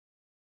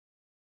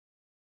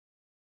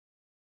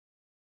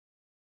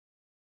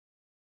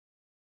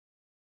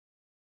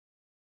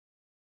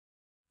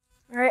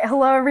All right,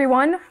 hello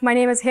everyone. My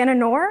name is Hannah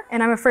Noor,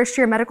 and I'm a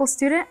first-year medical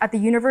student at the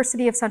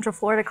University of Central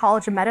Florida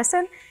College of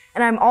Medicine,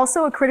 and I'm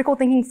also a critical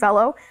thinking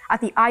fellow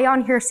at the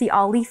Ayaan Hirsi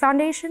Ali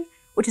Foundation,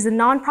 which is a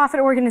nonprofit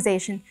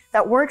organization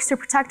that works to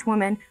protect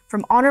women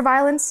from honor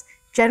violence,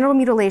 genital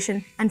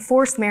mutilation, and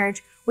forced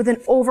marriage with an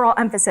overall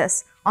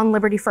emphasis on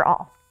liberty for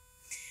all.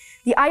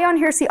 The Ayaan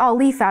Hirsi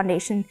Ali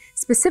Foundation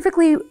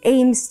specifically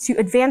aims to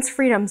advance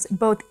freedoms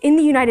both in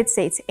the United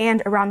States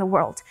and around the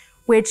world,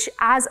 which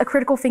as a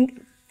critical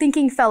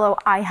thinking fellow,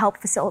 I help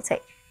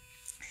facilitate.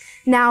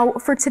 Now,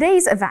 for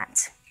today's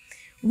event,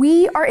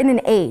 we are in an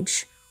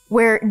age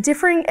where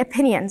differing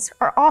opinions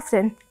are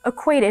often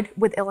equated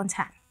with ill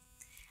intent.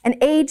 An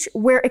age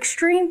where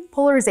extreme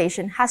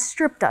polarization has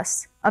stripped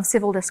us of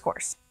civil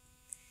discourse.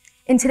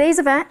 In today's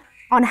event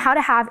on how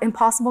to have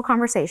impossible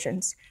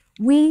conversations,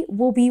 we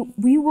will be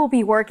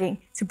working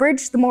to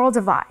bridge the moral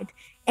divide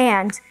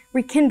and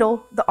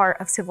rekindle the art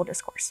of civil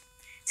discourse.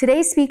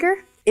 Today's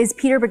speaker is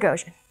Peter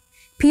Boghossian.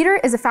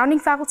 Peter is a founding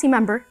faculty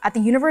member at the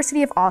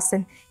University of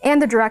Austin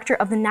and the director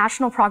of the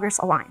National Progress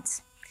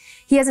Alliance.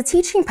 He has a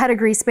teaching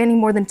pedigree spanning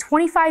more than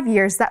 25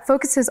 years that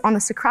focuses on the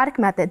Socratic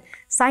method,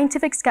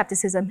 scientific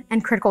skepticism,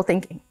 and critical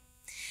thinking.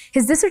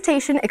 His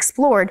dissertation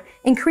explored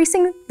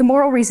increasing the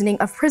moral reasoning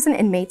of prison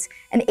inmates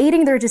and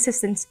aiding their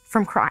desistance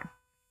from crime.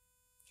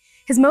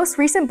 His most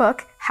recent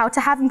book, How to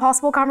Have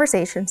Impossible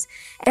Conversations,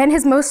 and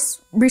his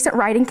most recent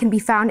writing can be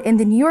found in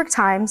the New York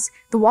Times,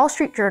 the Wall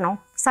Street Journal,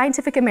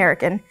 Scientific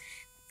American,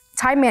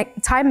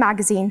 Time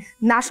Magazine,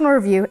 National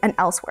Review, and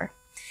elsewhere.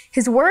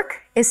 His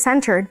work is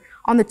centered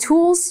on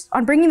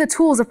bringing the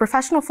tools of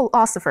professional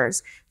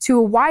philosophers to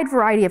a wide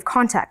variety of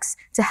contexts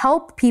to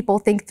help people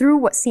think through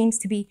what seems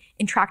to be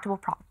intractable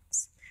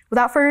problems.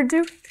 Without further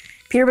ado,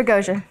 Peter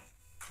Boghossian.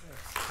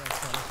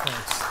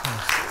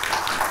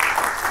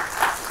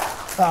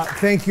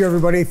 Thank you,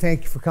 everybody.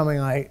 Thank you for coming.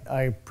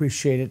 I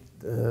appreciate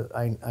it.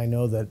 I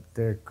know that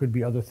there could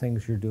be other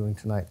things you're doing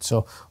tonight,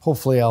 so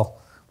hopefully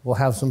we'll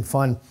have some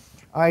fun.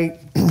 I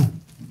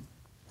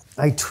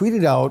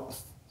tweeted out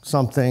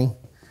something.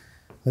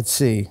 Let's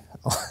see.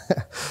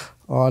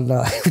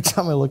 Every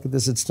time I look at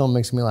this, it still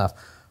makes me laugh.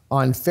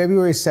 On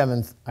February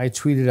 7th, I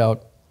tweeted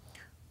out,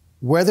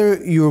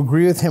 whether you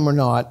agree with him or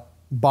not,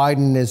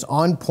 Biden is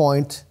on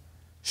point,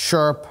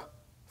 sharp,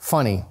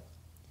 funny,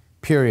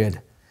 period.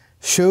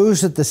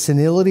 Shows that the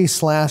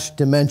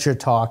senility/dementia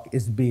talk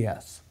is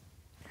BS.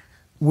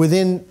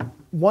 Within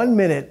 1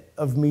 minute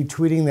of me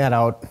tweeting that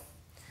out,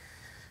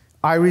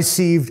 I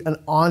received an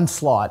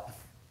onslaught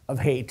of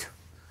hate.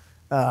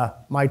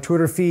 My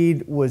Twitter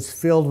feed was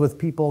filled with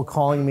people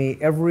calling me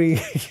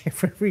every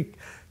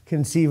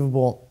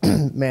conceivable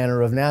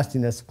manner of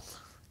nastiness.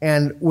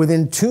 And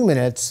within 2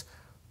 minutes,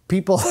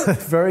 people,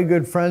 very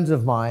good friends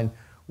of mine,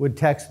 would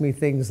text me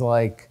things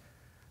like,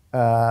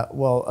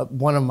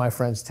 one of my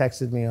friends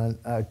texted me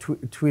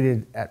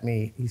tweeted at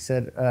me. He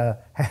said,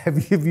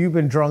 have you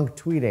been drunk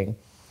tweeting?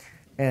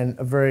 And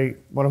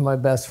one of my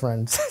best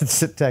friends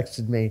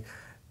texted me,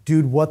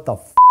 dude, what the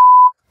f***?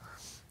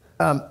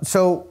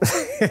 So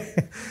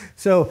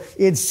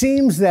it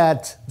seems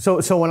that,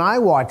 so when I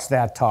watched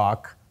that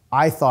talk,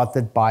 I thought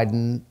that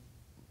Biden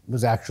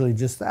was actually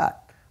just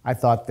that. I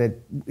thought that,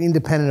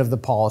 independent of the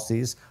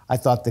policies, I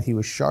thought that he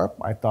was sharp.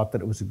 I thought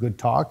that it was a good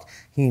talk.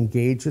 He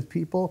engaged with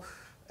people.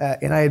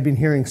 And I had been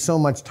hearing so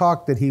much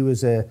talk that he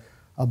was a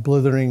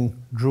blithering,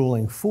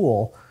 drooling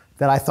fool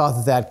that I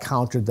thought that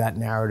countered that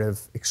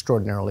narrative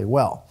extraordinarily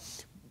well.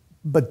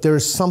 But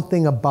there's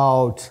something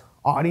about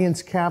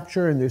audience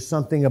capture, and there's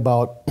something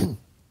about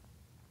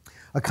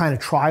a kind of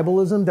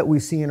tribalism that we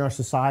see in our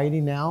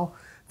society now,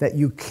 that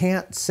you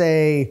can't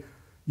say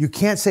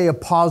a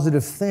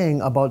positive thing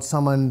about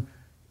someone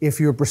if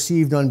you're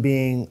perceived on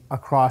being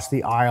across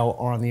the aisle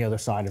or on the other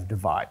side of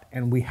divide.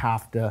 And we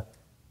have to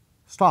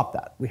stop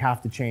that. We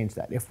have to change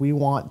that. If we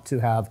want to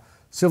have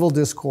civil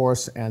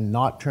discourse and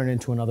not turn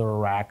into another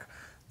Iraq,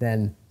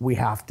 then we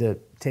have to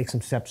take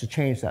some steps to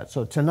change that.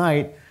 So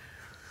tonight,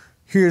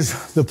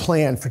 here's the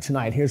plan for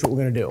tonight. Here's what we're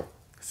going to do.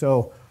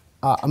 So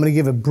I'm going to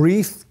give a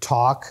brief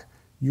talk.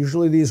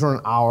 Usually these are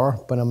an hour,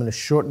 but I'm going to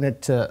shorten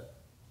it to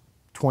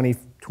 20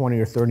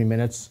 or 30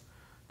 minutes,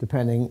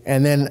 depending.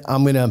 And then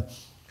I'm going to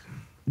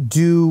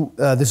do,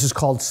 this is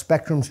called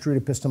Spectrum Street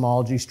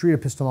Epistemology. Street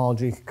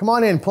Epistemology, come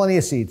on in, plenty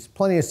of seats,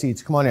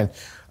 come on in.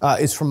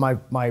 It's from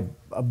my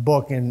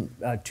book in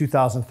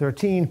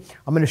 2013.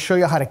 I'm going to show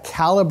you how to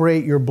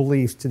calibrate your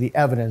beliefs to the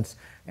evidence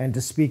and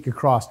to speak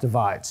across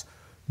divides.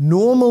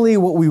 Normally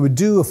what we would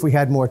do if we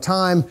had more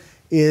time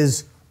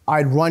is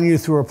I'd run you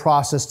through a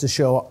process to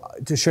show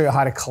you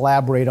how to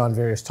collaborate on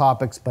various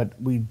topics, but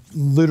we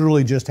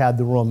literally just had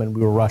the room and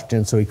we were rushed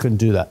in, so we couldn't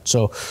do that.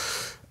 So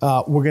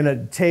we're going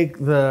to take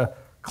the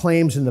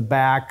claims in the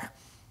back.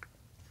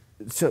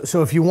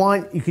 So if you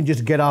want, you can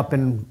just get up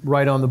and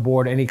write on the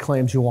board any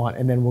claims you want,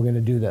 and then we're going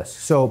to do this.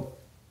 So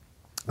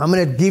I'm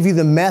going to give you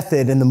the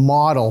method and the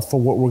model for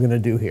what we're going to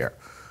do here.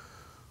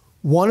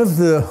 One of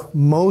the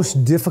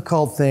most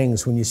difficult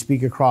things when you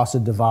speak across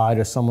a divide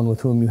or someone with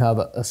whom you have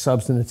a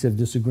substantive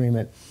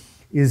disagreement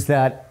is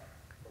that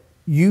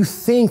you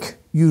think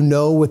you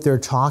know what they're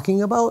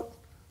talking about,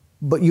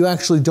 but you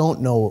actually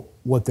don't know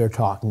what they're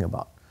talking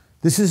about.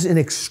 This is an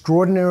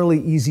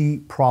extraordinarily easy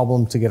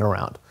problem to get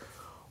around.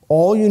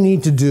 All you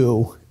need to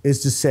do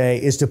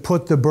is to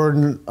put the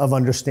burden of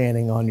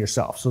understanding on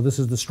yourself. So this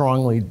is the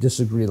strongly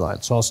disagree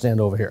line. So I'll stand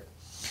over here.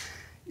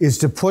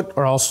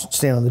 I'll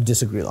stand on the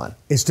disagree line.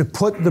 Is to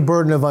put the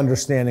burden of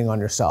understanding on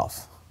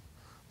yourself.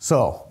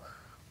 So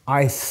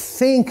I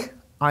think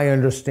I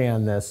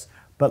understand this,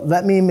 but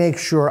let me make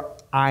sure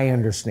I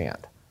understand.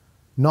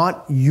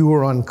 Not you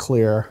were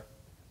unclear,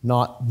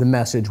 not the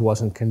message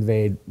wasn't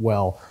conveyed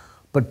well,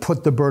 but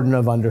put the burden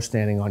of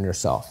understanding on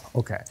yourself.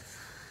 Okay.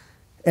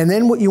 And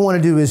then what you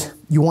want to do is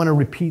you want to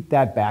repeat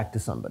that back to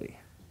somebody.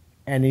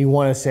 And you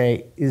want to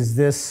say,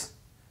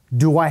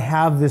 do I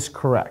have this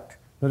correct?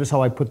 Notice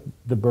how I put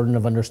the burden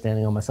of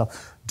understanding on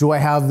myself. Do I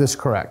have this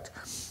correct?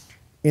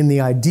 In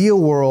the ideal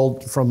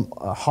world from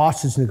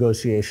hostage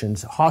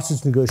negotiations,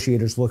 hostage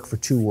negotiators look for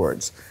two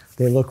words.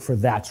 They look for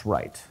 "that's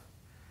right."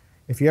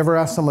 If you ever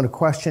ask someone a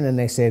question and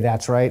they say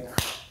 "that's right,"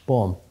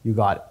 boom, you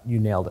got it, you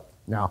nailed it.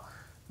 Now,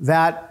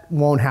 that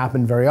won't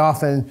happen very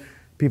often.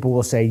 People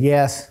will say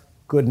yes,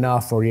 good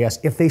enough, or yes.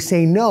 If they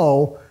say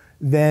no,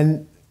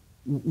 then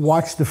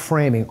watch the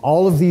framing.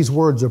 All of these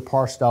words are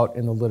parsed out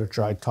in the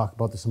literature. I talk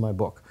about this in my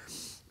book.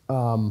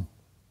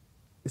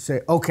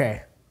 Say,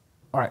 okay,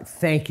 all right,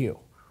 thank you.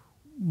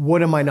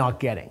 What am I not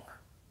getting?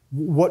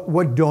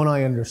 What don't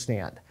I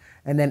understand?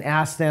 And then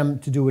ask them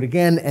to do it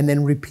again, and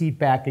then repeat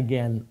back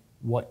again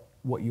what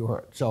you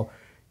heard. So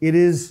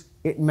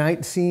it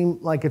might seem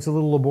like it's a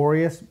little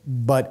laborious,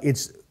 but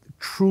it's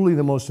truly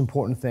the most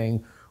important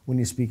thing when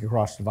you speak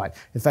across the divide.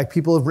 In fact,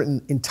 people have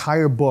written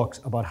entire books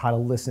about how to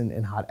listen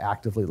and how to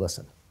actively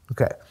listen.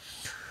 Okay.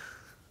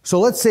 So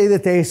let's say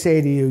that they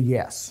say to you,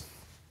 yes,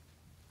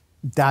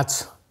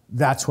 that's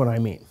what I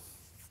mean.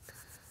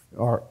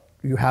 Or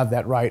you have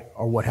that right,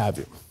 or what have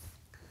you.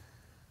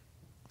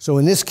 So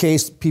in this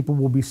case, people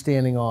will be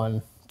standing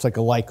on, it's like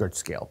a Likert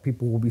scale.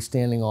 People will be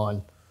standing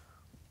on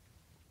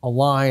a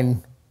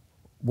line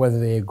whether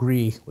they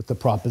agree with the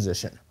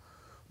proposition.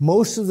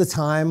 Most of the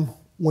time,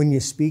 when you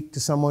speak to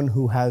someone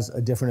who has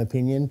a different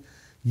opinion,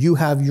 you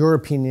have your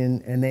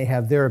opinion and they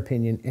have their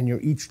opinion, and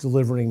you're each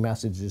delivering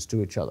messages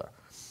to each other.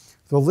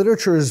 The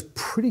literature is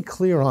pretty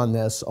clear on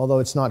this, although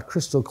it's not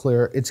crystal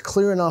clear. It's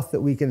clear enough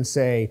that we can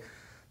say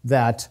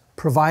that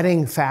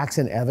providing facts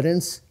and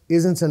evidence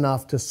isn't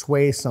enough to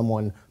sway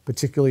someone,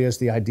 particularly as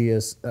the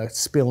ideas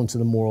spill into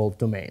the moral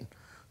domain.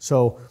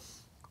 So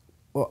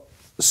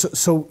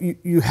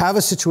you have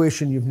a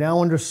situation, you've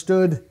now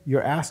understood,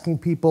 you're asking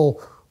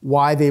people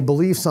why they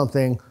believe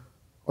something,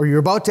 or you're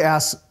about to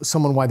ask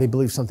someone why they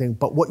believe something,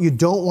 but what you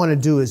don't want to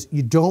do is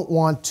you don't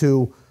want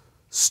to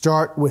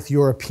start with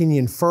your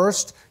opinion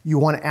first, you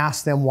want to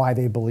ask them why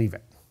they believe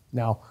it.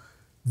 Now,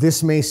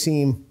 this may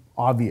seem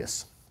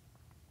obvious,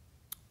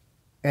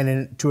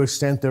 and to an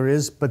extent there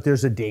is, but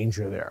there's a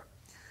danger there.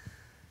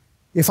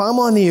 If I'm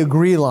on the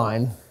agree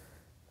line,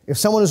 if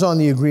someone is on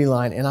the agree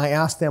line and I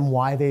ask them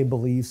why they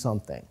believe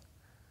something,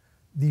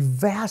 the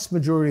vast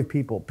majority of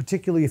people,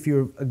 particularly if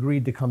you're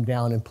agreed to come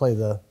down and play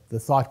the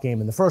thought game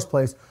in the first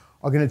place,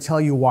 are going to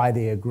tell you why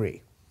they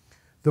agree.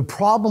 The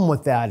problem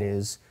with that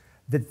is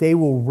that they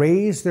will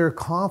raise their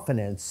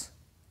confidence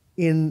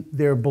in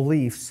their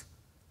beliefs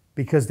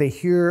because they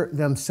hear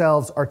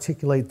themselves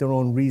articulate their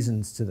own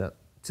reasons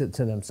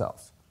to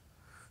themselves.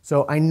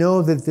 So I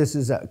know that this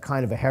is a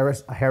kind of a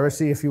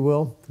heresy, if you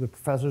will, to the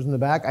professors in the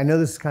back. I know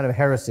this is kind of a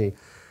heresy,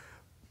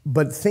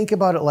 but think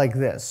about it like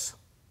this.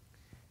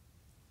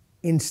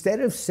 Instead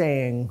of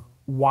saying,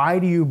 why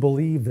do you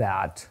believe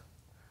that?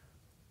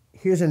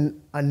 Here's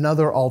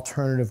another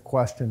alternative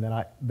question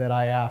that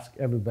I ask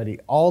everybody.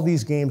 All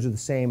these games are the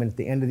same, and at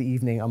the end of the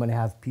evening, I'm going to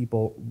have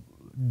people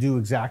do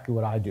exactly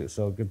what I do,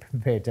 so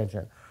pay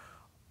attention.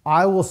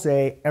 I will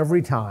say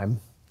every time,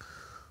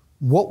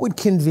 what would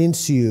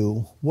convince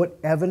you, what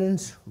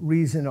evidence,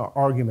 reason, or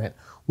argument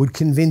would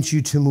convince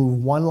you to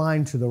move one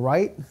line to the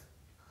right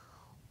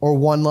or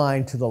one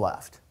line to the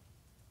left?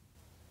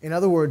 In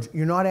other words,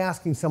 you're not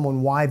asking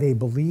someone why they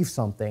believe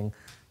something,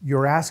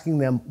 you're asking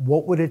them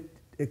what would it,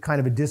 kind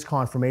of a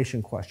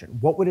disconfirmation question,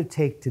 what would it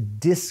take to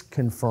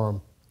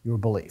disconfirm your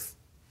belief?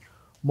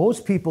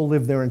 Most people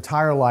live their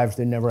entire lives,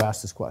 they never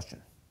ask this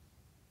question.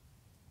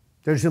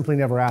 They're simply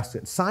never asked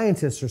it.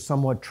 Scientists are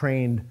somewhat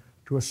trained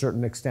to a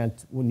certain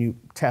extent when you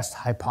test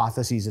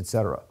hypotheses,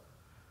 etc.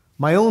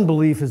 My own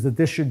belief is that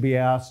this should be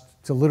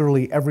asked to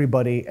literally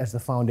everybody as the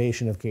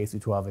foundation of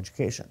K-12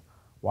 education.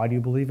 Why do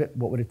you believe it?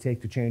 What would it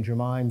take to change your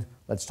mind?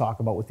 Let's talk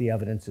about what the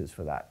evidence is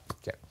for that.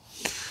 Okay.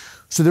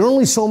 So there are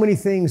only so many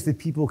things that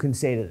people can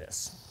say to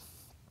this.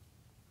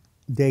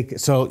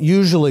 So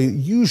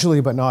usually,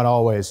 but not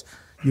always,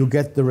 you'll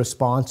get the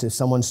response if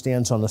someone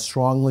stands on the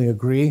strongly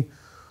agree,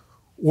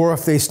 or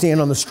if they stand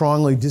on the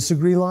strongly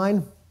disagree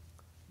line.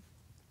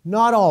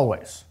 Not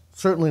always,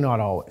 certainly not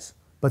always,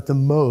 but the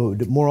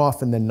mode, more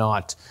often than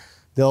not,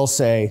 they'll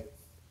say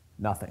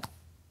nothing.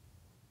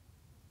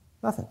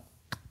 Nothing.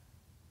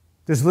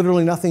 There's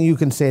literally nothing you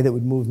can say that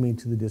would move me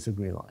to the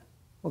disagree line.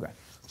 Okay,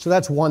 So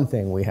that's one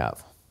thing we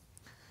have.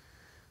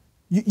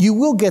 You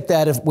will get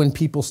that when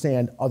people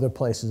stand other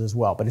places as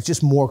well, but it's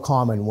just more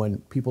common when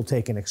people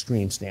take an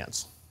extreme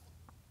stance.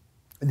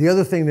 The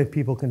other thing that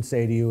people can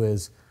say to you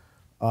is,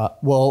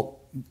 well,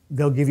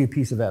 they'll give you a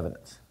piece of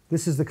evidence.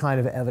 This is the kind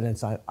of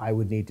evidence I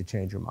would need to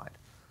change your mind.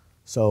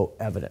 So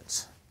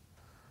evidence.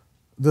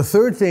 The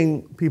third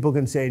thing people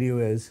can say to you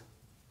is,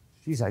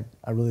 geez, I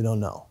really don't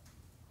know.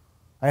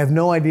 I have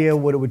no idea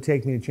what it would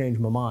take me to change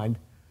my mind.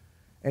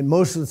 And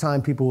most of the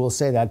time people will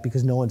say that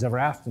because no one's ever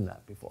asked them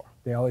that before.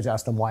 They always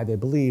ask them why they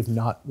believe,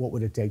 not what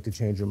would it take to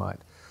change your mind.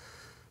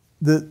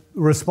 The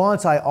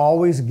response I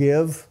always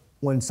give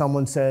when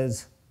someone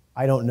says,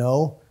 I don't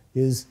know,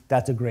 is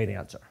that's a great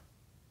answer.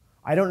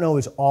 I don't know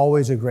is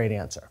always a great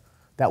answer.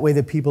 That way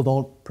that people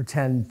don't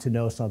pretend to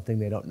know something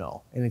they don't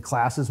know. And in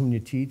classes when you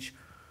teach,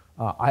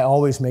 I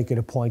always make it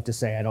a point to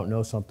say I don't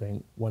know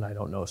something when I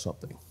don't know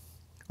something.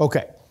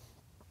 Okay.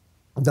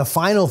 The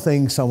final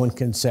thing someone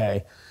can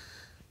say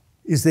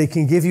is they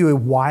can give you a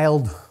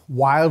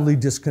wildly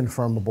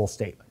disconfirmable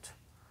statement.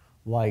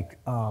 Like,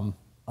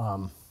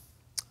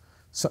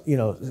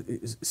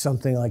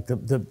 something like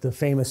the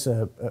famous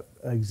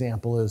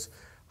example is,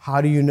 how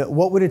do you know,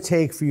 what would it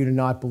take for you to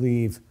not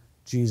believe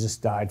Jesus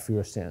died for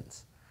your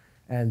sins?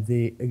 And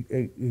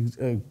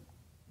the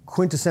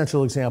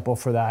quintessential example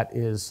for that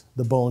is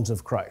the bones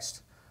of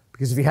Christ.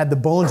 Because if you had the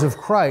bones of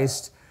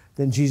Christ,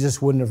 then Jesus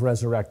wouldn't have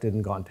resurrected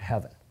and gone to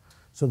heaven.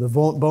 So the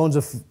bones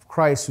of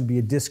Christ would be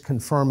a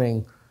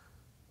disconfirming,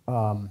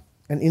 an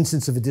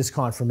instance of a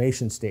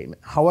disconfirmation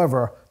statement.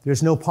 However,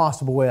 there's no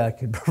possible way I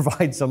could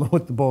provide someone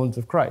with the bones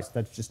of Christ.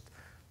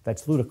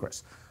 That's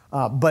ludicrous.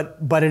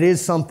 But it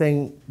is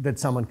something that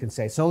someone can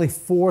say. So only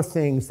 4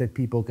 things that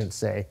people can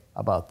say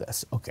about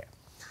this. Okay.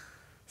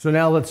 So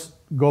now let's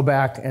go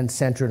back and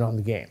center it on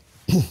the game.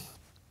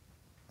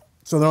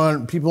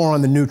 So people are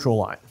on the neutral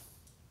line.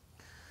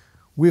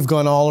 We've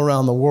gone all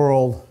around the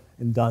world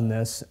and done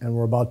this, and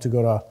we're about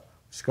to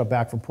just got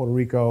back from Puerto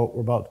Rico.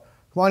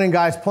 Come on in,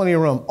 guys, plenty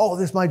of room. Oh,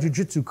 this is my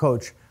jiu-jitsu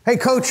coach. Hey,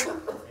 coach.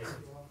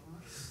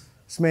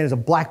 This man is a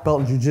black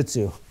belt in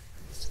jiu-jitsu.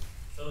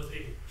 So is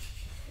he.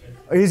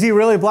 Is he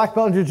really a black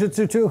belt in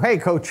jiu-jitsu too? Hey,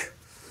 coach.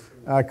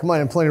 Come on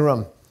in, plenty of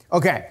room.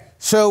 Okay,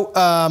 so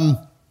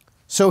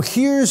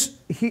here's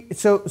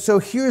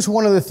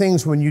one of the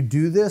things when you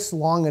do this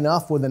long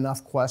enough with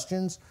enough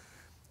questions.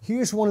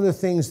 Here's one of the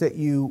things that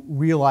you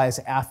realize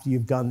after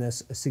you've done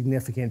this a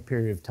significant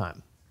period of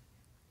time.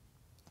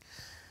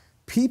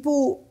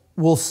 People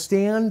will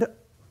stand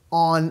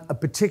on a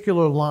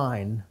particular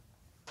line,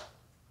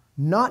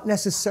 not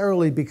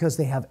necessarily because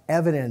they have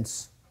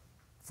evidence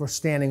for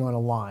standing on a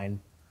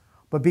line,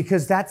 but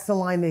because that's the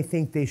line they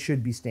think they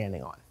should be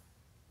standing on.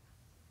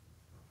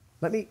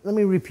 Let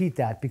me repeat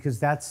that, because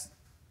that's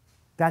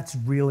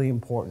really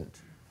important.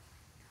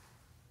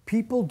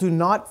 People do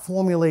not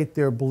formulate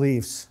their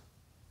beliefs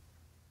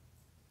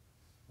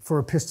for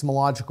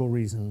epistemological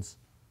reasons.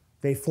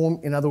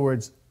 In other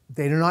words,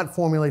 they do not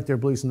formulate their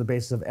beliefs on the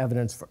basis of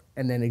evidence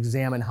and then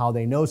examine how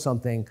they know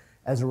something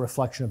as a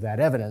reflection of that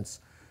evidence.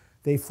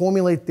 They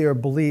formulate their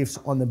beliefs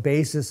on the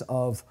basis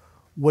of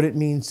what it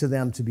means to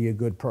them to be a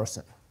good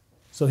person.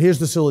 So here's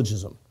the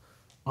syllogism.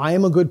 I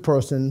am a good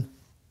person.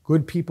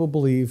 Good people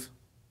believe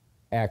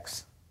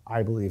X.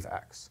 I believe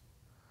X.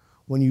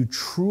 When you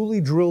truly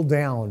drill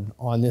down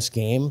on this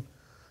game,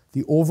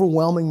 the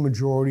overwhelming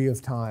majority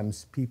of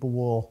times people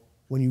will,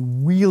 when you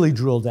really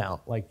drill down,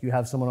 like you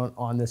have someone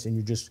on this and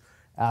you're just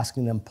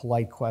asking them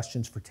polite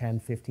questions for 10,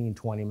 15,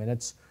 20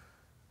 minutes,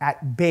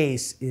 at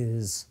base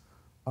is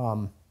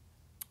a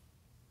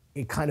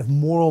kind of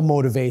moral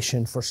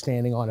motivation for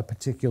standing on a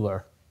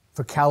particular,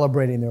 for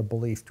calibrating their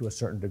belief to a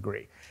certain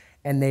degree.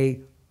 And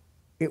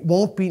it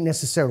won't be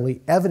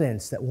necessarily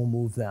evidence that will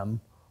move them,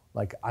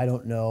 like I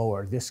don't know,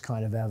 or this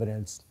kind of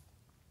evidence.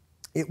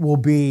 It will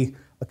be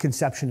a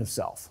conception of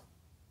self.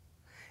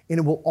 And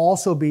it will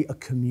also be a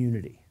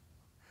community.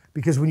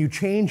 Because when you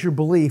change your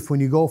belief, when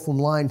you go from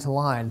line to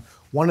line,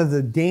 one of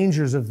the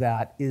dangers of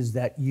that is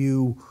that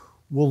you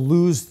will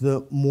lose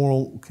the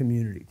moral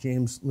community.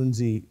 James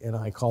Lindsay and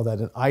I call that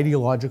an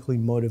ideologically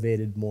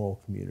motivated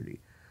moral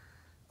community.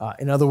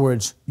 In other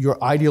words, you're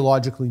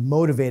ideologically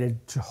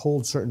motivated to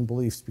hold certain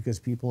beliefs because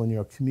people in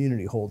your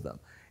community hold them.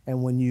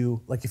 And when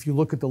you, like if you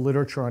look at the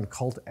literature on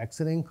cult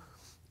exiting,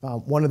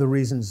 one of the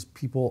reasons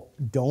people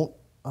don't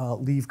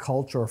leave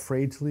cults or are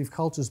afraid to leave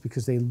cults is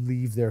because they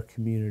leave their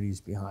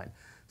communities behind.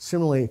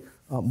 Similarly,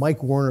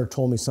 Mike Werner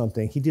told me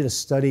something. He did a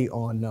study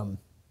on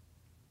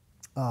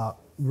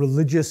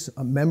religious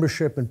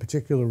membership, in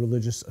particular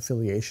religious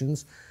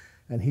affiliations.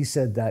 And he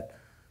said that,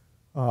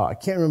 I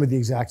can't remember the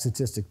exact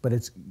statistic, but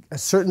it's a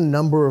certain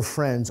number of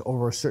friends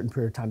over a certain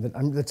period of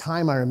time. The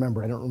time I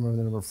remember, I don't remember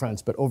the number of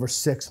friends, but over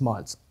 6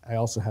 months. I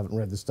also haven't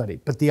read the study.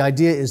 But the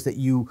idea is that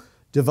you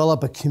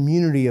develop a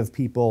community of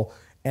people,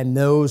 and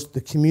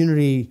the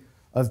community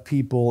of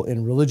people in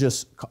a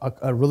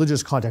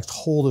religious context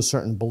hold a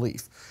certain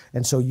belief.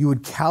 And so you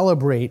would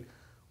calibrate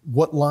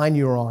what line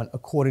you're on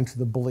according to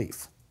the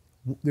belief.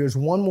 There's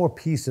one more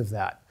piece of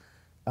that,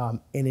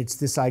 And it's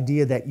this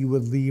idea that you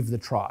would leave the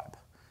tribe.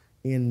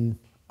 In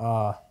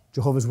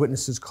Jehovah's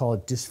Witnesses call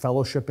it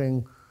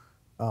disfellowshipping.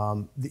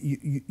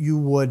 You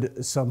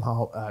would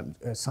somehow,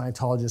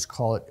 Scientologists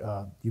call it,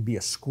 you'd be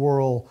a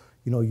squirrel,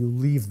 you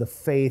leave the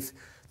faith.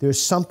 There's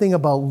something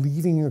about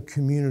leaving your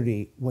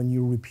community when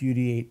you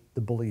repudiate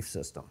the belief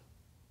system.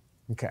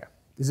 Okay,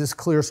 is this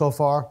clear so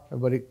far?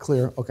 Everybody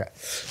clear? Okay,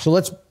 so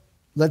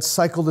let's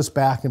cycle this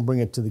back and bring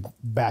it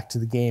back to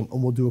the game,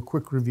 and we'll do a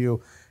quick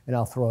review, and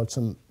I'll throw out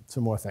some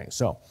more things.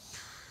 So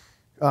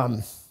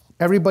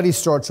everybody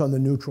starts on the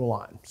neutral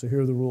line. So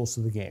here are the rules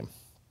of the game.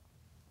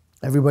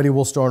 Everybody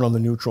will start on the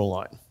neutral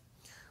line.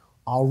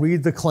 I'll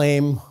read the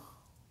claim,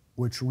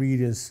 which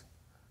Reed is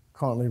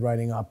currently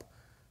writing up.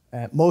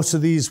 Most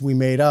of these we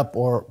made up,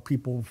 or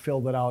people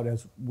filled it out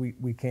as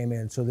we came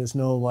in. So there's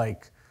no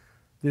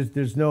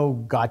there's no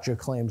gotcha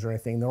claims or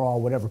anything. They're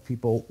all whatever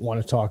people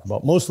want to talk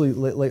about. Mostly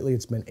lately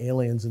it's been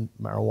aliens and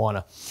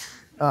marijuana.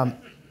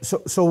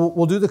 So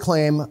we'll do the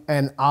claim,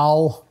 and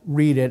I'll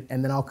read it,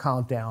 and then I'll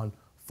count down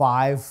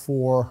 5,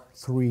 4,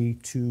 3,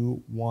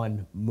 2,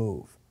 1,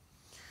 move.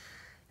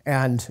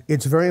 And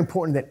it's very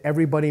important that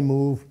everybody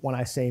move when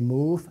I say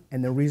move,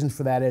 and the reason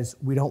for that is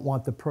we don't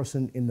want the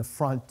person in the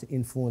front to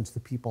influence the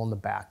people in the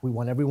back. We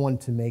want everyone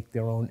to make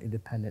their own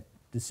independent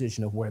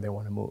decision of where they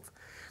want to move.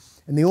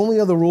 And the only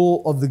other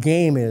rule of the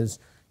game is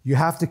you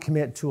have to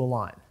commit to a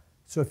line.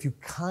 So if you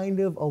kind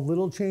of a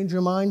little change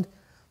your mind,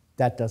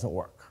 that doesn't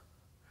work.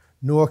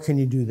 Nor can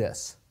you do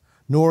this.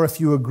 Nor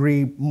if you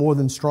agree more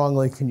than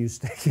strongly can you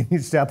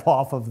step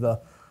out of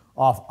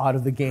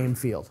the game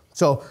field.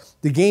 So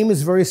the game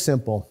is very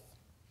simple.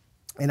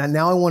 And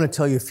now I want to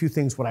tell you a few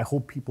things what I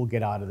hope people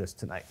get out of this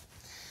tonight.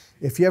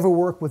 If you ever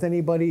work with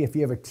anybody, if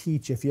you ever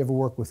teach, if you ever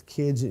work with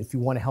kids, if you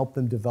want to help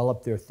them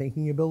develop their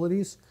thinking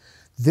abilities,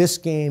 this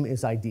game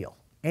is ideal.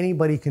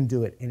 Anybody can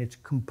do it, and it's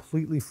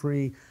completely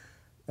free.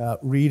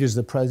 Reed is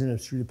the president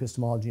of Street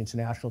Epistemology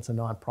International. It's a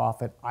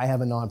nonprofit. I have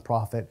a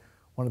nonprofit.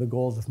 One of the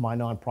goals of my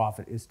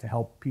nonprofit is to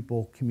help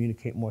people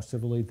communicate more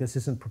civilly. This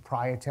isn't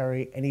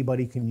proprietary.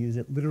 Anybody can use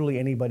it. Literally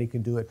anybody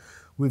can do it.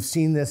 We've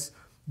seen this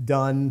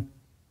done.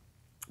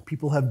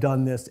 People have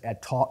done this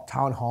at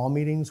town hall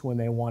meetings when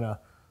they want to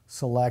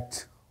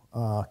select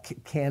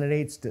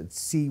candidates to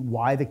see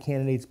why the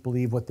candidates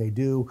believe what they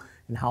do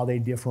and how they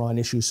differ on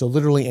issues. So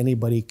literally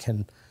anybody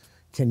can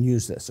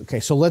use this. Okay,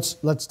 so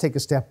let's take a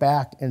step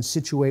back and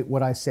situate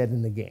what I said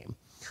in the game.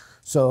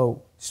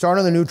 So start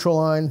on the neutral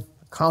line,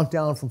 count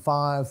down from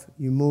 5,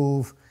 you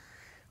move.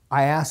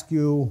 I ask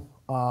you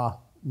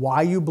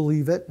why you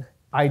believe it.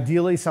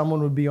 Ideally,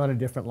 someone would be on a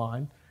different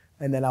line,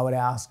 and then I would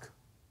ask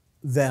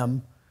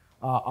them.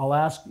 I'll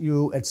ask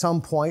you at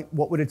some point,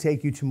 what would it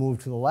take you to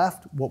move to the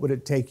left? What would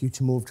it take you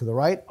to move to the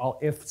right?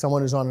 If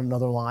someone is on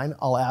another line,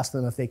 I'll ask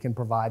them if they can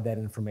provide that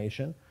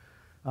information.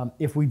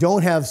 If we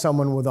don't have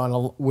someone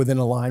within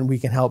a line, we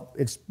can help.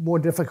 It's more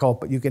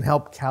difficult, but you can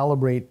help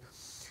calibrate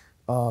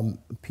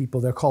people.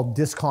 They're called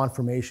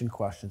disconfirmation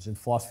questions. In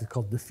philosophy, it's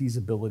called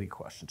defeasibility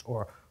questions,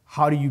 or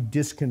how do you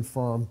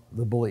disconfirm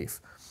the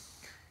belief?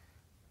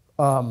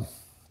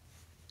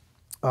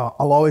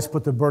 I'll always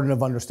put the burden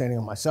of understanding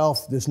on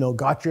myself. There's no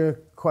gotcha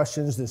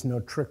questions. There's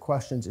no trick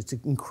questions. It's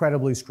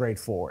incredibly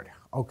straightforward.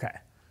 Okay,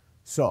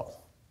 so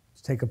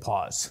let's take a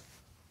pause.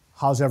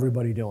 How's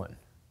everybody doing?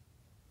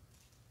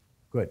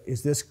 Good.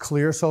 Is this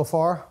clear so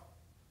far?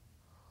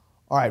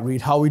 All right,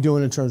 Reed, how are we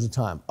doing in terms of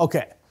time?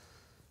 Okay.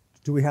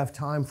 Do we have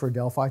time for a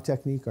Delphi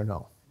technique or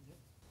no?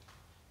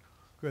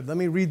 Good. Let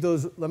me read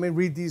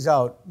these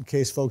out in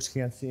case folks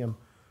can't see them.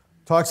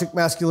 Toxic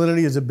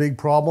masculinity is a big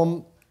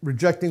problem.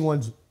 Rejecting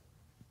one's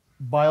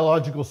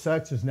biological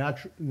sex is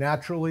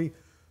naturally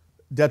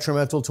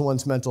detrimental to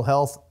one's mental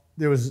health.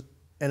 There is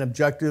an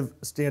objective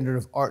standard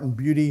of art and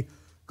beauty.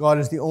 God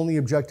is the only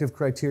objective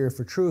criteria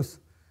for truth.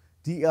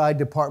 DEI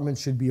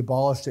departments should be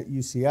abolished at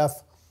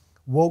UCF.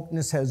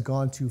 Wokeness has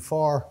gone too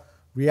far.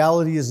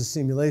 Reality is a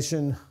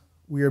simulation.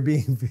 We are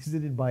being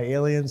visited by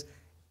aliens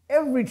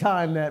every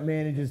time that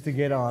manages to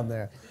get on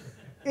there.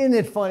 Isn't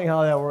it funny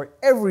how that works?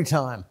 Every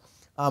time.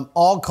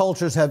 All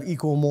cultures have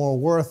equal moral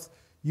worth.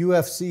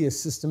 UFC is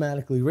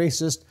systematically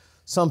racist.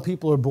 Some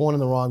people are born in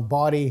the wrong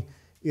body.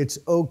 It's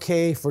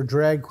okay for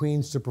drag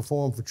queens to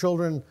perform for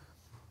children.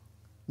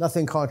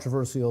 Nothing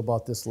controversial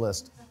about this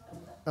list.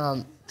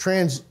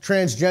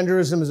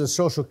 Transgenderism is a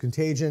social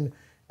contagion.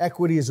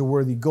 Equity is a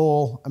worthy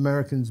goal.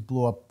 Americans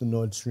blew up the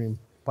Nord Stream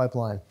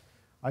pipeline.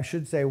 I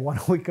should say, why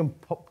don't we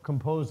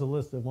compose a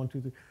list of 1,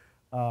 2, 3,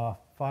 5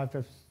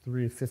 times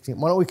 3, 15.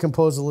 Why don't we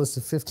compose a list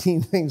of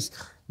 15 things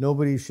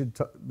nobody should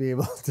be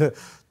able to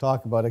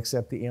talk about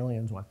except the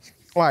aliens one.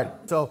 All right,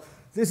 so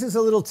this is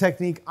a little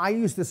technique. I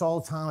use this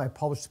all the time. I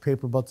published a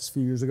paper about this a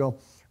few years ago.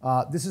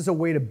 This is a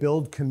way to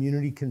build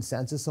community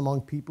consensus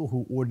among people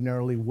who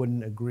ordinarily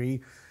wouldn't agree.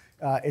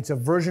 It's a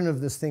version of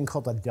this thing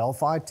called a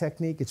Delphi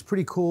technique. It's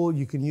pretty cool.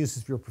 You can use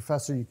this if you're a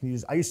professor.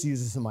 I used to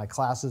use this in my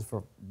classes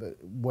for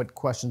what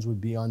questions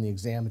would be on the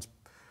exam.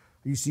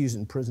 I used to use it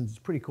in prisons. It's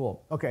pretty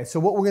cool. Okay, so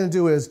what we're going to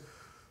do is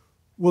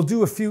We'll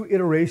do a few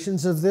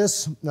iterations of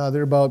this. There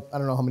are about, I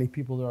don't know how many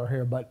people there are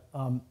here, but,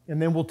 and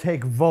then we'll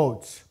take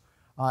votes.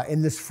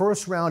 In this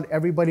first round,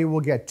 everybody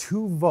will get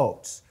 2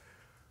 votes.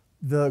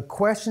 The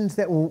questions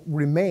that will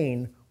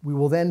remain, we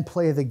will then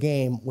play the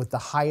game with the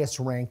highest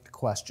ranked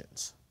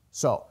questions.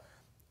 So,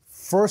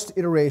 first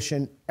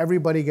iteration,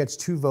 everybody gets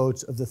 2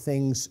 votes of the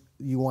things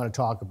you want to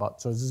talk about.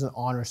 So this is an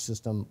honor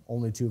system,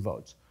 only 2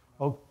 votes.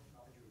 Oh,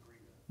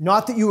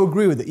 not that you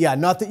agree with it. Yeah,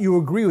 not that you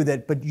agree with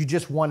it, but you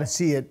just want to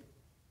see it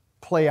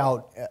play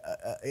out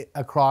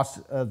across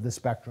the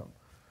spectrum.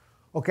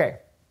 Okay,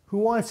 who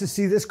wants to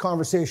see this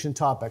conversation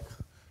topic?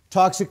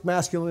 Toxic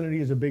masculinity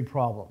is a big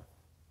problem.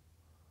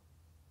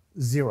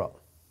 0.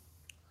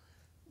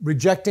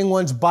 Rejecting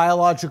one's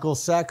biological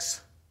sex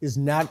is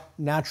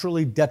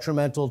naturally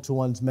detrimental to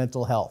one's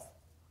mental health.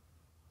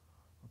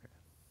 Okay.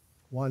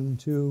 1,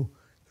 2,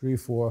 3,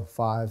 4,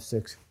 5,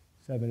 6,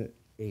 7,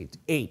 8.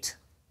 8.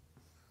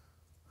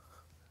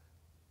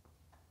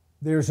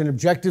 There's an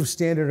objective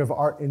standard of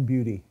art and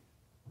beauty.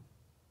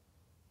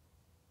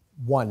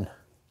 1.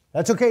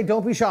 That's okay,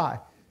 don't be shy.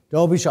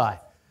 Don't be shy.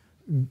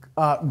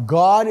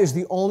 God is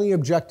the only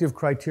objective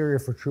criteria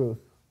for truth.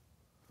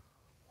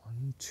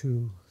 1,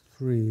 2,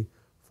 3,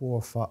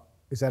 4, 5.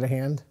 Is that a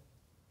hand?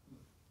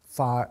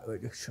 5.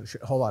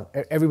 Hold on.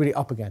 Everybody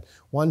up again.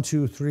 1,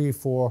 2, 3,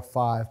 4,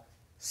 5,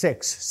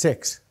 6.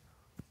 6.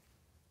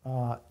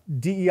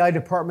 DEI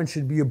department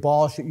should be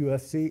abolished at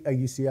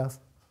UCF.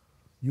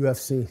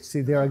 UFC.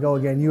 See, there I go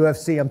again.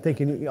 UFC. I'm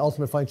thinking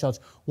ultimate fighting challenge.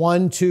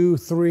 1, 2,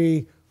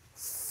 3,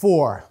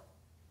 4.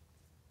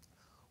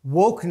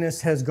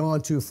 Wokeness has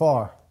gone too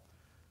far.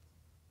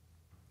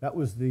 That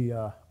was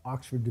the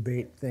Oxford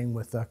debate thing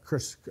with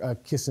Chris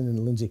Kissin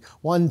and Lindsay.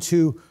 1,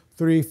 2,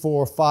 3,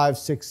 4, 5,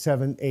 6,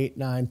 7, 8,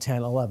 9,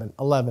 10, 11.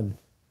 11.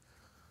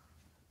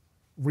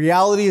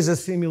 Reality is a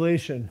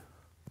simulation.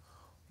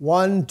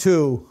 1,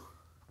 2.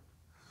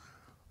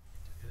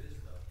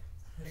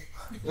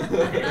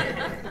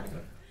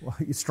 Well,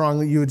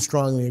 you would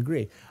strongly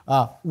agree.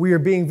 We are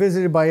being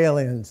visited by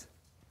aliens.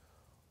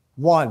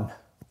 1.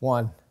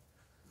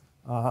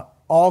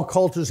 All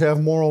cultures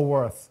have moral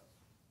worth.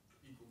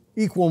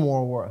 Equal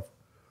moral worth.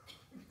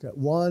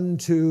 1,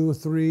 2,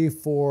 3,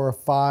 4,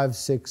 5,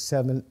 6,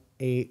 7,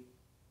 8,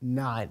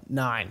 9.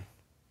 9.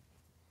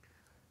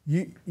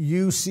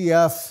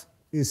 UCF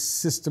is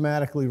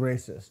systematically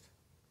racist.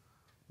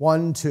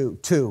 1, 2.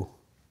 2.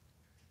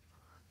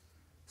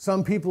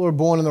 Some people are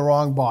born in the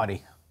wrong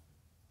body.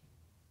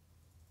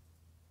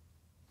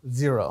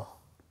 0.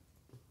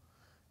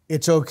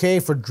 It's okay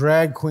for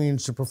drag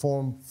queens to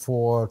perform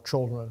for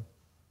children.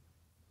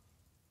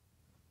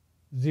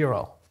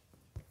 0.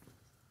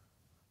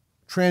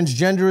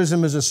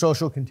 Transgenderism is a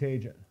social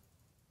contagion.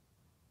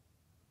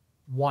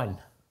 1.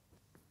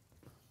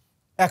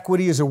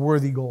 Equity is a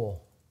worthy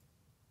goal.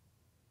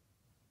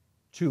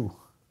 2.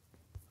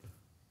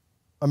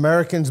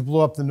 Americans blew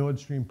up the Nord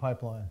Stream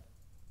pipeline.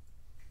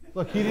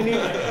 Look, he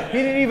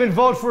didn't even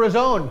vote for his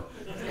own.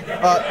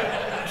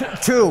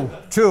 2.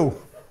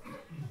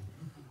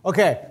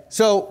 Okay,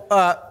 so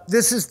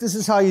this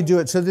is how you do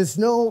it. So there's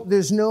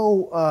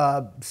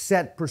no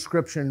set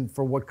prescription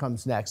for what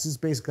comes next. This is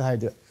basically how you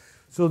do it.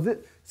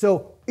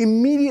 So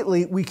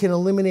immediately we can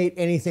eliminate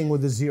anything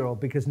with a 0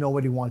 because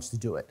nobody wants to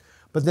do it.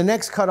 But the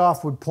next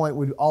cutoff point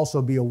would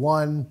also be a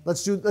 1.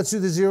 Let's do the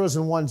 0s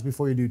and 1s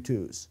before you do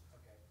 2s.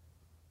 Okay.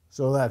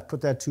 So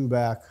put that 2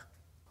 back.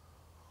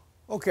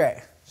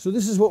 Okay, so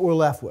this is what we're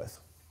left with.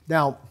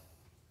 Now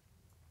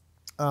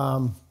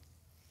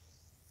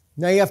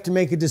you have to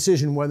make a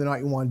decision whether or not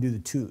you want to do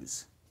the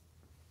 2s.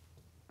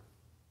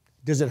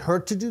 Does it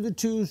hurt to do the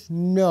 2s?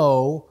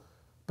 No,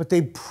 but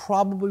they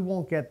probably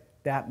won't get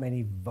that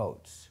many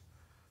votes.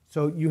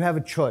 So you have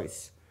a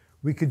choice.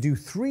 We could do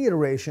 3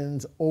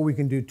 iterations or we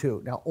can do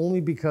 2. Now, only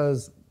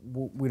because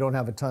we don't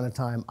have a ton of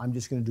time, I'm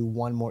just going to do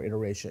 1 more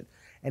iteration.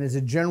 And as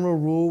a general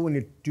rule, when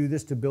you do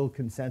this to build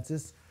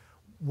consensus,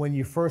 when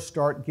you first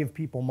start, give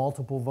people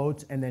multiple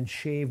votes and then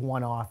shave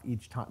 1 off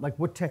each time. Like,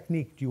 what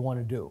technique do you want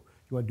to do?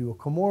 You want to do a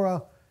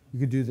Kimura? You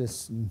could do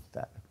this and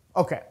that.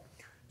 Okay,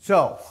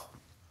 so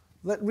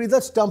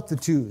let's dump the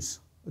 2s.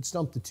 Let's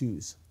dump the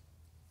 2s.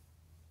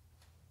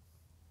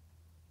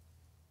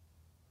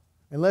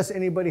 Unless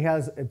anybody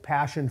has a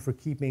passion for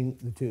keeping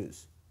the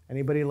 2s.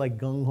 Anybody like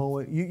gung-ho?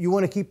 You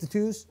want to keep the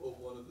 2s? Well,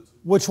 one of the 2s.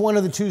 Which one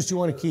of the 2s do you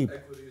want to keep?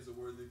 Equity is a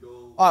worthy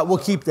goal. All right, we'll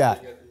keep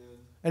that.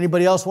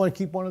 Anybody else want to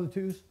keep one of the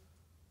 2s?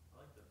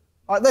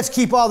 All right, let's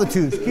keep all the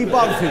 2s. Keep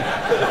all the 2s.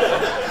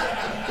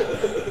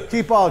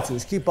 Keep all the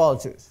 2s. Keep all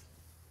the 2s.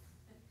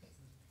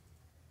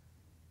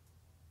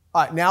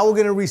 All right, now we're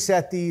going to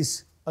reset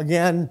these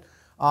again.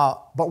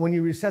 But when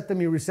you reset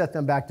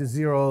them back to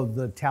 0.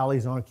 The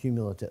tallies aren't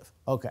cumulative.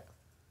 Okay.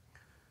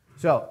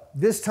 So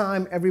this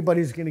time,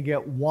 everybody's going to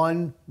get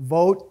 1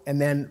 vote,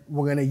 and then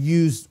we're going to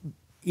use,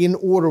 in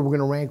order, we're going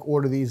to rank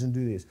order these and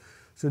do these.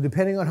 So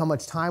depending on how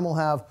much time we'll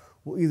have,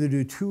 we'll either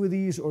do 2 of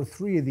these or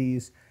 3 of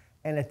these,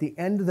 and at the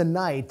end of the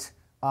night,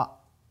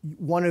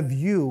 one of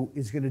you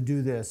is going to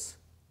do this,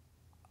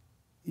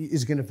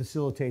 is going to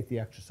facilitate the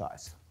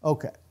exercise.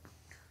 Okay.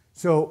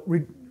 So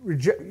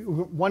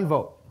one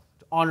vote,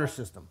 honor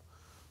system.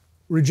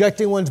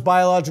 Rejecting one's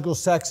biological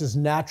sex is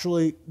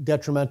naturally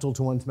detrimental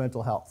to one's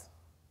mental health.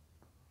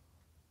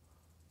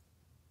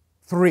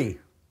 3,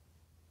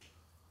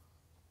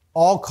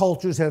 all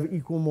cultures have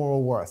equal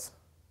moral worth.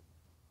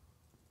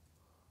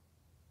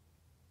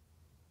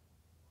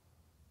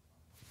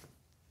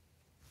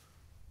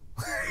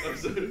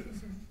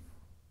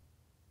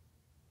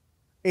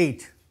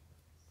 8,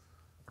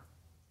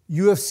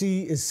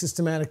 UFC is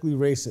systematically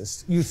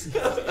racist. You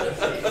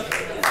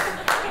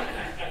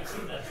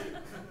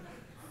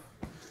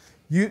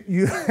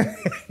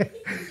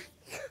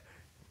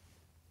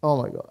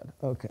oh my God,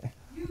 okay.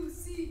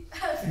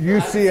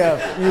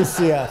 UCF.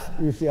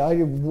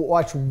 I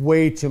watch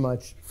way too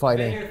much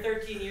fighting. I've been here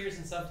 13 years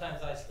and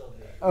sometimes I still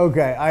do it.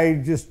 Okay,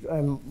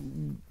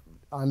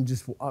 I'm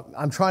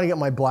trying to get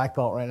my black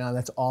belt right now.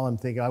 That's all I'm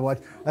thinking.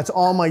 That's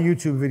all my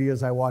YouTube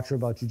videos I watch are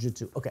about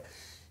jiu-jitsu. Okay.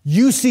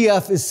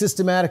 UCF is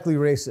systematically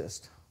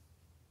racist.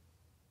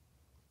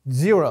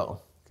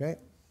 0, okay?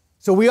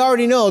 So we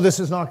already know this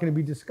is not going to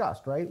be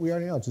discussed, right? We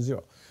already know it's a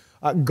 0.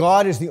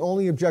 God is the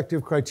only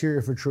objective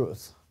criteria for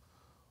truth.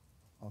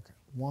 Okay,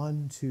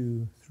 1,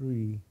 2,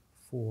 3,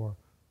 4,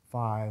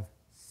 5,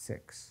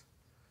 6.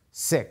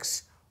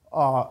 6.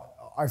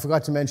 I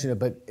forgot to mention it,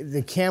 but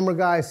the camera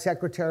guys,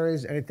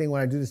 secretaries, anything,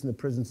 when I do this in the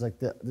prisons, like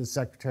the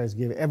secretaries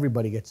give,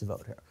 everybody gets a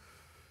vote here.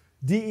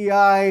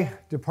 DEI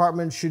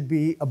department should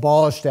be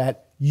abolished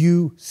at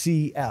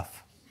UCF.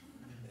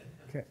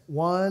 Okay,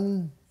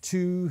 1,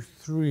 2,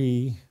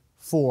 3,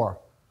 4.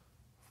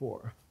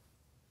 4.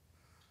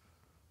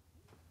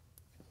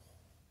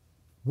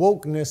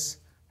 Wokeness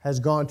has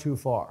gone too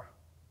far.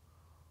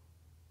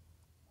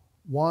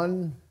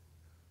 1,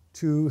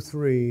 2,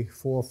 3,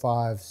 4,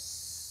 5,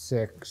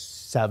 6,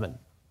 7.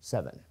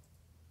 7.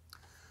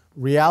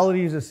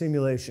 Reality is a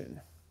simulation.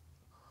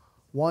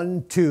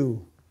 1,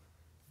 2.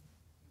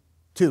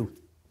 2.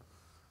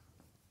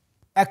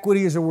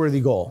 Equity is a worthy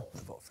goal.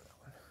 Vote for that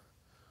one.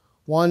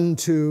 1,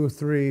 2,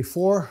 3,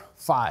 4,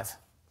 5.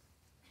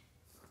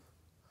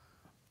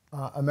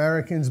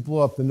 Americans blew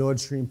up the Nord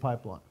Stream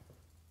pipeline.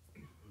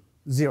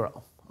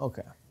 0.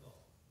 Okay.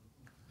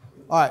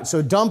 All right,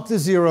 so dump the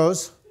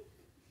zeros.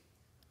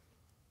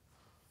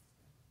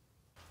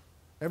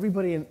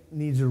 Everybody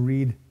needs a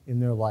read in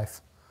their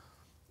life.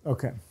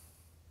 Okay.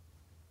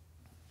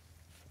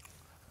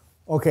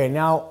 Okay,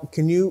 now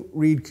can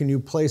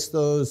you place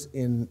those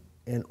in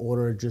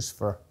order just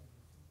for?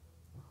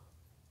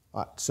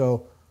 All right,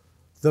 so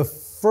the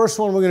first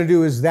one we're going to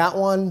do is that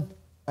one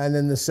and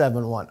then the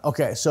 7 one.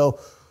 Okay, so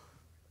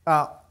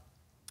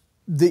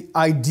the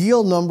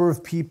ideal number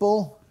of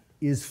people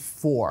is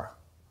 4.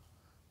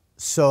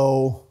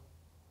 So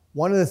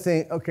one of the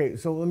things, okay,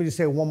 so let me just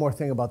say one more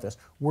thing about this.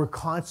 We're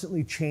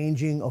constantly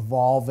changing,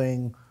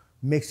 evolving,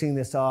 mixing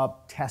this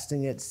up,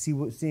 testing it,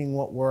 seeing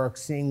what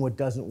works, seeing what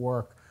doesn't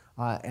work,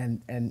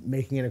 and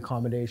making an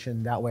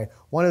accommodation that way.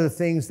 One of the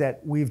things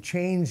that we've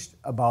changed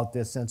about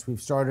this since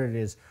we've started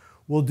is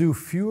we'll do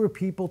fewer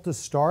people to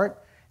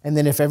start, and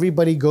then if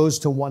everybody goes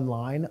to one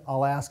line,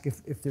 I'll ask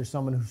if there's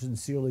someone who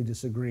sincerely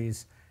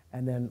disagrees,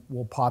 and then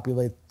we'll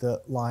populate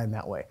the line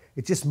that way.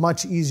 It's just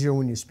much easier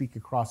when you speak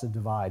across a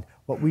divide.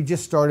 But we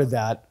just started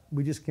that.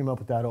 We just came up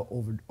with that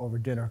over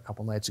dinner a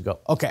couple nights ago.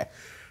 Okay,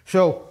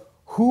 so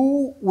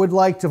who would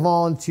like to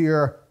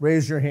volunteer,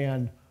 raise your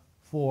hand,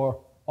 for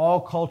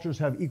all cultures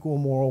have equal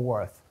moral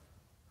worth?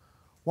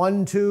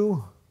 1,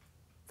 2,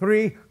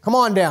 3, come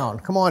on down,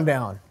 come on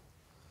down.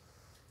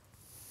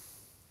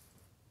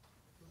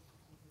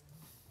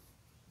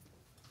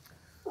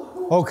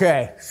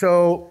 Okay,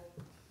 so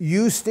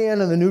you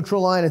stand on the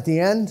neutral line at the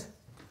end.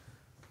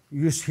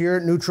 You just here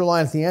at neutral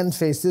line at the end,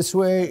 face this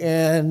way,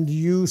 and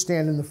you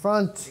stand in the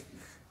front,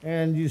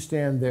 and you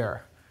stand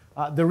there.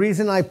 The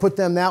reason I put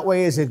them that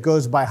way is it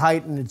goes by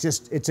height, and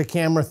it's a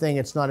camera thing.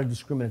 It's not a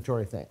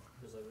discriminatory thing.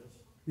 Just like this?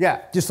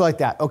 Yeah, just like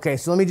that. Okay,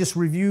 so let me just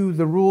review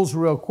the rules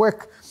real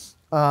quick.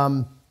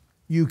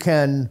 You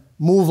can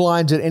move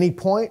lines at any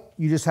point.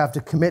 You just have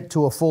to commit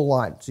to a full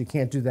line, so you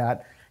can't do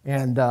that.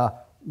 And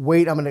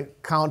wait, I'm going to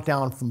count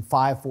down from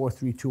 5, 4,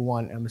 3, 2,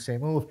 1, and I'm going to say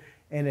move.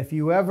 And if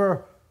you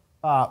ever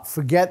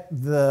forget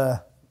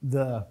the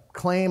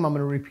claim, I'm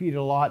going to repeat it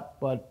a lot,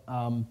 but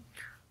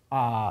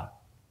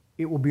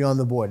it will be on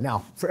the board.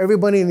 Now, for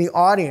everybody in the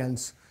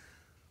audience,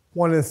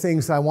 one of the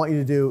things I want you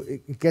to do,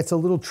 it gets a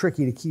little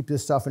tricky to keep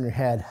this stuff in your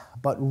head,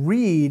 but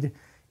Reed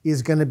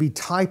is going to be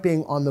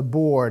typing on the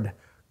board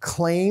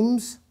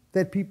claims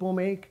that people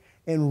make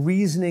and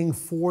reasoning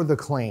for the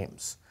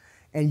claims.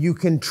 And you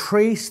can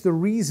trace the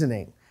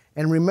reasoning.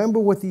 And remember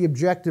what the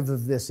objective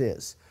of this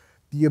is.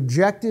 The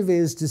objective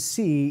is to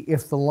see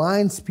if the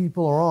lines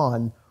people are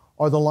on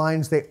are the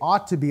lines they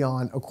ought to be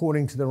on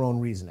according to their own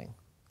reasoning.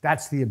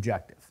 That's the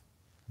objective.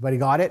 Everybody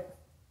got it?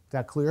 Is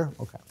that clear?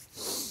 Okay.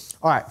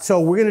 All right, so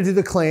we're going to do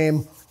the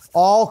claim.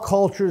 All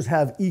cultures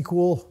have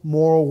equal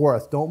moral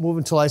worth. Don't move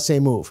until I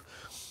say move.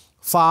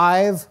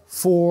 5,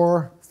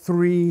 4,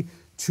 3,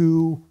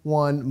 2,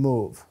 1,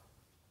 move.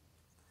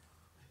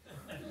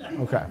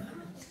 Okay.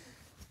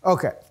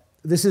 Okay.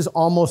 This is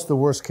almost the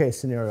worst case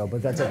scenario,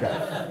 but that's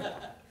okay.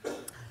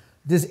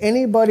 Does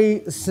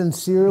anybody have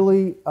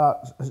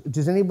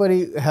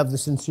the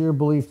sincere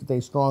belief that they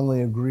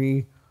strongly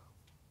agree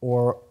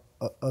or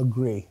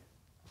agree?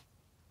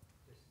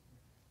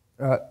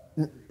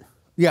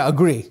 Yeah,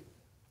 agree.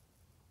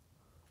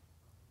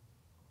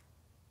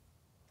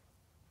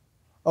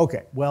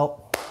 Okay,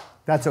 well,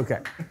 that's okay.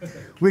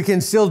 We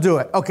can still do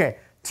it. Okay,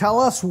 tell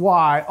us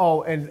why.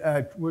 Oh,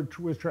 and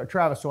where's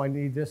Travis? So I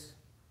need this.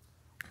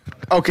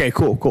 Okay,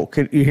 cool.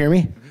 Can you hear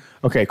me?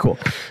 Okay, cool.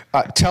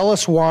 Tell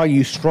us why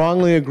you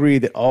strongly agree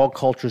that all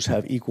cultures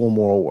have equal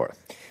moral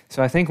worth.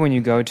 So I think when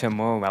you go to a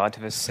moral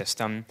relativist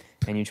system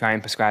and you try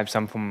and prescribe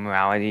some form of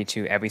morality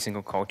to every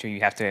single culture,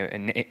 you have to,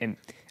 and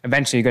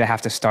eventually you're going to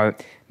have to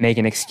start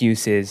making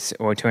excuses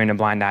or turning a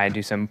blind eye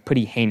to some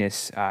pretty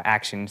heinous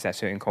actions that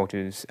certain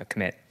cultures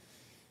commit.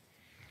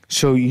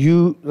 So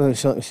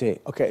let me see.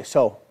 Okay,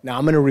 so now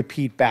I'm going to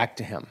repeat back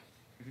to him.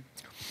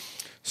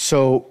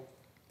 So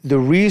the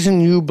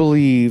reason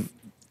you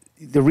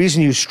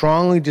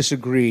strongly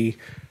disagree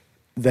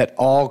that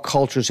all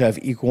cultures have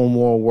equal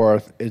moral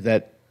worth is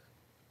that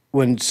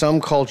when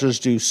some cultures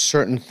do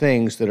certain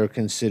things that are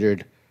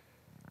considered,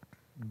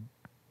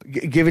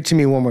 give it to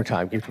me one more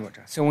time.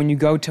 So when you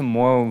go to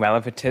moral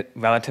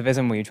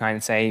relativism, where you're trying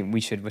to say we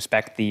should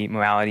respect the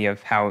morality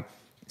of how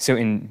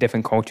certain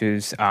different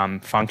cultures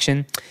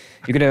function,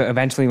 you're going to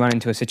eventually run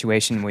into a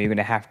situation where you're going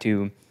to have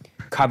to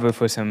cover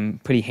for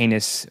some pretty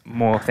heinous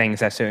moral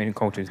things that certain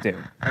cultures do.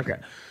 Okay.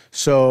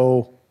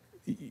 So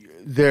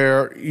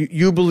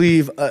you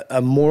believe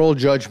a moral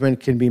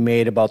judgment can be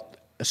made about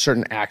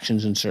certain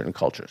actions in certain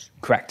cultures?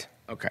 Correct.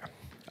 Okay.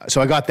 So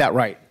I got that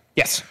right?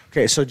 Yes.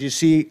 Okay, so do you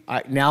see,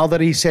 now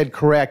that he said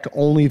correct,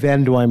 only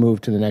then do I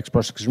move to the next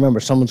person? Because remember,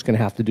 someone's going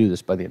to have to do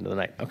this by the end of the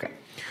night. Okay.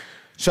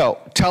 So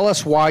tell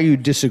us why you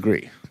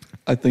disagree.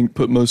 I think,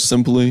 put most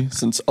simply,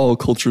 since all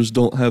cultures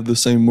don't have the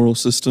same moral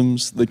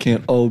systems, they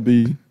can't all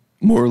be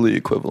morally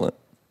equivalent.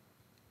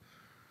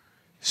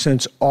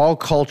 Since all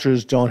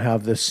cultures don't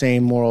have the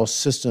same moral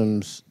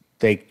systems,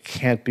 they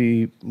can't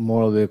be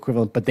morally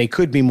equivalent, but they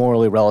could be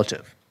morally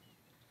relative.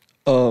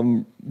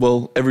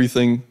 Well,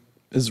 everything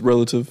is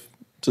relative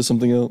to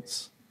something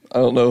else. I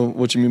don't know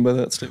what you mean by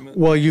that statement.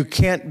 Well, you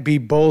can't be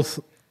both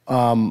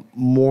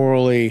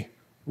morally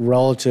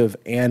relative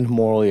and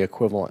morally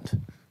equivalent.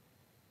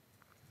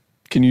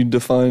 Can you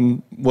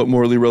define what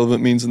morally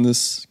relevant means in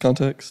this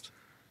context?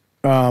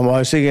 Well, I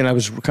was thinking, I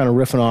was kind of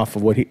riffing off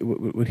of what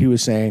he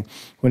was saying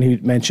when he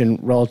mentioned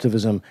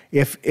relativism.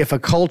 If a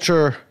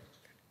culture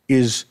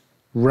is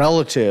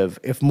relative,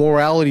 if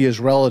morality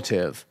is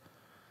relative,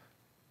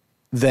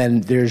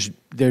 then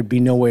there'd be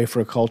no way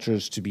for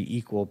cultures to be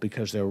equal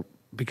because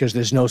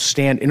there's no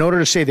stand. In order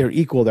to say they're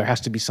equal, there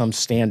has to be some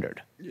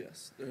standard.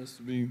 Yes, there has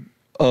to be.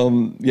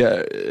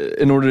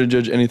 In order to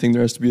judge anything,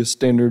 there has to be a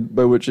standard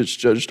by which it's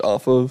judged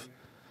off of.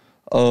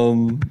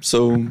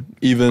 So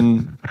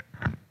even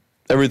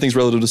everything's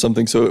relative to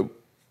something. So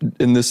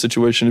in this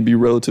situation, it'd be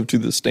relative to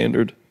the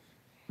standard.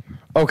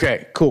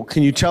 Okay, cool.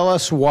 Can you tell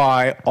us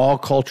why all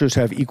cultures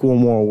have equal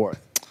moral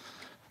worth?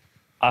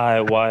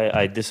 Why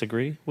I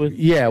disagree with?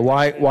 Yeah,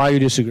 why you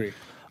disagree?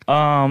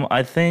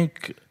 I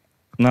think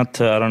I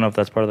don't know if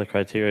that's part of the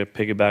criteria,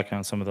 piggyback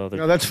on some of the other.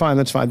 No, that's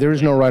fine. There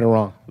is no right or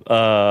wrong.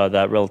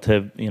 That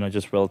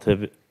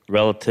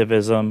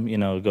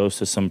relativism, goes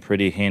to some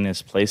pretty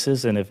heinous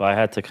places. And if I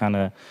had to kind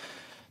of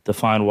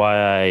define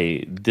why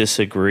I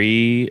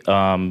disagree,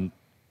 try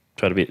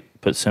to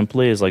put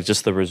simply, is like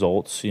just the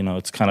results.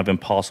 It's kind of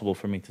impossible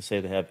for me to say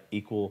they have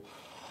equal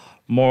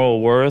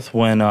moral worth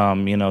when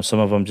some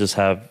of them just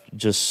have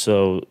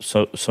so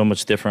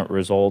much different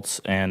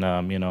results, and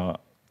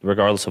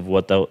regardless of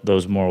what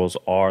those morals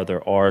are,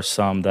 there are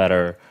some that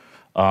are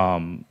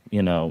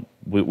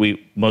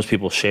we most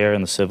people share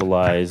in the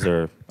civilized,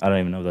 or I don't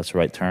even know if that's the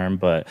right term,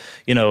 but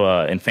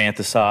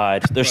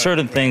infanticide. There's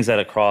certain things that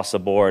across the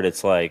board,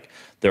 it's like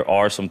there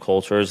are some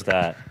cultures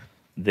that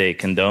they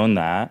condone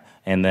that,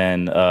 and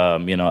then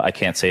I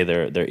can't say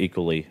they're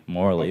equally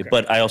morally, okay.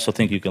 But I also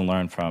think you can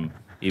learn from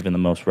even the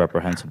most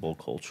reprehensible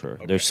culture.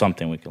 Okay. There's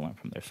something we can learn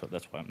from there, so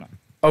that's why I'm not.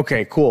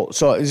 Okay, cool.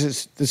 So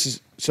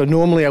so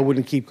normally I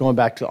wouldn't keep going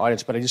back to the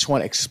audience, but I just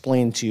want to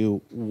explain to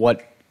you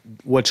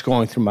what's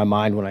going through my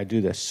mind when I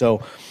do this.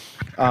 So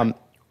there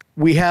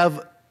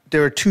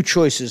are two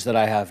choices that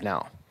I have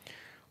now.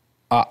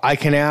 I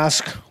can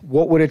ask,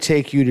 what would it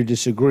take you to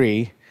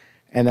disagree?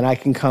 And then I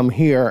can come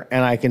here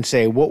and I can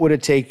say, what would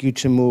it take you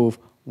to move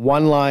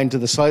one line to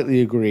the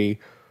slightly agree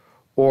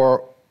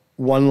or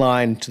one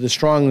line to the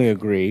strongly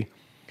agree?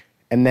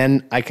 And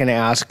then I can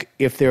ask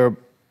if they're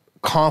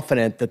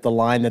confident that the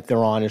line that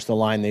they're on is the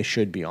line they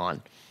should be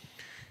on.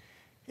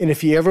 And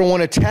if you ever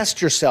want to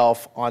test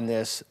yourself on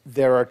this,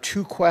 there are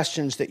two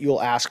questions that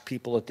you'll ask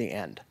people at the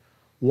end.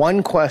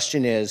 One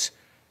question is,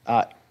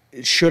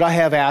 should I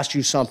have asked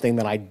you something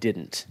that I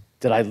didn't?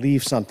 Did I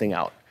leave something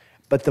out?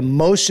 But the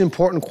most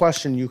important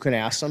question you can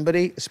ask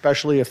somebody,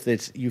 especially if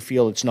you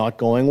feel it's not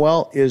going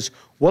well, is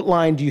what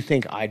line do you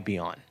think I'd be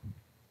on?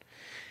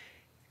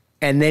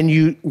 and then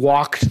you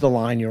walk to the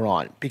line you're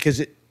on.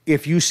 Because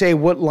if you say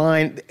what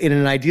line, in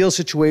an ideal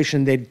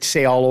situation, they'd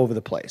say all over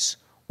the place.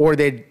 Or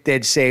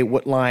they'd say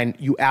what line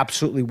you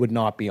absolutely would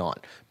not be on.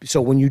 So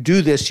when you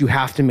do this, you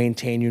have to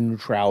maintain your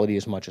neutrality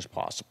as much as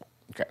possible.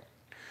 Okay.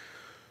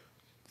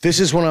 This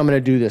is what I'm going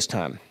to do this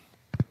time.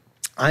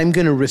 I'm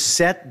going to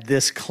reset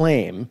this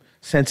claim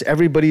since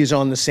everybody is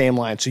on the same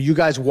line. So you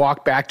guys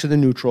walk back to the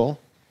neutral,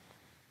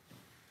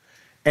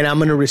 and I'm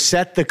going to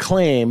reset the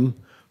claim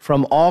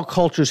from all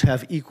cultures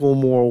have equal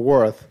moral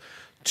worth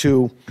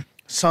to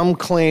some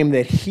claim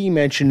that he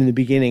mentioned in the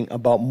beginning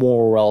about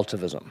moral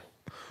relativism.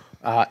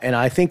 And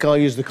I think I'll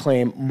use the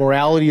claim,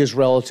 morality is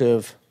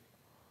relative,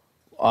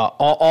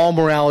 all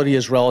morality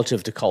is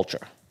relative to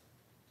culture.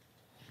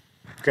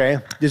 Okay?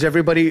 Does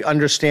everybody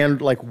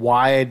understand like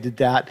why I did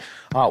that?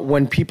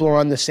 When people are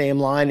on the same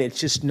line, it's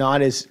just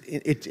not as,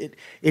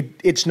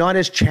 it's not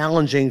as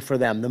challenging for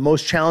them. The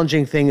most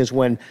challenging thing is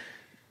when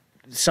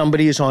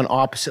somebody is on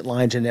opposite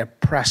lines and they're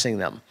pressing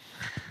them.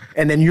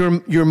 And then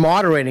you're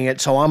moderating it,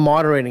 so I'm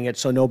moderating it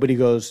so nobody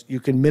goes, you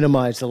can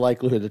minimize the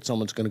likelihood that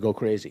someone's going to go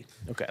crazy.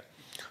 Okay.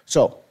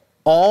 So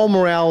all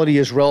morality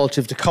is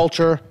relative to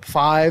culture.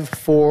 5,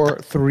 4,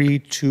 3,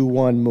 2,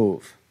 1,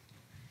 move.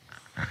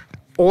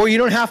 Or you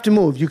don't have to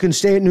move. You can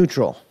stay at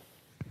neutral.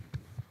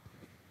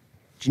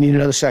 Do you need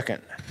another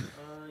second? Yeah.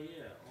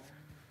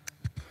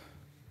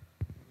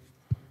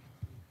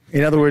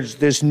 In other words,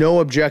 there's no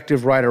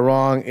objective right or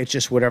wrong. It's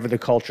just whatever the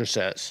culture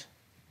says.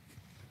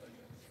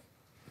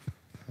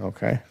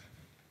 Okay.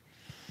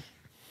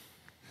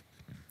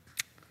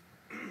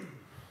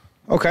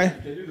 Okay.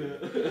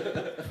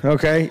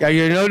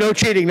 Okay. No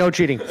cheating. No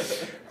cheating.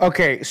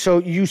 Okay. So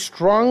you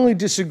strongly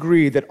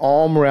disagree that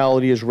all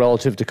morality is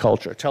relative to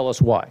culture. Tell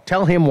us why.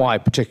 Tell him why,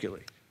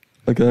 particularly.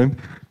 Okay.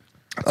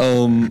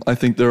 I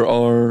think there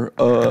are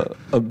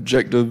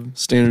objective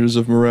standards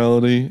of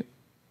morality,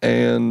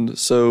 and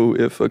so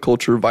if a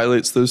culture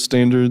violates those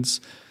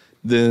standards,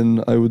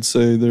 then I would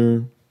say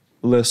they're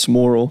less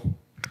moral.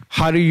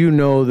 How do you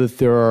know that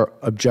there are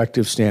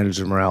objective standards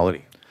of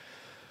morality?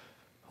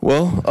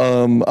 Well,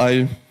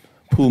 I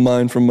pull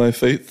mine from my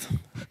faith,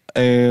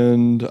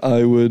 and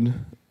I would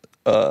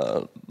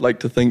like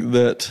to think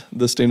that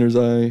the standards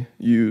I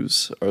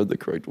use are the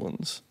correct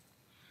ones.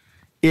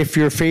 If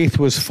your faith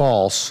was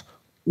false,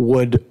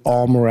 would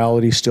all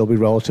morality still be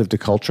relative to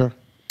culture?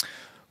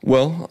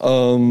 Well,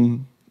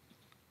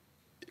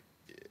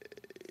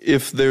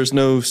 if there's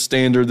no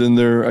standard, then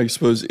there, I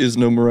suppose, is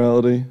no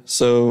morality.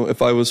 So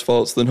if I was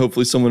false, then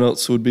hopefully someone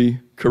else would be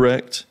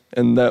correct,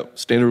 and that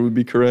standard would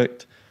be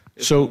correct.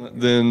 So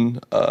then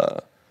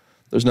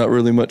there's not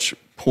really much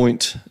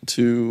point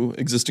to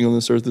existing on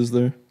this earth, is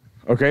there?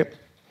 Okay.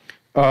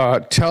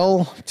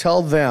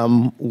 Tell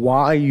them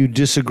why you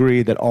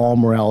disagree that all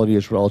morality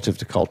is relative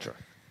to culture.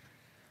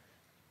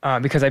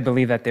 Because I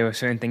believe that there are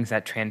certain things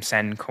that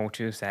transcend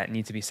cultures that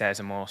need to be set as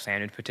a moral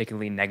standard,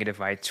 particularly negative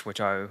rights, which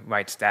are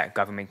rights that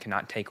government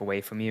cannot take away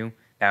from you,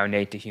 that are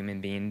innate to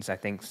human beings. I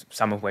think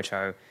some of which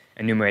are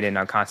enumerated in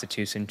our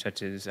Constitution,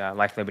 such as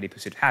life, liberty,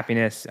 pursuit of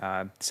happiness,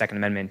 Second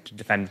Amendment to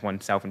defend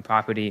oneself and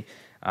property,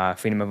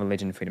 freedom of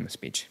religion, freedom of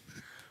speech.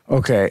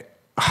 Okay.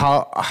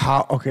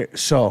 Okay,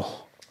 so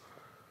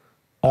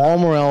all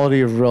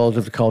morality is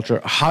relative to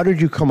culture. How did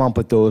you come up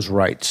with those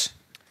rights?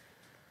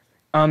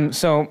 I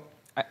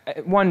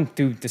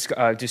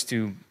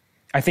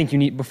think you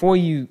need, before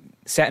you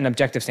set an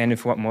objective standard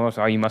for what morals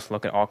are, you must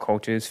look at all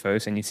cultures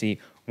first, and you see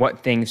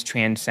what things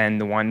transcend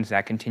the ones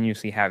that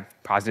continuously have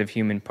positive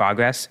human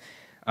progress,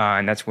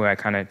 and that's where I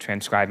kind of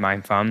transcribe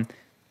mine from.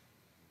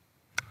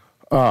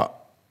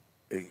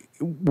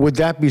 Would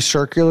that be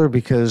circular?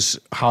 Because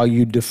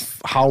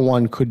how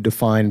one could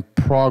define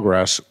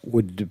progress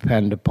would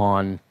depend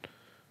upon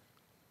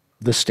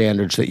the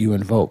standards that you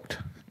invoked.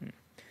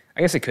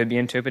 I guess it could be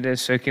interpreted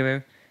as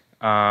circular.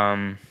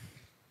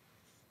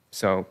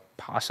 So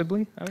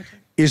possibly, I would say.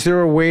 Is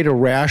there a way to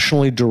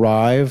rationally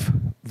derive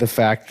the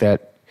fact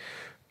that,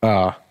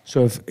 so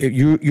if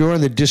you're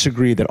in the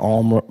disagree that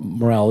all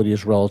morality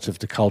is relative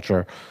to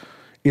culture,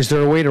 is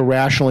there a way to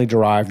rationally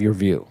derive your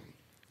view?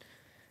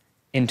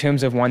 In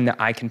terms of one that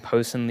I can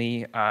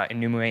personally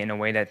enumerate in a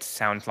way that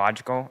sounds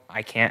logical,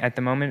 I can't at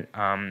the moment.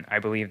 I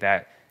believe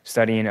that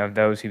studying of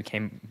those who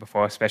came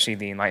before, especially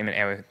the Enlightenment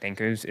era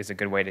thinkers, is a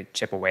good way to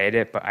chip away at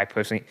it. But I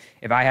personally,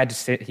 if I had to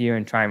sit here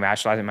and try and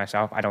rationalize it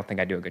myself, I don't think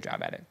I do a good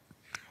job at it.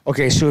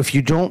 Okay, so if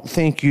you don't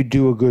think you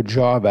do a good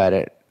job at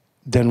it,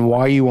 then why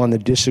are you on the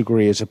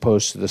disagree as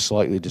opposed to the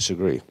slightly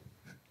disagree?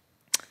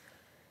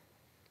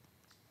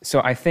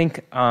 So I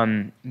think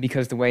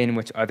because the way in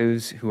which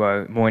others who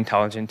are more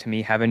intelligent to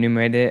me have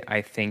enumerated it,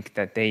 I think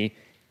that they,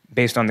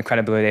 based on the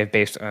credibility they've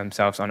based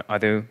themselves on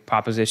other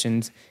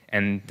propositions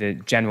and the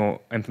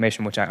general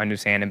information which I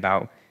understand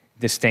about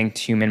distinct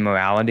human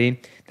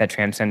morality that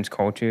transcends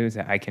cultures,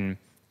 that I can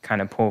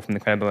kind of pull from the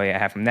credibility I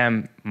have from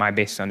them, my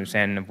basic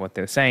understanding of what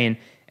they're saying,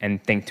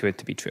 and think to it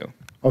to be true.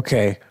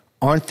 Okay.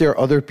 Aren't there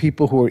other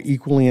people who are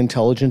equally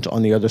intelligent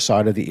on the other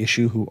side of the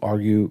issue who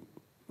argue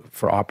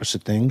for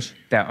opposite things?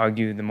 That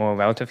argue the moral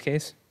relative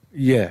case?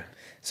 Yeah.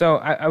 So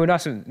I would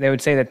also, they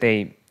would say that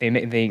they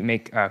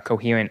make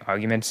coherent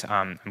arguments.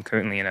 I'm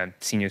currently in a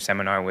senior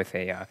seminar with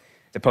the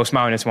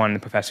postmodernist one, the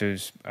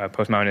professor's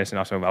postmodernist and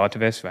also a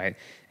relativist, right?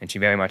 And she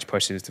very much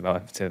pushes the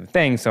relative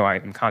thing, so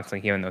I'm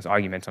constantly hearing those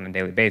arguments on a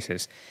daily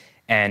basis.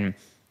 And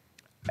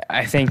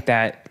I think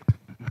that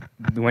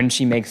when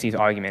she makes these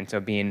arguments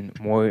of being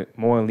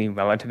morally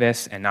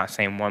relativist and not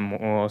saying one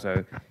morals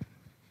are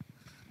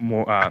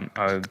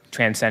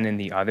transcending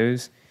the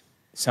others,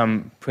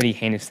 some pretty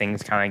heinous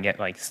things kind of get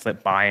like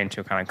slipped by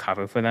into kind of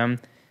cover for them.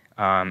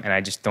 And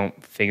I just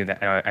don't figure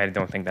that, I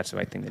don't think that's the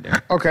right thing to do.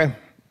 Okay.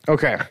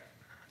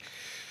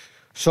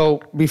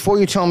 So before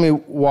you tell me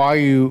why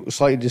you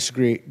slightly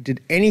disagree, did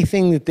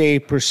anything that they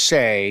per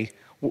se,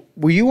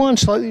 were you on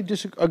slightly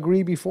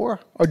disagree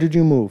before, or did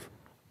you move?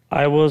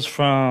 I was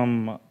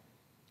from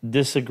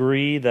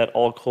disagree that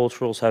all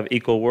cultures have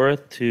equal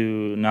worth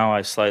to now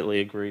I slightly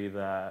agree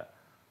that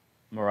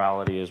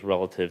morality is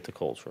relative to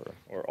culture,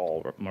 or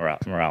all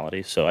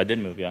morality. So I did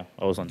move, yeah.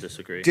 I was on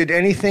disagree. Did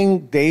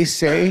anything they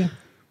say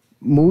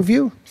move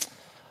you?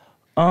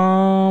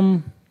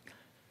 Let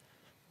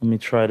me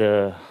try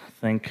to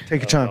think.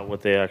 Take your time. About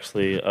what they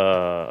actually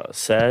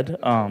said.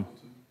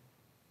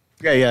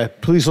 Yeah.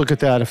 Please look at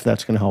that if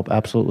that's going to help.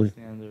 Absolutely.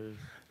 Standards.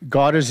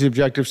 God is the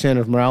objective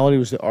standard of morality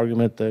was the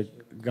argument the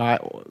guy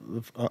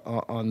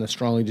on the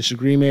strongly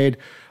disagree made.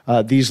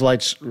 These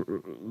lights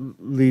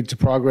lead to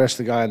progress,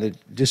 the guy on the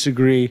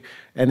disagree,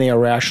 and they are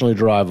rationally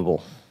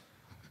derivable.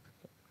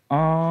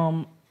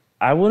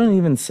 I wouldn't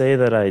even say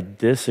that I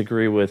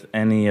disagree with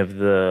any of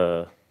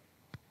the,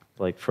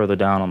 like further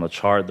down on the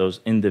chart, those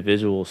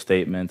individual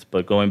statements,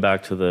 but going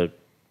back to the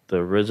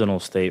original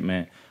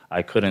statement,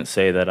 I couldn't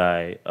say that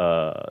I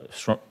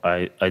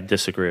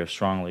disagree or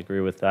strongly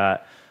agree with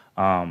that.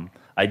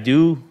 I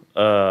do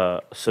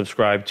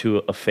subscribe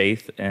to a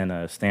faith and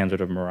a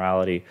standard of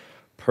morality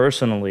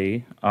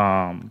personally,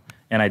 and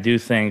I do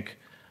think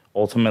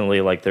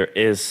ultimately like there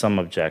is some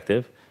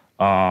objective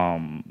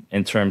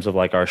in terms of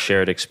like our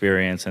shared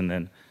experience, and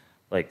then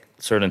like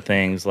certain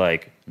things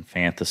like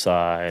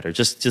infanticide or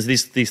just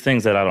these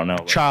things that I don't know.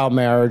 Child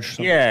marriage.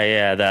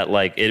 Yeah, that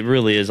like it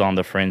really is on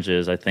the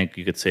fringes. I think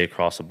you could say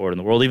across the board in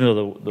the world, even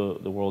though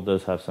the world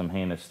does have some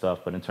heinous stuff,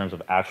 but in terms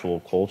of actual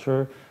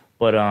culture.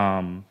 But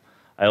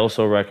I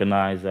also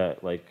recognize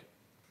that like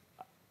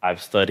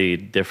I've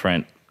studied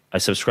I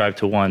subscribe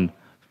to one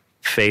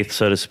faith,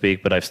 so to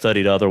speak, but I've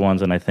studied other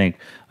ones, and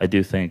I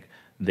do think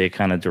they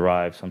kind of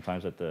derive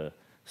sometimes at the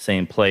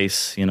same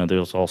place. You know,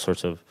 there's all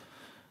sorts of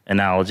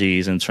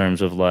analogies in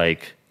terms of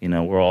like, you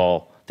know, we're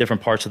all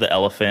different parts of the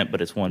elephant,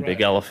 but it's one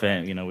big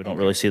elephant. You know, we don't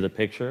really see the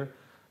picture.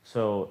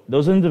 So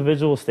those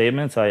individual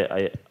statements,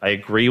 I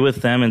agree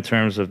with them in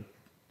terms of,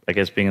 I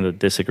guess, being the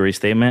disagree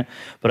statement.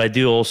 But I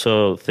do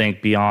also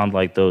think beyond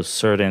like those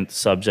certain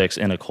subjects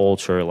in a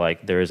culture,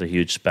 like there is a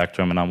huge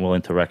spectrum, and I'm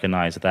willing to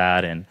recognize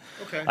that. And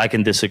I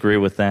can disagree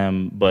with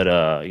them,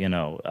 but you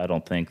know, I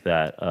don't think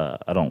that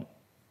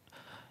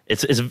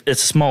It's a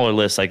smaller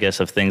list, I guess,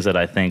 of things that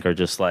I think are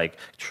just like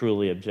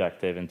truly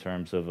objective in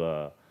terms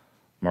of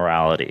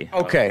morality.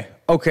 Okay,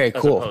 as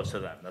cool. opposed to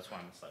them. That's why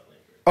I'm slightly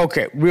agree.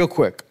 Okay, real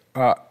quick,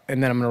 and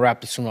then I'm going to wrap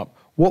this one up.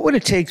 What would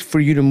it take for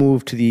you to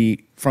move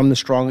from the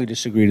strongly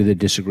disagree to the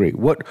disagree?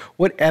 What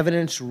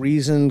evidence,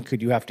 reason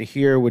could you have to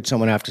hear? Would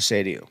someone have to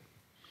say to you?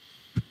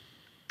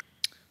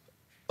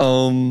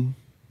 I'm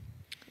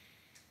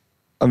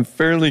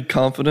fairly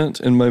confident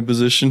in my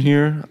position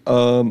here.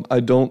 I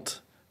don't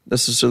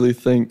necessarily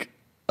think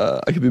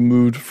I could be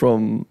moved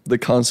from the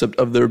concept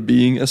of there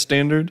being a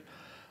standard.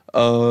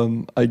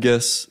 I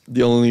guess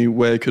the only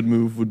way I could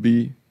move would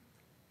be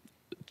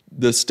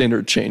the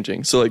standard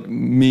changing. So like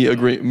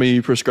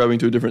me prescribing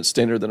to a different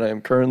standard than I am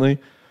currently.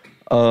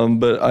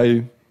 But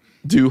I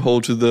do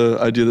hold to the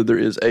idea that there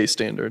is a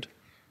standard.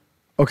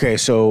 Okay,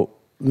 so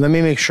let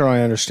me make sure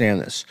I understand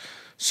this.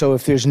 So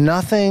if there's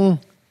no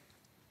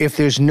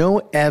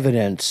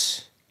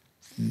evidence,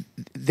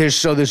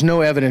 there's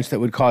no evidence that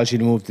would cause you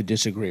to move to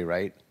disagree,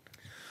 right?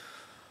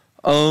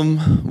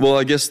 Well,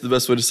 I guess the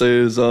best way to say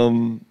is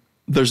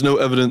there's no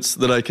evidence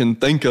that I can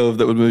think of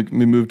that would make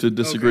me move to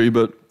disagree,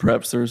 but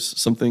perhaps there's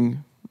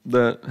something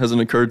that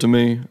hasn't occurred to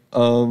me.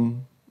 So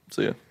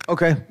yeah.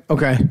 Okay.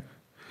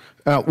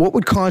 What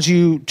would cause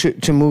you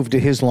to move to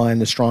his line,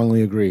 the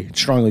strongly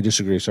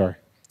disagree, sorry?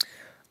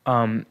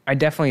 I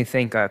definitely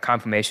think a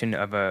confirmation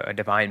of a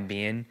divine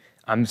being.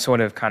 I'm sort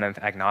of kind of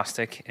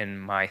agnostic in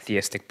my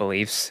theistic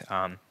beliefs.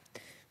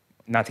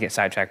 Not to get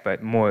sidetracked,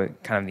 but more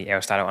kind of the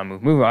Aristotle on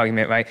move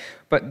argument, right?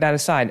 But that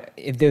aside,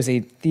 if there's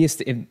if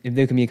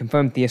there can be a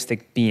confirmed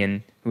theistic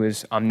being who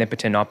is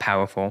omnipotent, all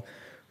powerful,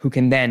 who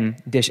can then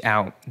dish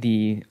out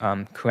the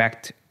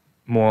correct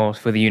morals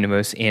for the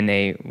universe in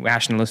a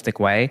rationalistic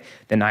way,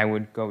 then I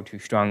would go to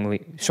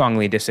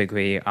strongly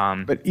disagree.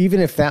 But even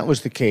if that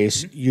was the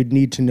case, you'd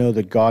need to know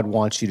that God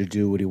wants you to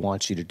do what he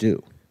wants you to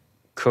do.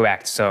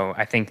 Correct. So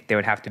I think there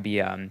would have to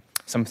be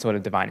some sort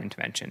of divine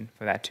intervention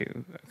for that to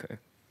occur.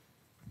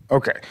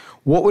 Okay.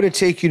 What would it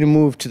take you to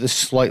move to the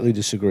slightly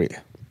disagree?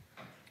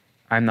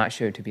 I'm not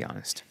sure, to be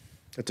honest.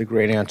 That's a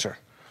great answer.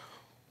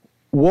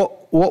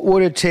 What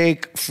would it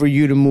take for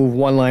you to move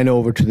one line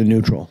over to the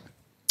neutral?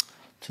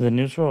 To the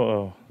neutral?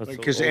 Oh, that's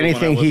Because the one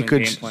anything I he wasn't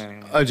could. game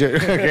planning. Okay.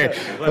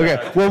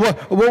 Okay. Well,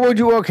 what would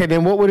you? Okay,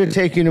 then what would it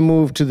take you to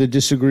move to the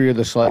disagree or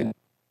the slight?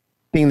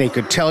 Thing they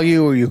could tell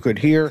you or you could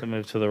hear. To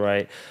move to the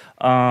right.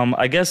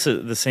 I guess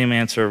the same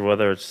answer,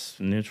 whether it's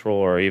neutral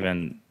or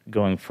even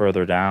going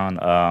further down.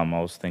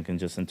 I was thinking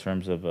just in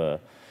terms of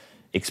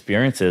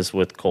experiences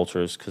with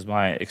cultures, because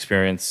my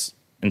experience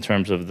in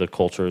terms of the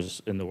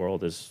cultures in the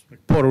world is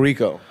Puerto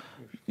Rico.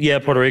 Yeah,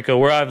 Puerto Rico,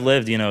 where I've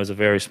lived, is a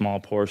very small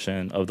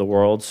portion of the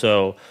world.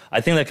 So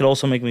I think that could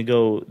also make me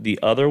go the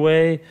other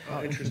way.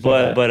 Oh,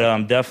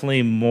 but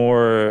definitely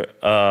more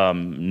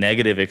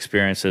negative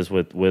experiences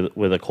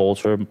with a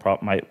culture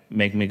might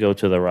make me go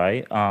to the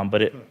right.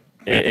 But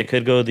it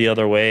could go the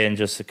other way, and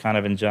just kind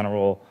of in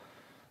general,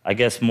 I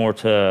guess more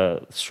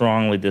to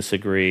strongly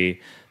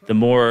disagree. The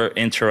more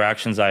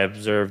interactions I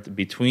observed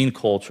between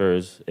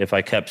cultures, if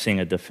I kept seeing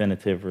a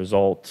definitive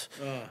result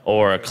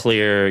or a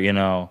clear,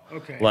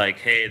 like,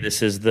 hey,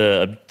 this is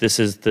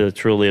the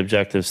truly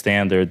objective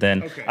standard,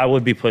 then I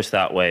would be pushed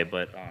that way.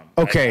 But I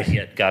haven't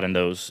yet gotten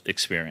those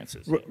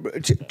experiences.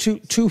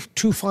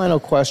 Two final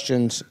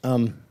questions.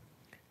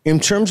 In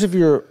terms of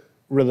your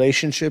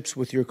relationships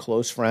with your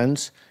close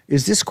friends,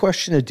 is this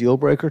question a deal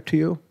breaker to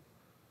you?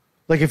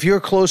 Like, if you're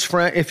a close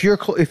friend, if you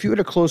had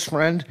a close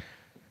friend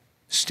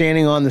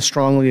standing on the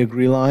strongly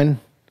agree line,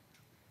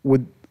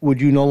 would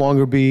you no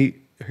longer be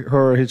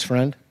her or his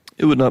friend?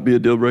 It would not be a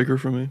deal breaker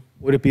for me.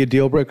 Would it be a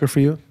deal breaker for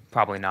you?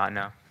 Probably not,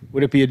 no.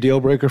 Would it be a deal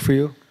breaker for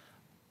you?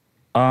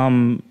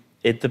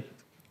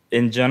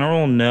 In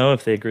general, no,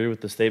 if they agree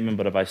with the statement,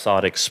 but if I saw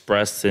it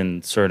expressed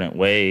in certain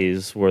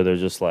ways where they're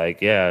just like,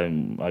 yeah,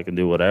 I can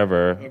do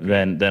whatever,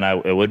 then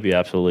it would be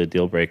absolutely a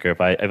deal breaker. If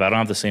I don't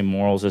have the same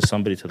morals as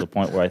somebody to the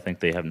point where I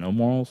think they have no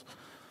morals.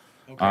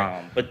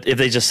 But if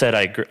they just said,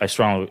 I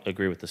strongly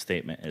agree with the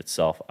statement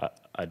itself,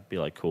 I'd be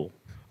like, cool.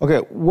 Okay,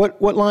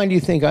 what line do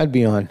you think I'd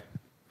be on?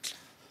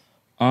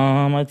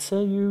 I'd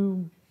say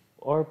you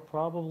are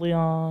probably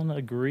on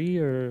agree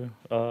or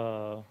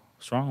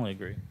strongly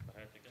agree.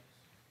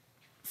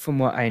 From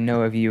what I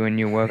know of you and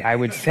your work, I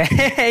would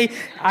say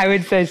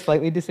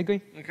slightly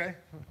disagree. Okay.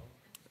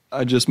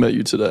 I just met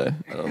you today.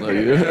 I don't know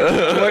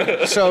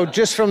you. So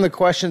just from the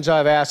questions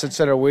I've asked, et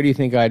cetera, where do you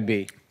think I'd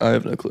be? I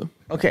have no clue.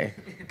 Okay.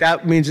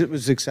 That means it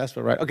was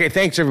successful, right? Okay,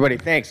 thanks, everybody.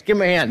 Thanks. Give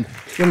him a hand.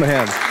 Give him a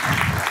hand.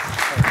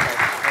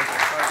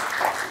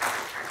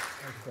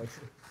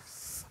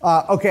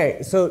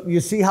 Okay, so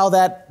you see how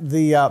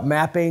the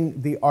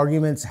mapping the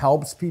arguments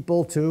helps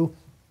people, too?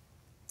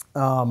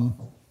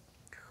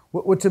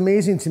 What's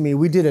amazing to me,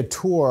 we did a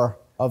tour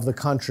of the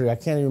country. I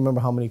can't even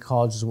remember how many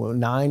colleges we went,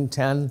 9,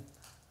 10?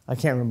 I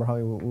can't remember how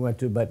many we went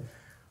to, but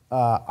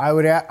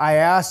I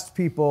asked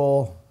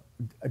people,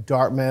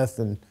 Dartmouth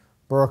and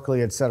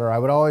Berkeley, et cetera, I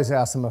would always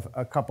ask them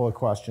a couple of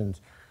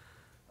questions.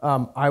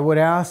 I would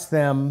ask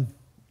them,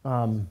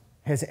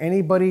 has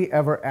anybody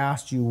ever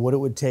asked you what it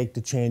would take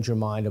to change your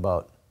mind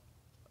about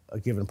a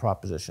given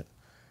proposition?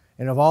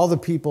 And of all the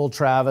people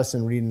Travis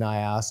and Reed and I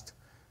asked,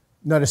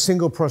 not a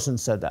single person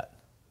said that.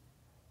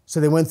 So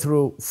they went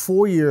through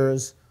 4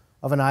 years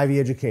of an Ivy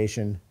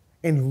education,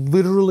 and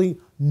literally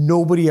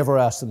nobody ever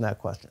asked them that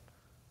question.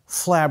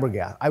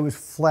 I was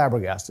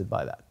flabbergasted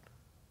by that.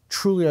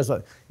 Truly, I was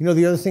like,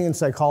 the other thing in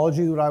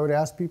psychology that I would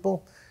ask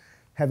people,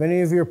 have any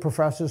of your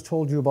professors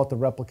told you about the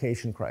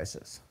replication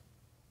crisis?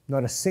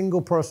 Not a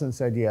single person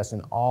said yes,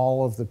 and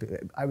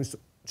I was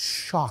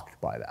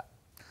shocked by that.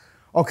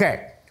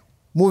 Okay,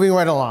 moving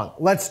right along.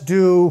 Let's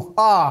do,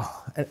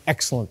 an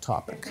excellent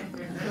topic.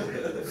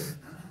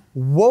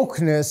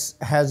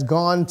 Wokeness has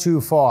gone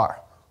too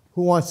far.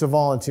 Who wants to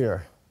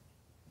volunteer?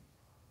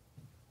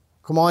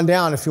 Come on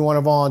down if you want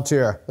to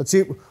volunteer. Let's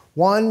see.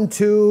 1,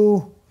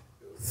 2,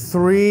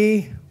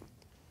 3.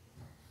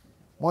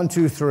 1,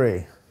 2,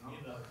 3.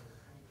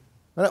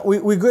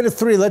 We good at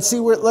 3. Let's see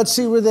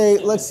where they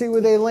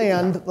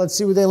land.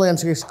 So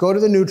go to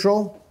the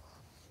neutral.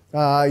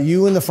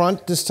 You in the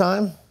front this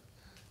time,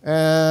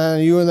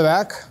 and you in the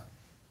back.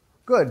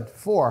 Good.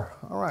 4.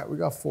 All right, we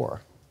got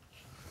 4.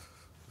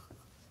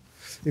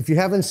 If you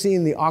haven't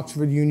seen the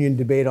Oxford Union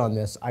debate on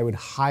this, I would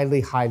highly,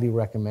 highly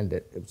recommend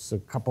it. It's a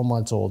couple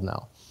months old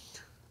now.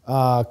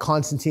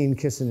 Konstantin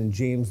Kisin and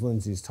James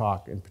Lindsay's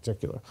talk in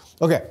particular.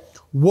 Okay,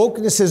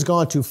 wokeness has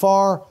gone too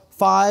far.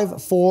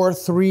 5, 4,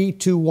 3,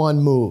 2, 1,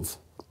 move.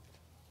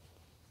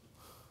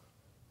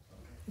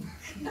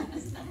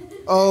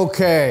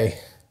 Okay.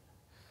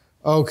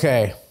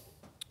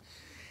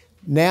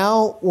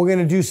 Now we're going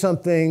to do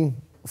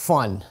something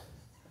fun.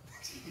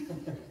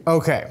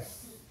 Okay,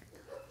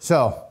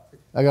 so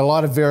I got a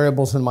lot of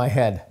variables in my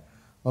head.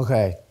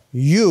 Okay,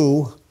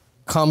 you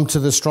come to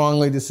the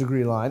strongly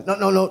disagree line.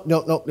 No,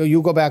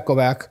 you go back.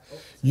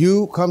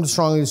 You come to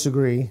strongly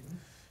disagree.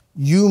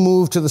 You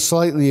move to the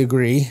slightly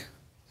agree.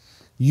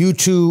 You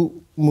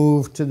two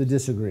move to the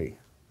disagree.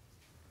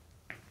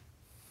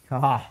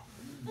 Haha.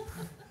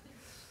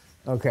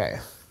 Okay,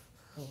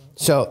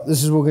 so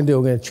this is what we're gonna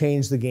do. We're gonna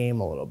change the game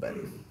a little bit.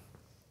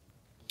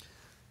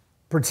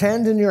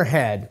 Pretend in your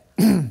head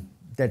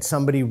that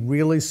somebody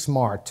really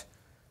smart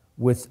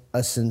with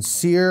a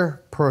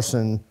sincere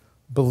person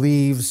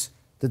believes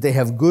that they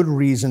have good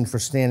reason for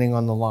standing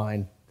on the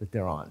line that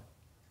they're on.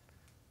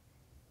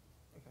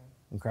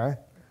 Okay?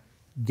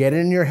 Get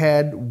in your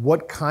head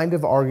what kind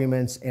of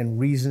arguments and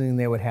reasoning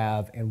they would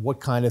have and what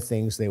kind of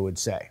things they would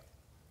say.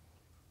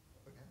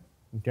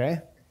 Okay?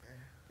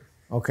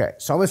 Okay,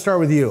 so I'm going to start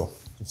with you,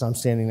 since I'm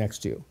standing next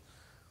to you.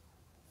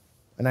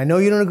 And I know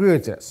you don't agree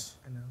with this.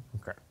 I know.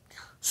 Okay.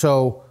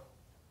 So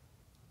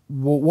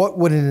what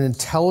would an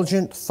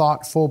intelligent,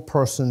 thoughtful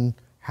person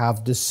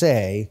have to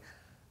say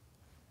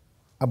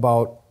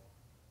about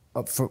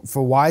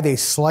for why they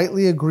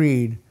slightly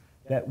agreed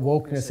that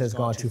wokeness has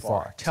gone too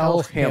far?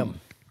 Tell him.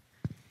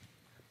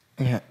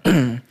 Yeah.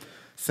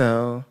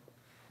 So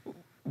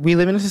we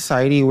live in a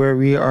society where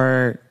we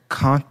are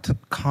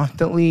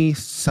constantly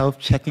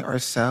self-checking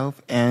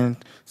ourselves and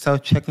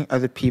self-checking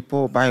other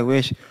people, by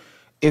which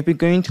if we're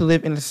going to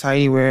live in a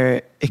society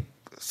where it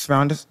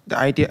surrounds the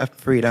idea of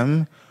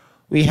freedom,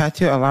 we have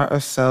to allow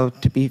ourselves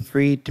to be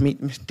free to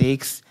make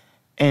mistakes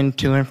and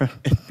to learn from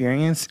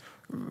experience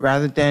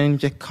rather than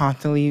just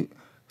constantly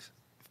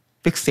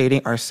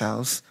fixating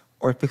ourselves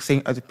or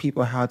fixating other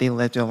people, how they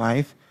live their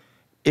life,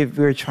 if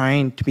we're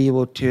trying to be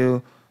able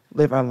to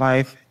live our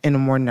life in a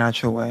more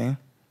natural way.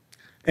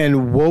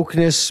 And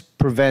wokeness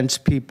prevents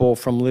people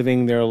from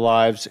living their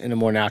lives in a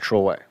more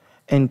natural way.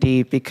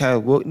 Indeed,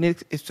 because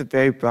wokeness is a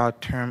very broad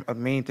term of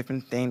many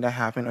different things that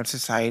happen in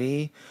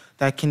society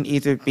that can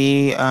either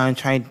be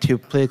trying to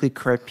politically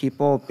correct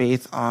people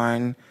based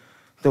on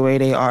the way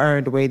they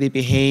are, the way they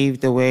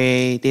behave, the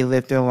way they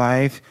live their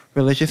life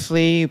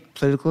religiously,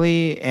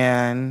 politically,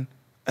 and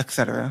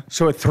etc.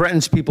 So it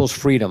threatens people's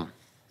freedom.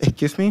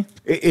 Excuse me?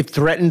 It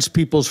threatens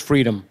people's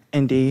freedom.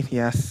 Indeed,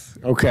 yes.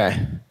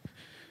 Okay.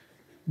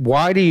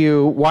 Why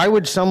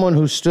would someone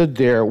who stood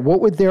there, what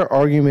would their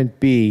argument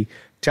be?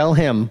 Tell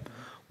him,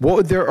 what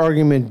would their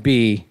argument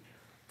be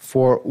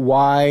for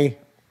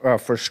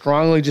for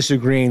strongly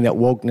disagreeing that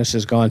wokeness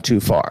has gone too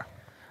far?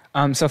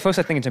 So first,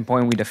 I think it's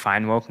important we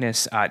define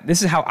wokeness.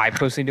 This is how I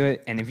personally do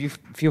it, and if you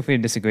feel free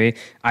to disagree,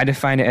 I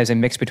define it as a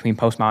mix between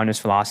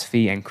postmodernist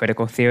philosophy and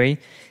critical theory.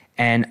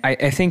 And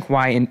I think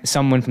why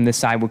someone from this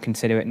side would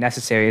consider it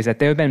necessary is that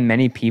there have been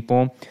many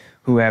people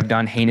who have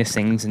done heinous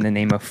things in the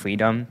name of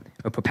freedom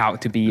or propound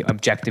to be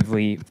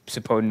objectively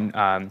supporting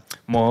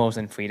morals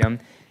and freedom,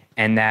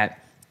 and that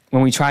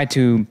when we try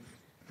to,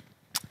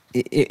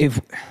 it's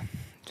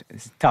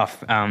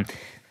tough,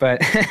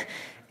 but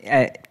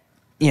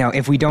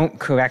if we don't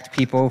correct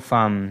people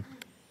from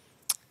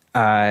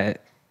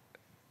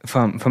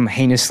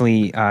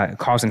heinously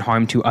causing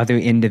harm to other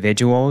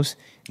individuals,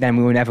 then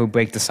we will never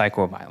break the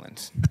cycle of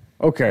violence.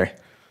 Okay,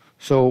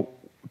 so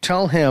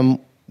tell him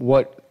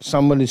what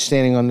someone is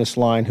standing on this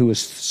line who is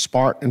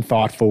smart and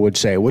thoughtful would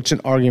say. What's an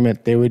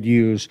argument they would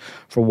use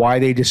for why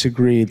they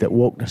disagree that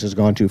wokeness has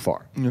gone too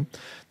far? Yeah.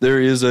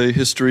 There is a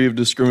history of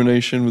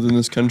discrimination within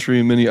this country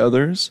and many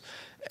others,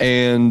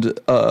 and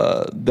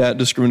that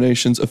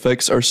discrimination's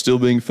effects are still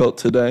being felt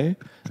today.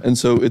 And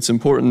so it's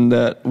important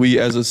that we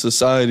as a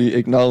society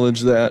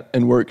acknowledge that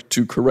and work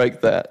to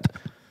correct that.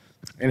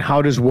 And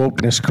how does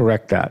wokeness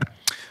correct that?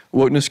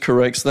 Wokeness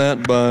corrects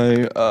that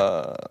by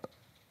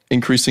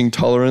increasing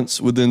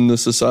tolerance within the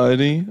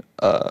society.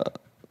 I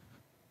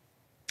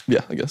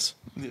guess.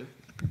 Yeah.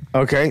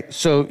 Okay,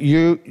 so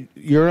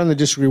you're on the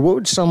disagree. What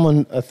would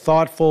a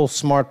thoughtful,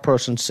 smart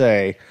person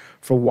say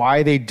for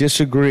why they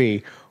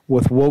disagree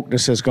with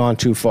wokeness has gone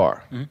too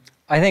far? Mm-hmm.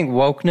 I think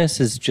wokeness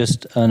is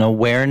just an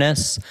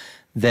awareness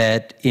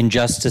that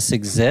injustice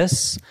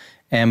exists,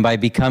 and by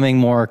becoming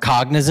more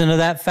cognizant of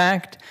that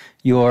fact,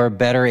 you're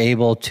better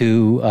able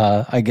to,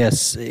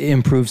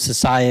 improve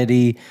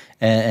society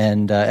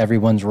and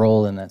everyone's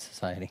role in that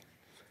society.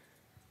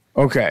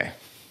 Okay.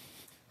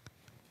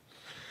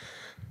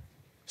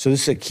 So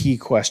this is a key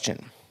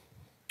question.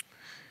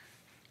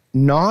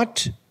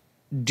 Not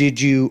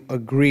did you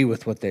agree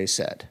with what they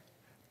said,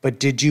 but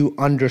did you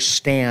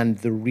understand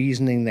the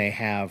reasoning they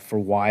have for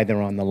why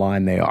they're on the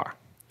line they are?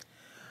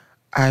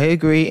 I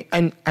agree,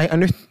 and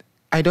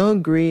I don't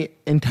agree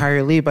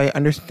entirely, but I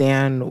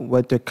understand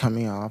what they're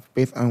coming off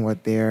based on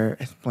what they're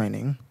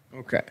explaining.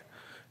 Okay.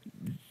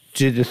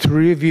 Did the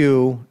three of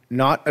you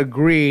not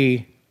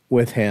agree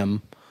with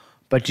him,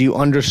 but do you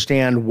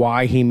understand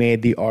why he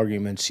made the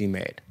arguments he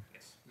made?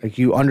 Like,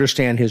 you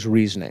understand his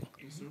reasoning?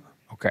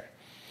 Okay.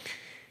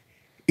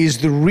 Is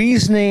the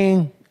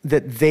reasoning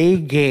that they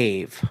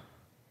gave,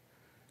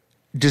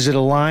 does it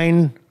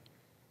align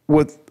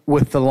with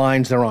the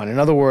lines they're on? In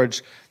other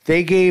words,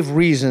 they gave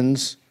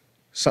reasons.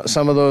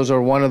 Some of those,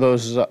 or one of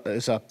those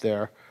is up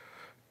there.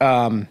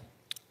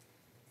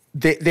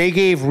 They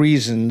gave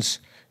reasons.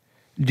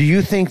 Do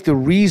you think the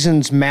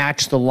reasons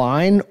match the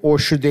line, or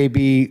should they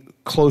be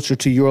closer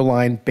to your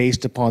line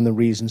based upon the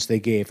reasons they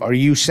gave? Are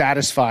you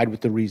satisfied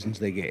with the reasons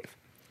they gave?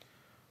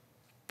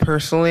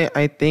 Personally,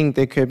 I think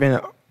there could have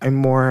been a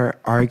more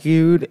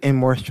argued and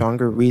more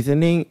stronger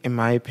reasoning, in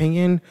my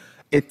opinion.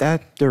 If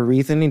that's the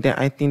reasoning, then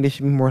I think there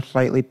should be more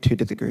slightly to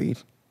the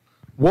degrees.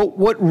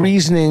 What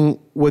reasoning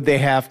would they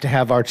have to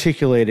have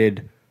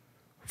articulated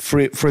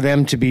for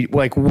them to be,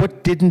 like,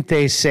 what didn't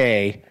they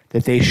say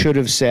that they should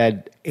have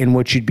said in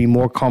which you'd be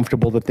more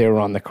comfortable that they were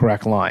on the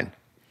correct line?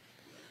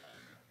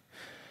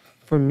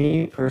 For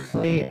me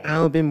personally,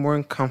 I would be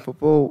more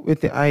comfortable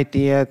with the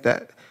idea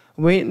that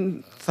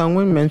when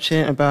someone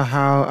mentioned about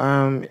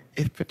how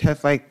it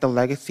protects like the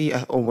legacy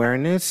of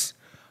awareness,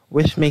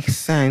 which makes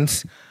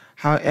sense.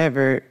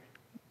 However,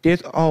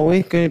 there's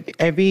always going to be,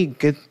 every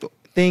good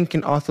thing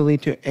can also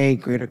lead to a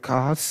greater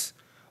cost,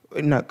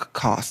 not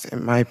cost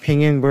in my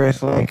opinion,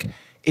 whereas like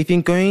if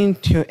you're going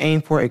to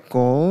aim for a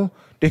goal,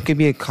 there could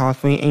be a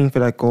cost when you aim for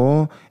that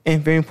goal. And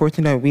it's very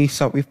important that we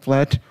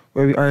self-reflect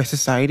where we are as a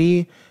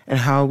society and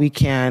how we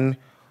can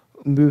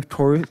move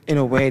towards in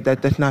a way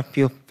that does not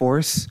feel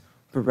forced,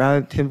 but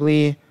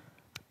relatively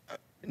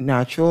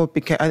natural.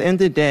 Because at the end of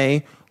the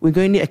day, we're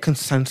going to need a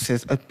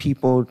consensus of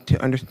people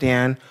to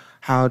understand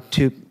how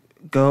to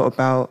go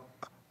about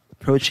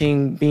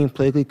approaching being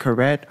politically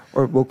correct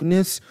or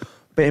wokeness.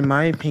 But in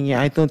my opinion,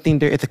 I don't think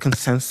there is a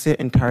consensus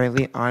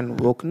entirely on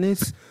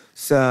wokeness.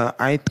 So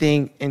I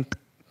think it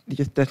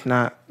just does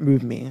not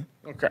move me.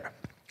 Okay.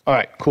 All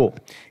right, cool.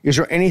 Is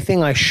there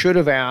anything I should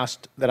have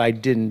asked that I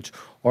didn't,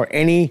 or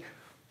anything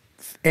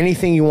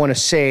you want to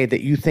say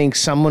that you think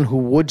someone who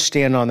would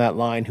stand on that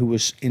line, who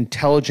was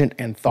intelligent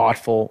and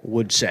thoughtful,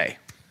 would say?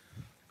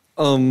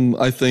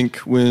 I think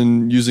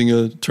when using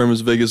a term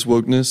as vague as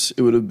wokeness,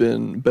 it would have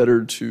been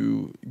better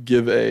to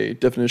give a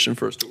definition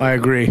first. I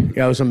agree. Yeah,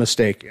 that was a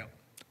mistake. Yeah.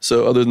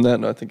 So other than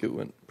that, no, I think it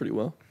went pretty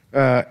well.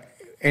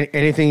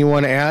 Anything you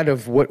want to add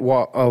of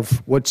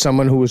what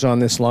someone who was on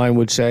this line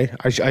would say?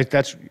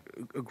 That's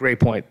a great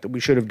point, that we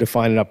should have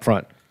defined it up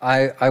front.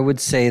 I would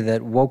say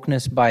that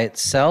wokeness by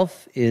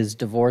itself is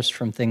divorced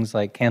from things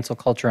like cancel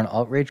culture and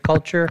outrage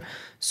culture,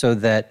 so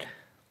that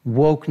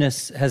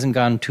wokeness hasn't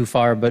gone too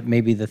far, but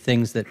maybe the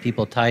things that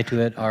people tie to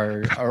it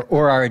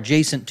are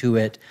adjacent to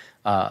it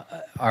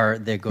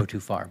they go too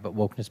far. But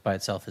wokeness by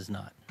itself is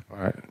not. All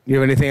right. You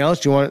have anything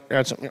else? Do you want to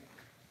add something?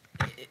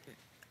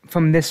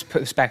 From this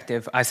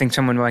perspective, I think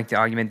someone would like the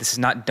argument this is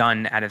not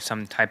done out of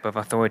some type of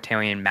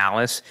authoritarian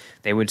malice.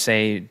 They would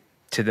say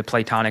to the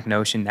Platonic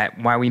notion that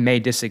while we may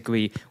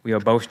disagree, we are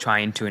both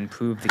trying to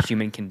improve the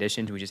human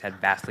conditions. We just had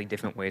vastly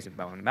different ways of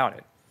going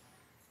about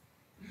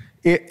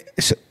it.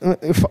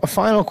 A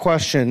final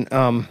question.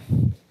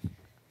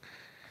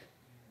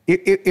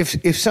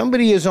 If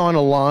somebody is on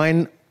a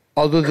line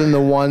other than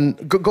the one,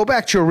 go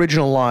back to your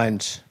original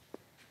lines.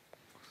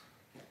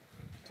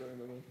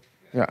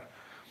 Yeah.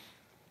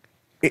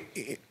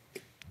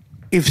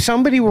 If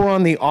somebody were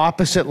on the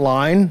opposite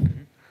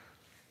line,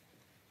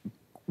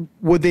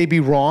 would they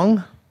be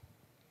wrong?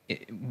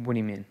 What do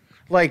you mean?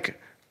 Like,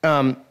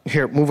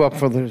 here, move up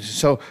further.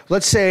 So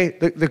let's say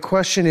the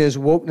question is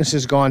wokeness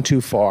has gone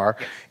too far.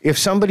 If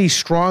somebody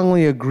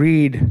strongly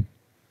agreed,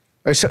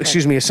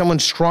 if someone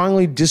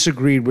strongly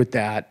disagreed with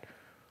that,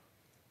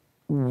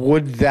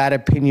 would that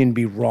opinion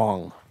be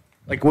wrong?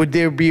 Like, would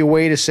there be a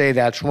way to say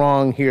that's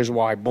wrong, here's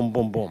why, boom,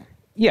 boom, boom?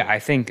 Yeah, I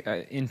think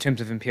in terms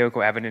of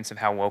empirical evidence of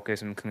how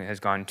wokeism has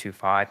gone too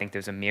far, I think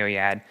there's a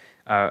myriad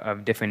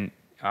of different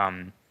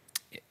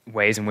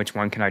ways in which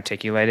one can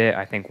articulate it.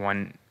 I think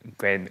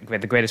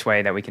the greatest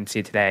way that we can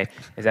see today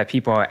is that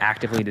people are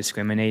actively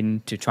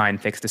discriminating to try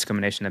and fix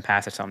discrimination in the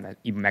past. That's something that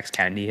even Max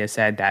Kennedy has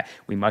said, that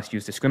we must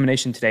use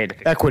discrimination today to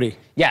fix equity.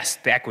 Yes,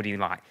 the equity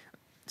line.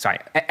 Sorry,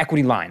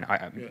 equity line.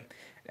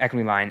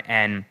 Equity line.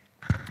 And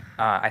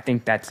I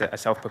think that's a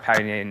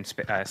self-perpetuating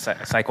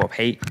cycle of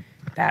hate,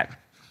 that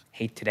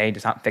hate today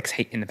does not fix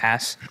hate in the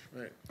past.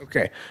 Right.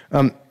 Okay.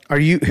 Are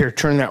you, here,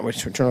 turn that way,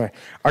 turn away.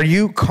 Are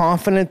you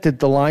confident that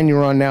the line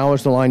you're on now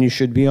is the line you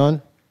should be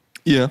on?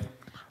 Yeah.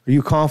 Are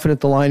you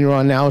confident the line you're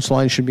on now is the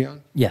line you should be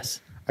on?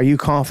 Yes. Are you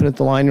confident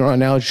the line you're on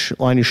now is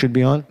the line you should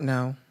be on?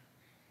 No.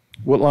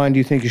 What line do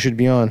you think you should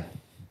be on?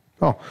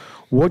 Oh,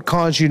 what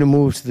caused you to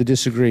move to the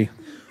disagree?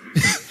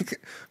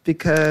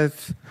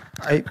 Because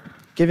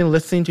given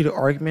listening to the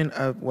argument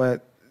of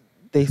what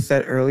they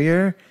said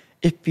earlier,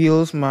 it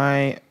fuels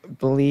my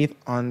belief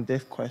on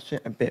this question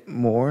a bit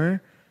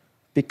more.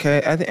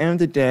 Because at the end of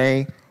the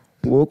day,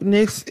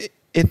 wokeness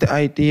is the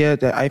idea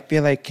that I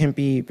feel like can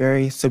be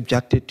very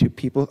subjective to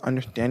people's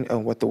understanding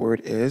of what the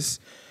word is.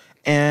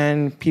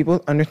 And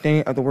people's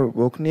understanding of the word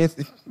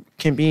wokeness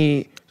can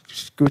be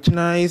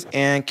scrutinized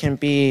and can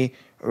be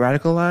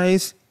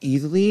radicalized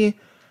easily.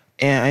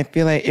 And I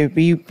feel like if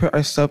we put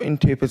ourselves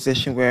into a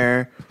position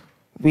where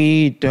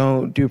we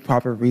don't do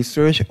proper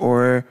research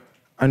or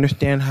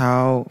understand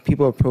how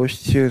people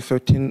approach to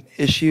certain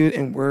issues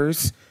and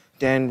words,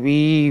 then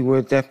we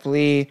would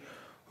definitely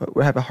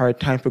have a hard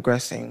time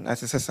progressing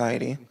as a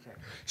society.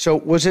 So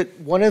was it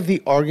one of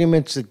the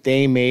arguments that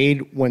they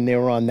made when they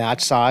were on that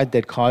side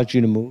that caused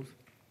you to move?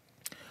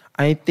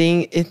 I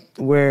think it's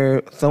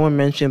where someone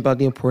mentioned about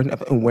the importance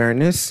of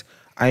awareness.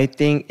 I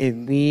think if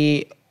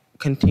we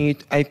continue,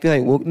 I feel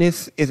like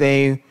wokeness is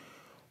a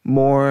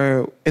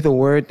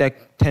word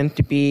that tends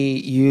to be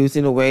used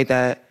in a way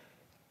that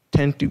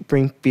tends to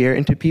bring fear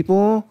into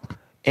people.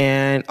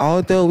 And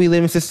although we live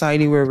in a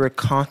society where we're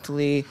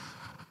constantly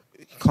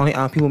calling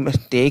out people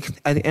mistakes,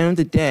 at the end of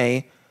the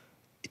day,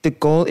 the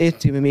goal is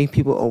to make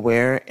people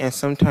aware, and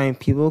sometimes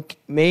people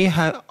may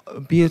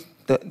be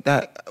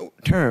that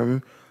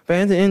term, but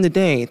at the end of the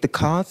day, the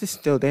cause is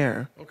still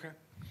there. Okay.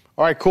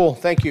 All right, cool.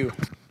 Thank you.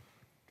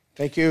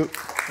 Thank you.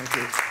 Thank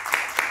you.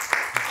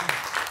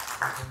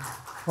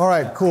 All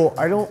right, cool.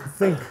 I don't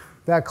think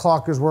that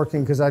clock is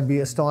working because I'd be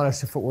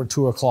astonished if it were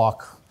 2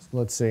 o'clock.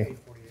 Let's see.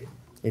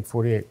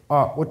 8:48.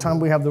 What time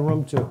do we have the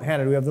room to?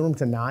 Hannah, do we have the room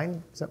to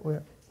 9? Is that what we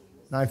have?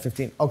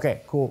 9:15.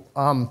 Okay, cool.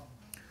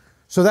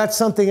 So that's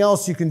something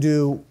else you can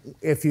do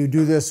if you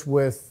do this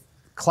with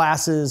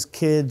classes,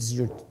 kids,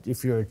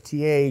 if you're a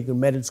TA, you're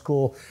med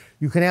school.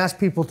 You can ask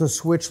people to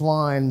switch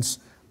lines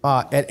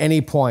at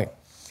any point.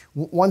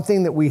 One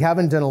thing that we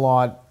haven't done a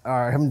lot,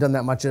 or haven't done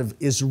that much of,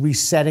 is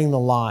resetting the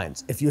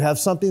lines. If you have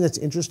something that's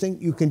interesting,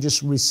 you can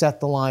just reset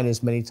the line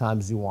as many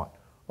times as you want.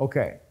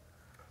 Okay.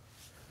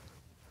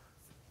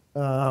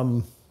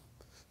 So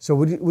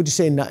would you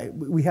say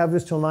we have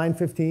this till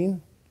 9:15?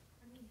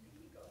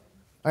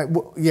 All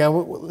right, yeah,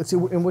 let's see,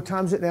 and what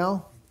time is it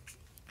now?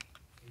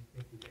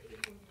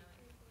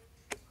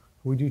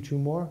 We do 2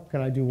 more?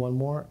 Can I do 1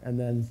 more? And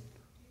then...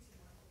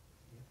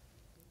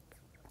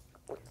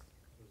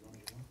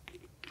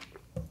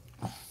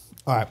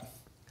 All right,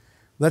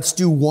 let's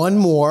do 1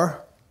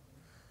 more,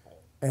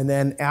 and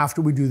then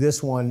after we do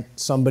this one,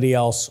 somebody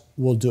else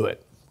will do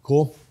it.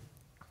 Cool?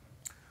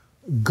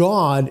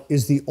 God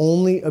is the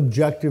only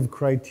objective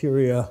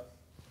criteria,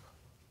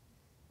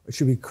 it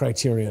should be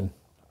criterion,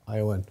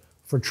 I-O-N,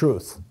 for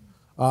truth.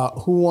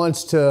 Who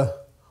wants to,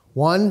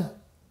 1,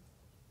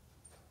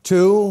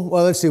 2,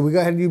 well, let's see, we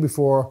had you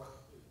before.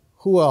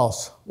 Who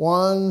else?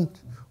 1,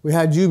 we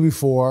had you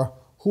before.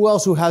 Who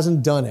else who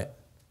hasn't done it?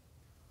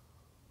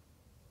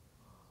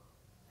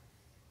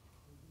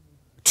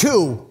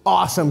 2,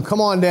 awesome,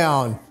 come on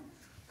down.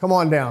 Come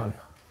on down.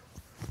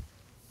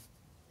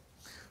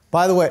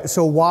 By the way,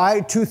 so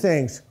why, 2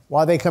 things,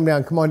 why they come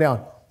down, come on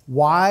down.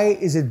 Why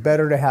is it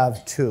better to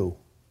have 2?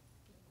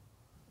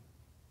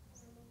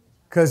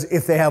 Because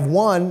if they have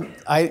 1,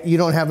 you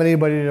don't have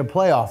anybody to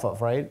play off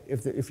of, right?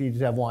 If you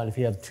just have 1, if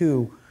you have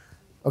 2.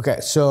 Okay,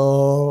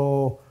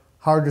 so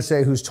hard to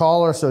say who's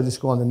taller, so just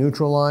go on the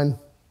neutral line.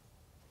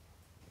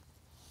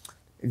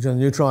 It's on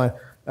the neutral line.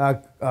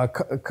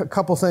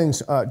 Couple things.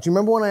 Do you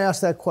remember when I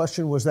asked that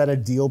question, was that a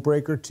deal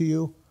breaker to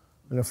you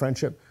in a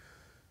friendship?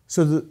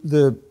 So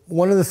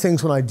one of the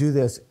things when I do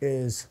this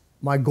is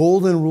my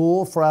golden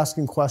rule for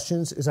asking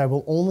questions is I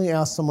will only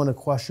ask someone a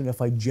question if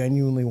I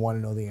genuinely want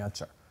to know the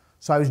answer.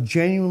 So I was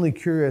genuinely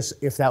curious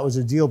if that was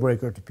a deal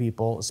breaker to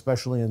people,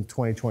 especially in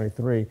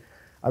 2023.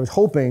 I was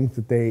hoping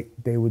that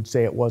they would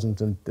say it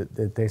wasn't and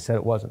that they said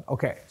it wasn't.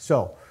 Okay,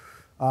 so,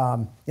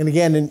 and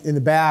again, in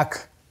the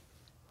back,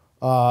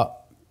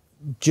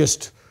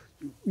 just,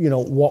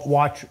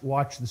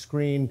 watch the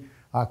screen.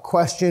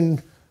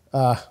 Question,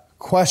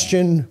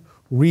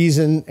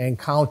 reason, and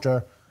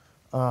counter.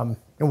 And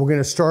we're going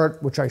to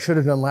start, which I should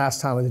have done last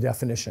time, with the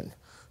definition.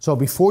 So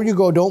before you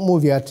go, don't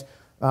move yet.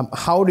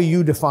 How do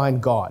you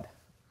define God?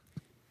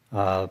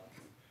 A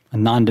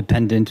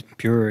non-dependent,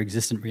 pure,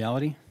 existent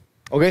reality.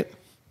 Okay.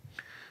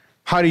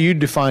 How do you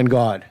define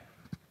God?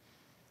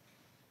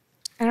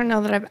 I don't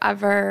know that I've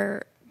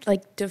ever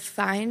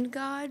defined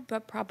God,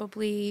 but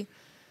probably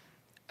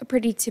a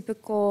pretty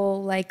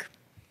typical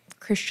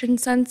Christian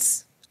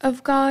sense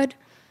of God.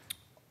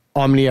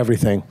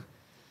 Omni-everything.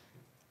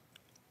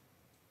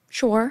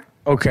 Sure.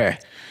 Okay.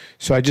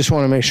 So I just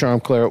want to make sure I'm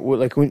clear.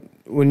 Like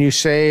when you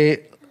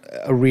say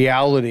a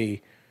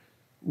reality,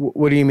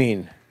 what do you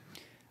mean?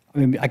 I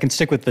mean, I can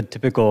stick with the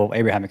typical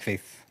Abrahamic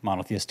faith,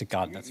 monotheistic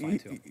God. That's fine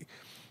too.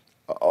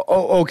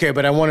 Oh, okay,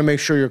 but I want to make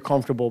sure you're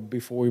comfortable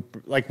before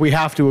we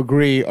have to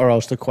agree, or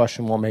else the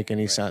question won't make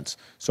any sense.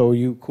 So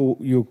you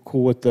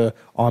cool with the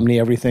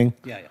omni everything?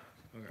 Yeah.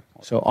 Okay.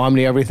 So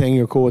omni everything,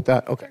 you're cool with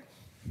that? Okay.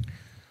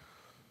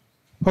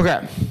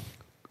 Okay.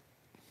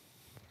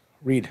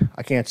 Read.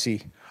 I can't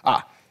see.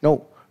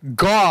 No.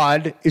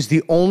 God is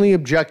the only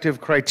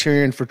objective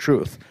criterion for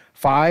truth.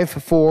 5,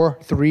 4,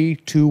 3,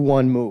 2,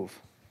 1, move.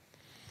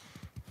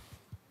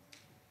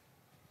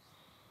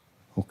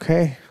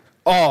 Okay.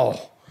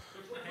 Oh.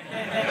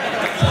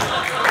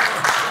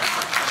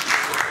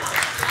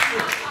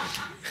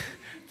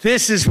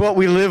 This is what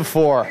we live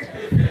for.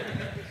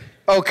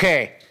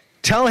 Okay.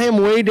 Tell him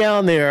way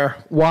down there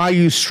why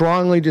you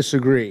strongly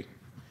disagree.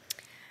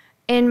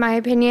 In my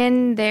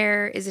opinion,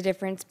 there is a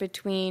difference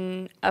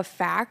between a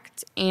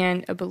fact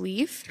and a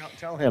belief.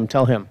 Tell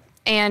him.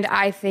 And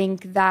I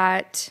think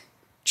that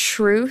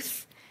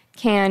truth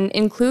can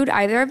include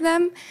either of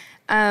them.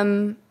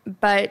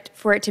 But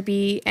for it to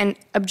be an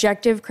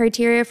objective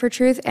criteria for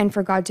truth and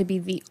for God to be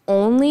the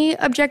only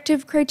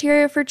objective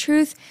criteria for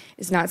truth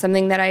is not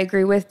something that I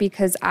agree with,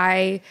 because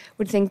I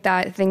would think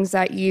that things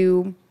that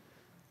you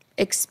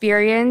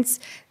experience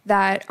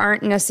that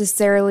aren't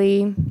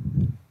necessarily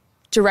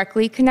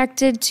directly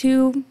connected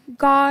to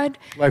God.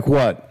 Like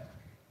what?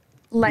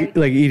 Like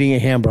eating a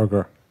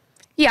hamburger.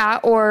 Yeah,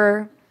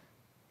 or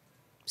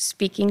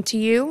speaking to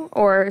you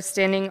or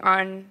standing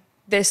on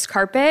this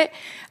carpet.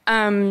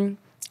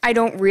 I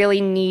don't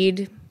really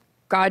need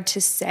God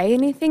to say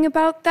anything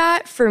about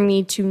that for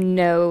me to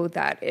know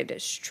that it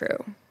is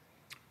true.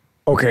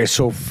 Okay,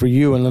 so for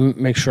you, and let me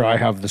make sure I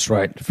have this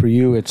right. For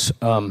you, it's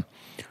a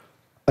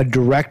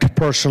direct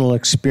personal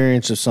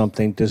experience of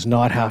something does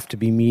not have to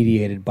be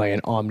mediated by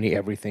an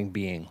omni-everything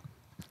being.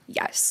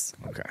 Yes.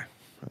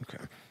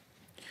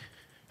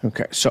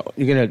 Okay, so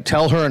you're going to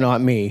tell her,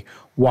 not me,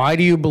 why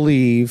do you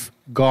believe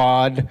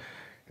God,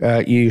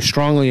 you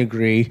strongly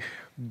agree,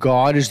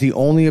 God is the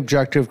only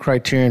objective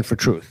criterion for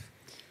truth?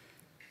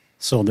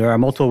 So there are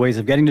multiple ways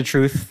of getting to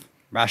truth,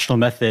 rational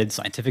method,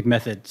 scientific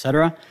method,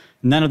 etc.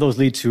 None of those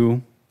lead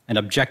to an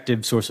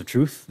objective source of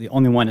truth. The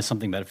only one is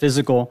something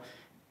metaphysical,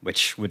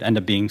 which would end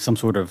up being some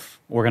sort of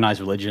organized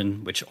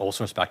religion, which all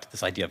sorts back to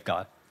this idea of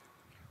God.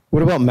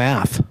 What about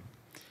math?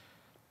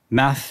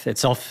 Math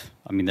itself,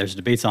 I mean, there's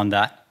debates on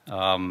that.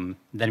 Then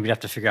we'd have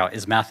to figure out,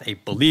 is math a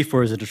belief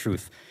or is it a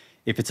truth?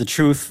 If it's a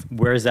truth,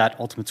 where is that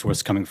ultimate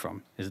source coming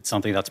from? Is it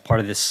something that's part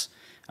of this?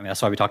 I mean,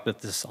 that's why we talked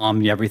about this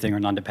omni-everything or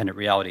non-dependent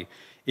reality.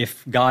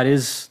 If God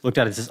is looked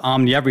at as this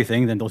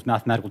omni-everything, then those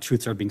mathematical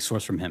truths are being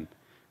sourced from him,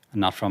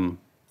 and not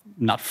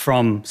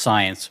from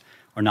science,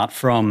 or not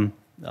from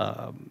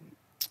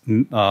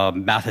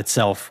math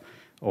itself,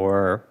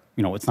 or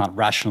it's not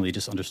rationally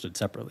just understood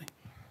separately.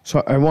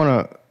 So I'm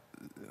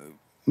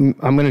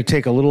going to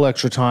take a little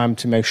extra time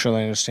to make sure that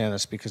I understand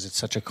this because it's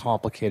such a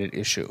complicated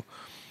issue.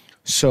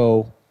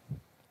 So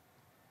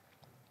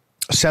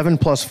 7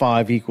 plus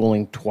 5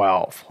 equaling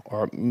 12,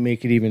 or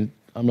make it even,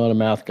 I'm not a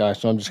math guy,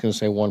 so I'm just going to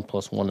say 1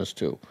 plus 1 is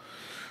 2.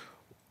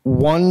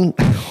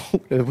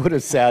 What a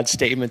sad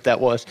statement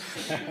that was.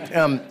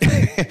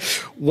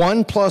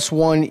 1 plus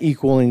 1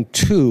 equaling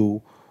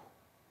 2.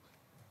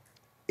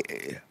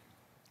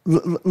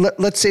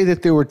 Let's say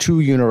that there were two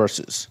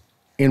universes.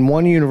 In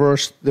one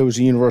universe, there was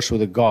a universe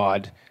with a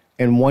God.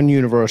 In one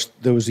universe,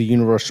 there was a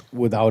universe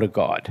without a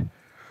God.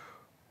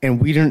 And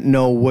we didn't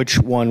know which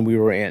one we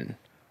were in.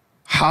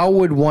 How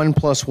would 1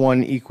 plus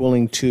 1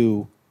 equaling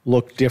 2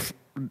 look different?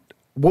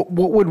 What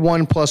would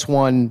 1 plus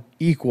 1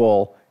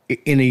 equal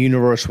in a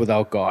universe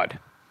without God?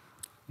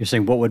 You're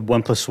saying what would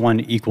 1 plus 1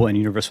 equal in a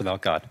universe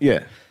without God?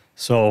 Yeah.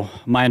 So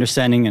my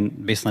understanding,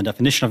 and based on the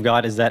definition of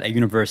God, is that a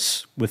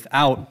universe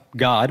without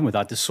God,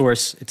 without the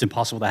source, it's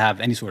impossible to have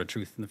any sort of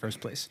truth in the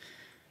first place.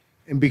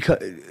 And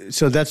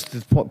so that's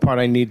the part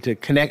I need to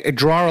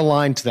draw a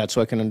line to that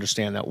so I can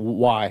understand that.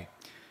 Why?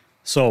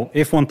 So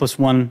if 1 plus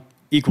 1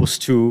 equals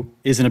 2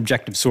 is an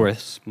objective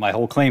source, my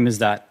whole claim is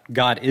that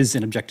God is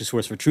an objective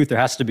source for truth. There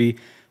has to be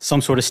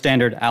some sort of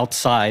standard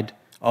outside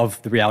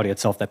of the reality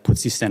itself that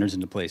puts these standards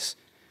into place.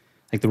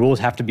 Like the rules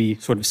have to be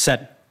sort of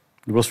set,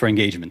 the rules for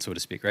engagement, so to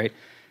speak, right?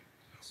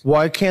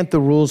 Why can't the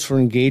rules for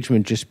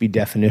engagement just be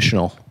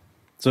definitional?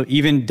 So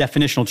even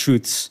definitional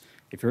truths,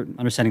 if you're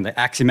understanding the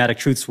axiomatic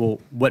truths,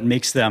 well, what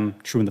makes them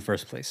true in the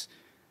first place?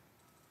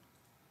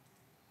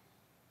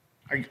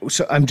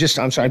 So I'm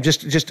sorry,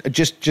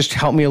 just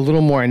help me a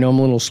little more. I know I'm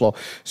a little slow.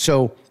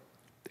 So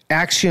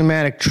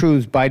axiomatic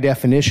truths by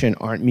definition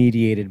aren't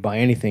mediated by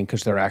anything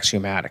because they're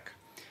axiomatic.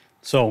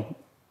 So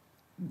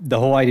the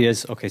whole idea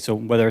is, okay, so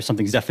whether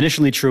something's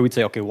definitionally true, we'd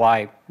say, okay,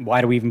 why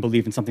do we even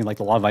believe in something like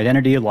the law of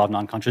identity, the law of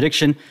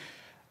non-contradiction?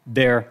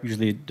 They're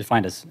usually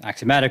defined as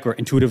axiomatic or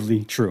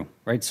intuitively true,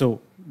 right?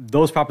 So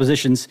those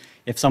propositions,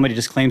 if somebody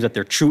just claims that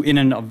they're true in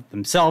and of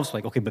themselves,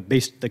 like, okay, but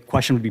the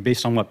question would be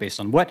based on what? Based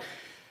on what?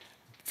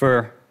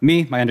 For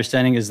me, my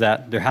understanding is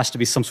that there has to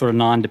be some sort of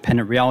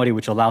non-dependent reality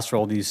which allows for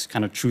all these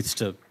kind of truths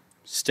to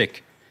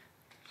stick.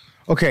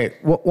 Okay,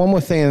 one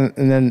more thing,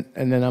 and then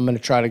I'm going to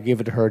try to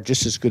give it to her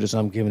just as good as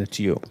I'm giving it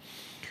to you.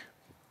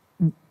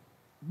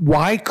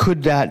 Why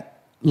could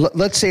that,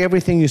 let's say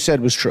everything you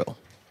said was true,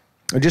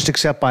 or just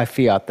accept by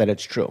fiat that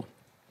it's true.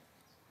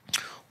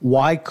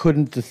 Why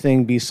couldn't the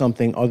thing be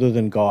something other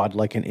than God,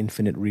 like an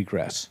infinite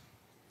regress?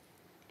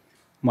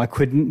 Why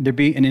couldn't there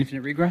be an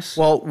infinite regress?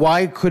 Well,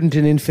 why couldn't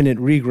an infinite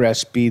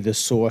regress be the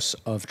source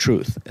of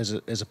truth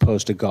as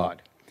opposed to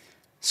God?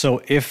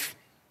 So if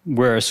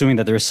we're assuming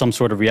that there is some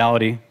sort of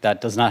reality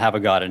that does not have a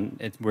God,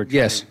 and we're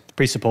trying to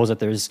presuppose that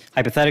there's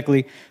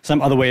hypothetically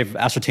some other way of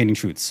ascertaining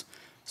truths.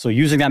 So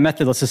using that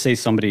method, let's just say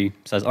somebody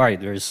says, all right,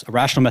 there's a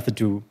rational method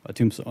to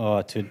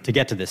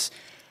get to this.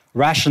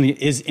 Rationally,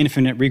 is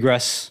infinite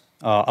regress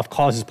of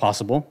causes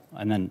possible?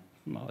 And then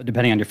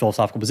depending on your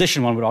philosophical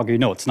position, one would argue,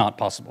 no, it's not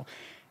possible.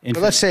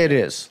 Let's say it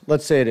is.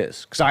 Let's say it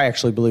is, because I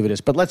actually believe it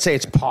is. But let's say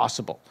it's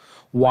possible.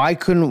 Why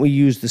couldn't we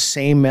use the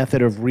same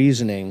method of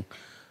reasoning?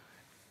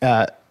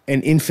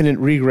 An infinite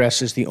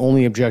regress is the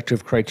only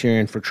objective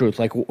criterion for truth.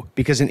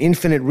 Because an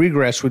infinite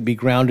regress would be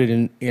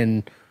grounded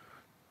in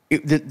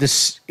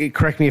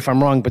correct me if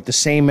I'm wrong, but the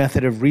same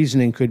method of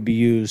reasoning could be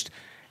used,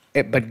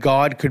 but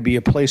God could be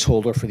a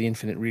placeholder for the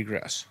infinite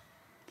regress.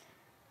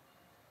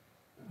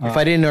 If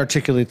I didn't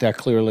articulate that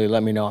clearly,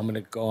 let me know. I'm going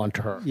to go on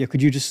to her. Yeah,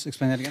 could you just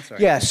explain that again?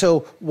 Sorry. Yeah,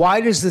 so why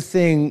does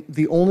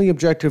the only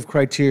objective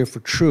criteria for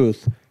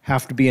truth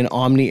have to be an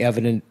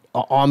omni-everything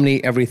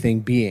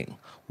being?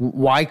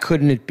 Why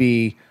couldn't it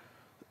be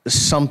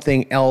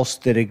something else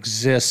that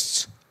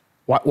exists?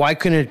 Why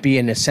couldn't it be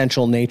an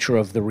essential nature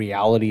of the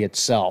reality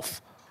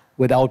itself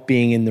without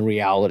being in the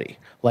reality?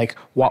 Like,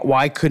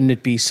 why couldn't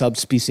it be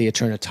subspecie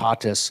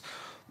aeternitatis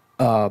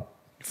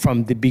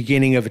from the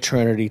beginning of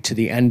eternity to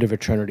the end of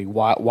eternity?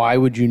 Why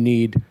would you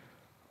need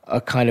a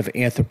kind of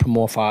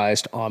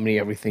anthropomorphized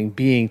omni-everything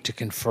being to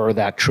confer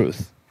that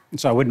truth?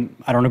 So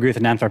I don't agree with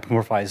an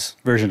anthropomorphized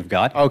version of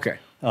God. Okay.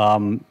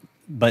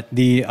 But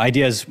the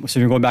idea is, so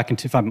you're going back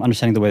into, if I'm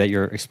understanding the way that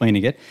you're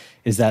explaining it,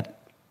 is that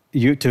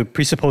you to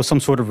presuppose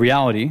some sort of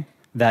reality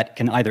that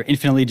can either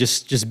infinitely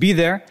just be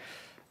there,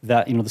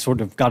 that, the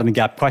sort of God in the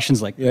gap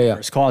questions like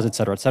first cause, et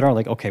cetera,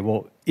 like, okay,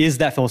 well, is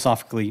that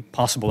philosophically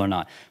possible or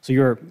not? So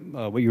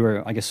what you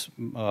were, I guess,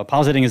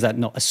 positing is that,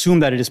 no, assume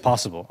that it is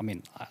possible. I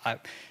mean,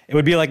 it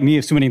would be like me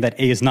assuming that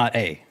A is not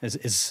A,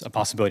 is a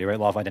possibility, right?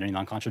 Law of identity,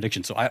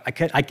 non-contradiction. So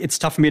it's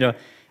tough for me to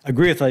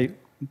agree with a,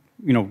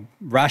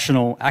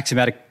 rational,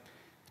 axiomatic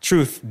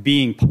truth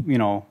being,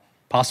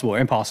 possible or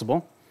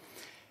impossible.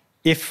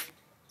 If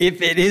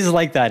it is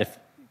like that, if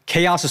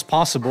chaos is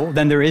possible,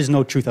 then there is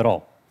no truth at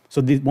all. So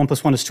the 1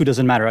 + 1 is 2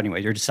 doesn't matter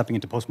anyway. You're just stepping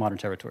into postmodern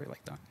territory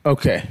like that.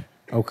 Okay.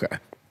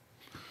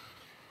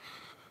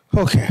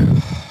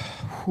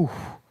 Whew.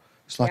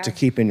 There's a lot to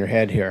keep in your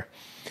head here.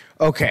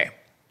 Okay.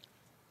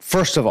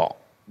 First of all,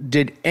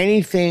 did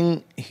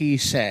anything he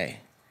say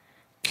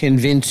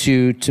convince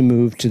you to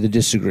move to the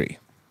disagree?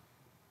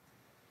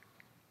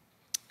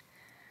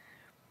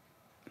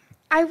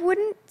 I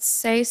wouldn't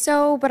say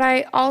so, but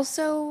I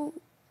also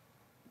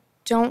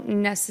don't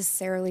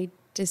necessarily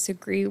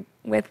disagree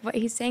with what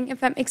he's saying,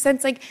 if that makes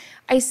sense. Like,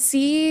 I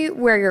see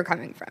where you're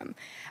coming from.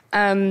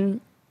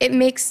 It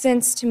makes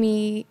sense to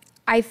me.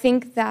 I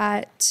think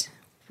that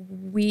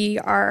we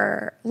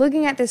are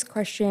looking at this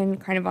question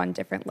kind of on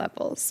different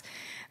levels.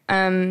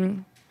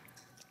 If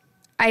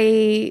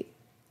I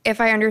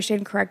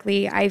understand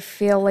correctly, I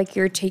feel like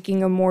you're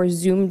taking a more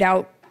zoomed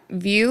out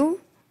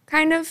view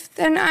kind of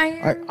than I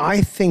am.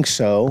 I think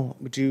so.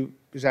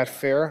 Is that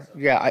fair?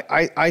 Yeah,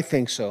 I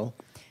think so.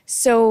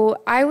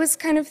 So I was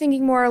kind of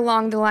thinking more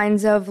along the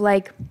lines of,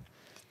 like,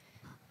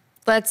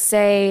 let's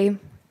say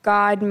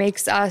God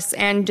makes us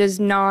and does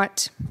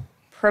not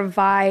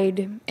provide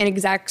an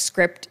exact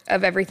script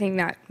of everything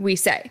that we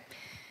say.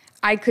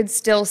 I could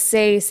still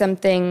say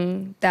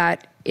something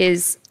that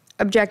is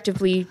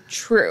objectively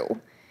true,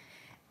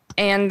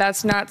 and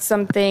that's not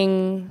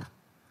something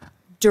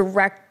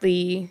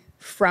directly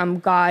from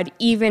God,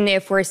 even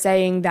if we're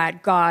saying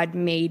that God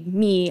made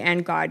me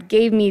and God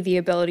gave me the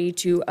ability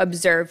to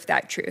observe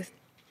that truth.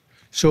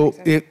 So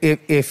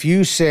if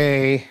you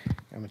say,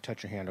 I'm gonna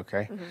touch your hand,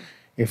 okay?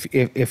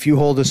 Mm-hmm. If you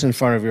hold this in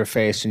front of your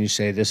face and you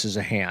say this is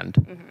a hand,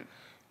 mm-hmm.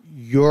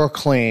 Your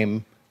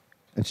claim,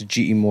 it's a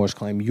G.E. Moore's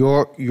claim,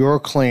 your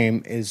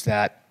claim is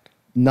that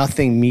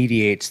nothing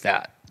mediates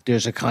that.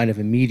 There's a kind of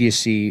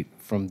immediacy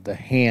from the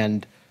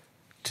hand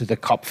to the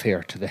cup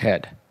here to the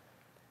head.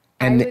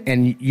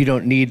 And you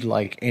don't need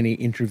like any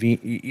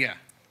yeah.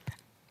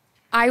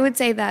 I would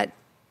say that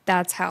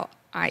that's how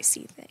I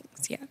see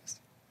things, yes.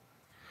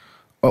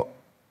 Oh,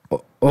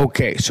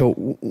 okay, so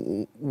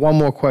one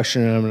more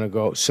question and I'm going to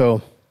go.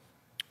 So,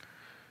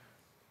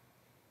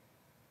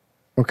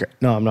 okay,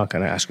 no, I'm not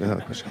going to ask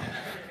another question.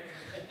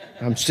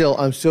 I'm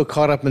still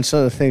caught up in some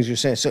of the things you're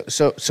saying.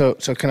 So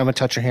can I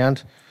touch your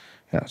hand?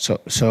 Yeah,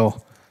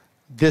 so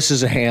this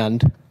is a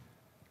hand.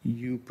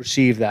 You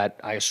perceive that,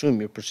 I assume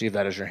you perceive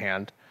that as your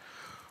hand.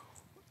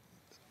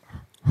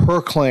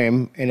 Her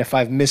claim, and if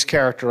I've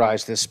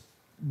mischaracterized this,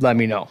 let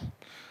me know,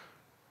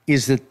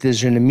 is that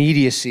there's an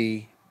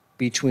immediacy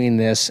between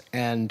this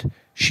and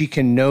she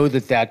can know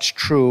that that's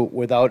true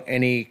without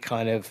any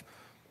kind of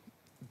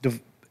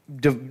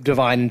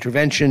divine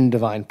intervention,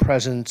 divine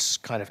presence,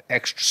 kind of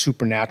extra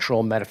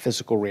supernatural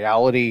metaphysical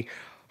reality.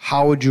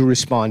 How would you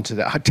respond to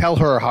that? Tell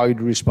her how you'd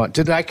respond.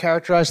 Did I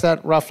characterize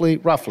that roughly?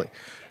 Roughly.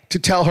 To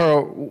tell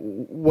her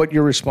what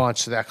your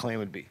response to that claim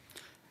would be.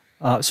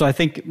 So I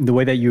think the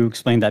way that you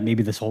explained that,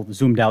 maybe this whole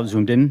zoomed out,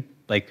 zoomed in,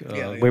 way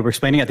we're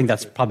explaining, I think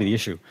that's probably the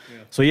issue.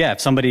 Yeah. So yeah, if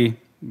somebody,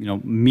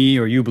 me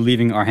or you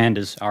believing our hand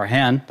is our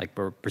hand, like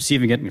we're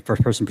perceiving it in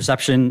first-person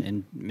perception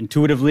and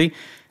intuitively,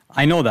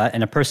 I know that.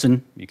 And a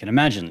person, you can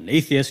imagine, an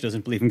atheist who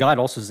doesn't believe in God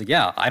also is like,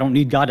 yeah, I don't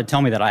need God to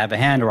tell me that I have a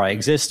hand or I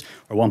exist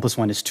or 1 +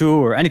 1 is 2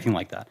 or anything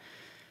like that.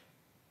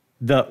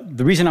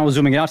 The reason I was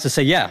zooming it out is to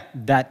say, yeah,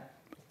 that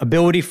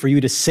ability for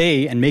you to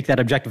say and make that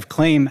objective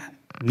claim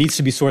needs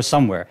to be sourced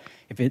somewhere.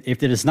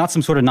 If it is not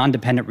some sort of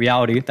non-dependent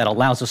reality that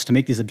allows us to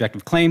make these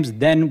objective claims,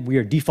 then we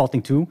are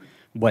defaulting to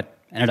what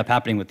ended up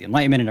happening with the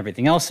Enlightenment and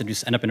everything else, and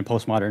just end up in a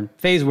postmodern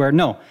phase where,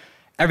 no,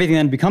 everything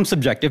then becomes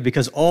subjective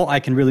because all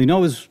I can really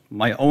know is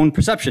my own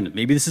perception.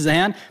 Maybe this is a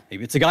hand,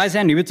 maybe it's a guy's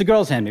hand, maybe it's a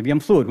girl's hand, maybe I'm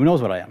fluid, who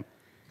knows what I am.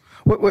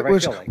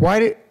 Why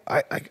did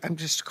I'm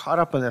just caught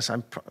up on this.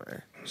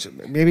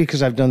 Maybe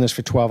because I've done this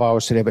for 12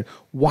 hours today, but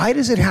why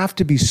does it have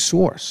to be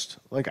sourced?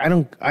 Like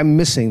I'm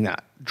missing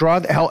that.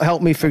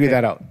 Help me figure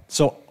that out.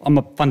 So I'm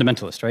a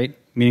fundamentalist, right?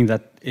 Meaning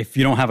that if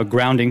you don't have a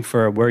grounding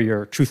for where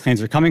your truth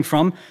claims are coming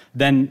from,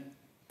 then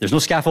there's no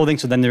scaffolding,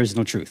 so then there's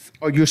no truth.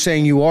 Oh, you're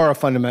saying you're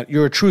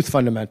a truth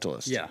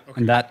fundamentalist. Yeah. Okay.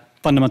 And that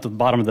fundamental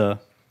bottom of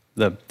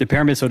the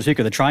pyramid, so to speak,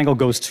 or the triangle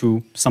goes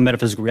to some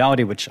metaphysical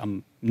reality, which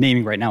I'm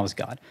naming right now as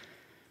God.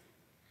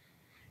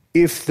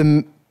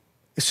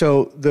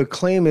 So the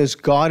claim is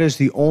God is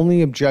the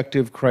only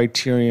objective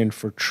criterion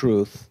for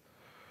truth.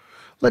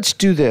 Let's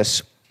do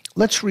this.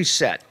 Let's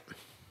reset.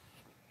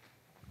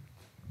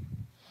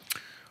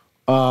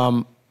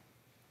 Oh,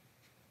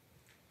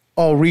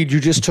 Reed, you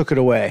just took it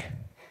away.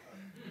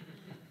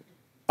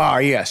 Ah,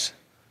 yes.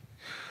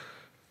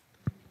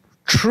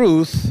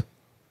 Truth,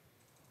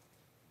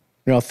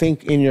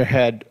 think in your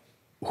head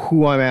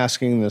who I'm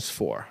asking this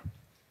for,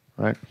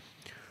 right?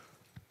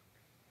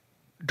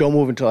 Don't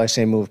move until I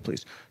say move,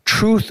 please.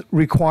 Truth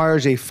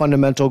requires a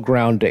fundamental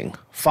grounding.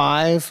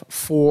 5,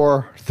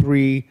 4,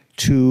 3,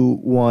 2,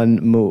 1,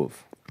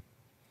 move.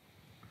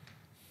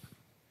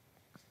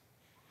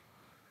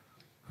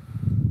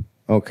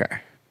 Okay.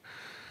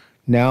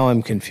 Now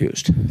I'm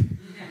confused.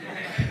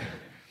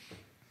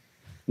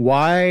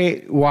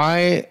 Why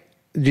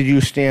did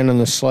you stand on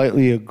the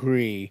slightly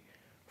agree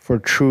for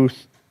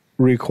truth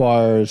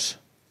requires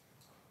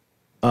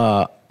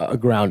a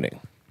grounding,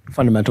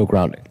 fundamental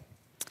grounding?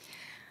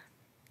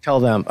 Tell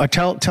them.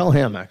 Tell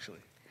him, actually.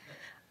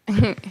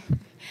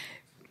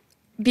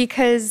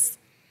 Because,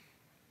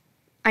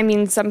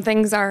 some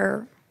things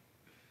are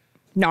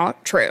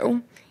not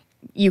true.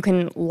 You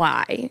can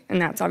lie,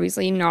 and that's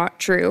obviously not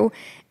true.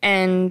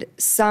 And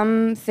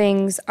some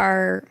things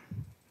are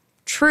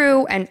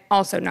true and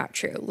also not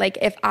true. Like,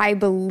 if I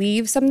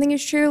believe something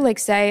is true, like,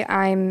 say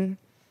I'm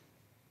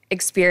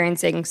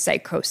experiencing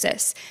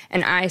psychosis,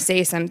 and I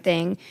say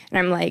something, and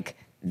I'm like,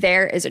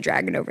 there is a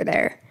dragon over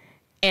there.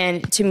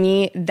 And to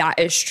me, that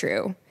is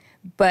true.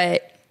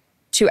 But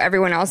to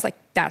everyone else,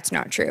 that's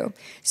not true.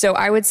 So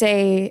I would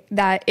say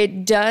that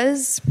it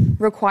does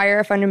require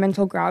a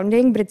fundamental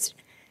grounding, but it's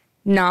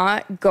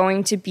not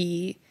going to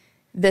be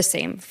the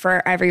same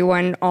for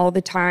everyone all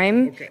the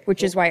time,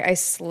 which is why I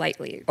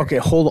slightly agree. Okay,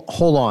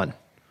 hold on.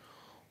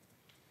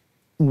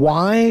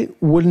 Why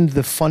wouldn't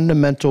the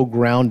fundamental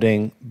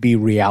grounding be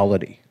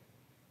reality?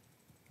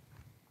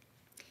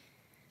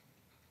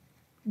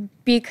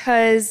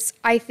 Because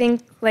I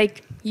think,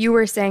 like you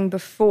were saying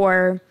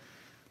before,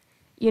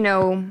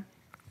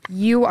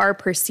 you are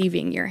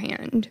perceiving your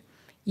hand.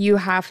 You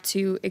have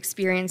to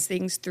experience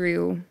things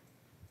through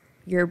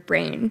your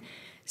brain.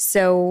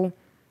 So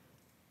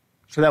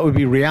that would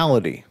be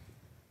reality.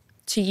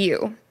 To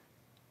you.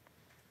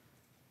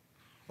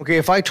 Okay,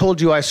 if I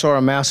told you I saw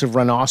a massive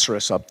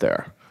rhinoceros up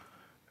there,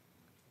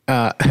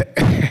 so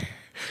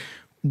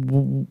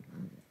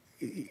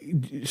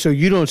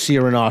you don't see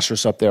a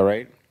rhinoceros up there,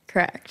 right?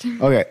 Correct.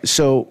 Okay,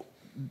 so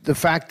the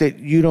fact that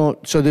you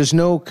don't, so there's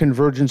no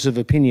convergence of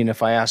opinion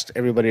if I asked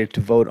everybody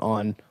to vote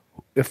on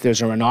if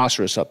there's a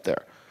rhinoceros up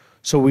there.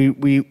 So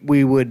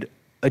we would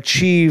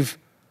achieve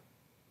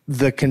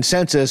the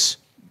consensus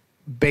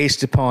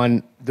based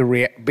upon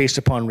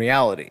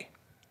reality.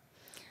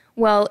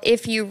 Well,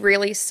 if you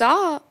really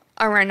saw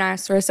a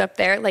rhinoceros up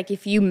there, like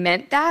if you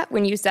meant that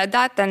when you said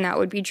that, then that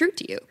would be true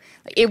to you.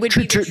 Like, it would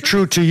be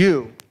true to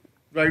you.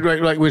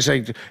 Right. We're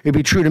saying it'd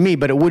be true to me,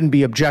 but it wouldn't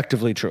be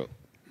objectively true.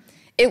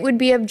 It would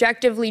be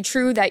objectively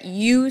true that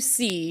you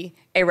see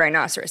a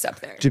rhinoceros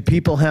up there. Do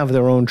people have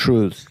their own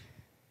truths?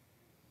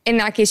 In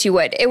that case, you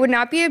would. It would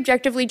not be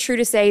objectively true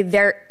to say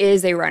there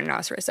is a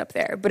rhinoceros up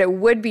there, but it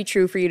would be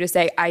true for you to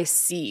say, I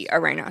see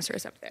a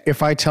rhinoceros up there.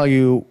 If I tell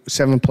you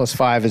 7 plus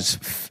 5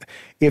 is,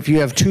 if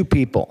you have two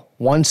people,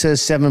 one says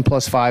 7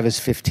 plus 5 is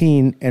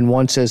 15, and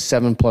one says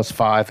 7 plus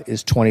 5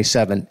 is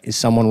 27, is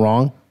someone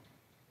wrong?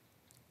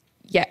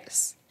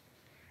 Yes.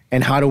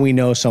 And how do we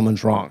know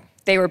someone's wrong?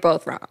 They were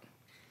both wrong.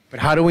 But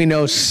how do we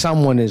know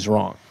someone is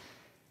wrong?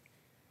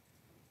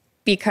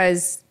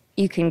 Because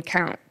you can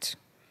count.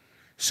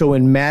 So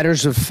in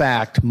matters of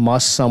fact,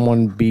 must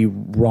someone be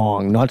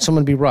wrong? Not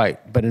someone be right,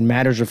 but in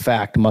matters of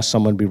fact, must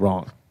someone be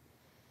wrong?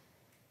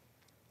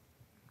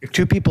 If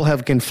two people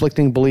have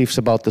conflicting beliefs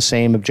about the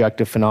same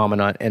objective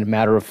phenomenon, in a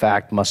matter of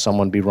fact, must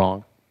someone be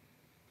wrong?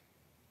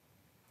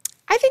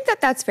 I think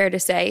that that's fair to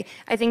say.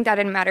 I think that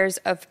in matters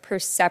of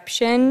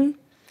perception,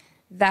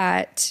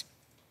 that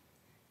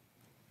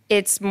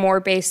it's more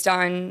based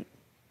on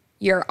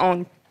your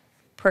own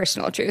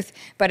personal truth.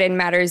 But in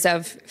matters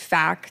of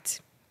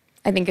fact,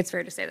 I think it's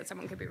fair to say that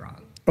someone could be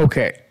wrong.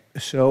 Okay,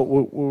 so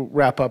we'll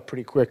wrap up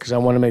pretty quick because I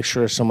want to make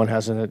sure someone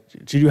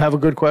hasn't. Did you have a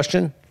good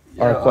question?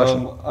 Yeah, or a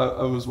question?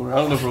 I was wondering.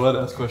 I don't know if we're allowed to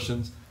ask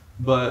questions,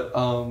 but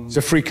it's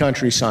a free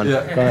country, son.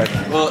 Yeah. Go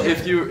ahead. Well,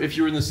 if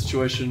you were in this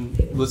situation,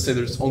 let's say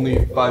there's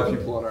only 5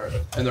 people on Earth,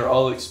 and they're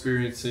all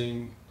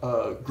experiencing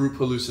group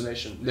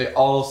hallucination. They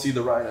all see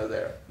the rhino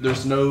there.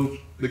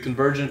 The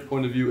convergent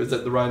point of view is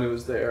that the rhino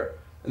is there,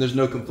 and there's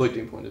no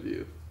conflicting point of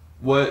view.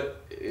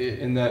 What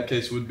in that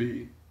case would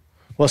be?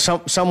 Well,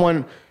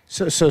 somebody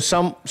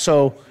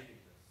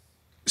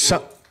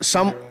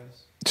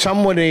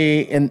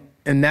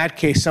in that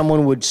case,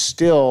 someone would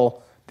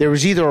still, there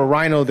was either a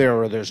rhino there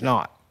or there's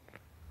not.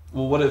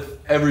 well, what if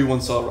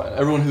everyone saw a rhino?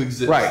 Everyone who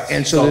exists. Right,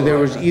 and saw so a there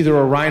was rhino. either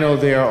a rhino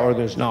there or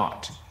there's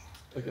not.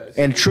 Okay.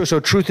 And so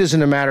truth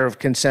isn't a matter of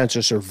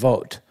consensus or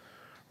vote,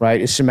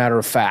 right? It's a matter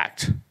of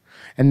fact.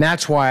 And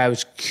that's why I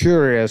was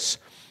curious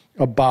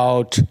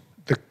about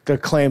the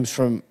claims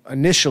from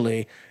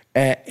initially,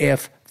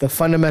 if the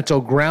fundamental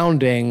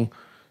grounding,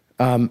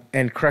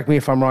 and correct me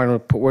if I'm wrong, I'll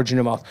put words in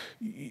your mouth.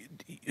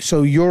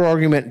 So your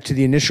argument to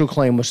the initial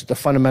claim was that the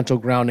fundamental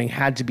grounding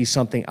had to be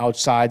something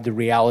outside the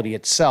reality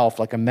itself,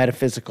 like a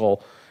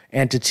metaphysical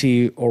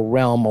entity or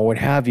realm or what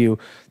have you,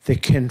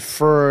 that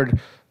conferred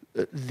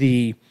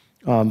the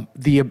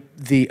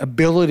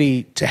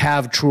ability to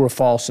have true or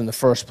false in the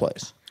first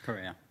place.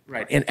 Correct, yeah.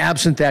 Right. And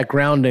absent that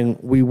grounding,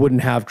 we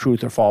wouldn't have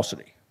truth or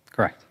falsity.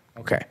 Correct.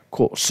 Okay,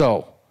 cool.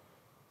 So,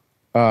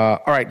 all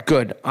right,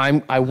 good.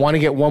 I want to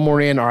get one more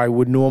in, or I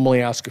would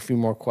normally ask a few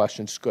more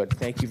questions. Good.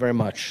 Thank you very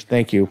much.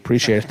 Thank you.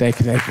 Appreciate it. Thank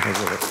you. Thank you.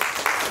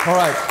 All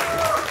right.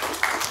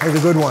 That was a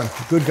good one.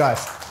 Good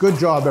guys. Good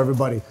job,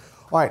 everybody.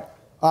 All right.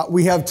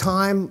 We have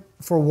time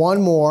for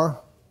one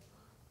more.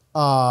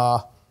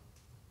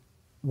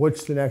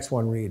 What's the next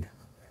one, Reed?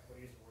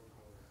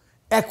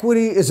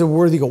 Equity is a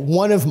worthy goal.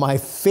 One of my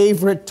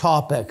favorite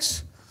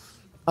topics.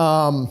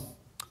 Who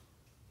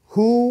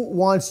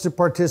wants to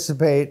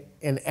participate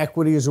in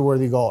equity is a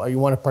worthy goal? You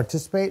want to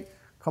participate?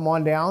 Come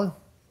on down.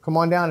 Come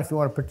on down if you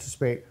want to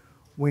participate.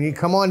 We need,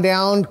 come on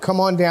down, come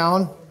on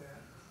down.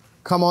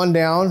 Come on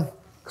down.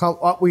 Come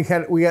up, we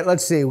got,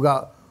 let's see, we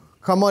got,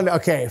 come on,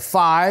 okay,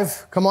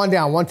 5. Come on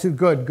down, 1, 2,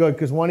 good,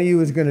 because one of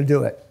you is going to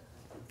do it.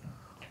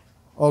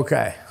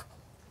 Okay.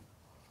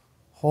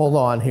 Hold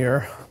on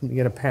here. Let me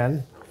get a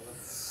pen.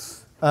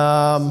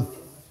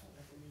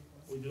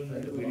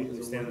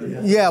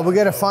 Yeah, we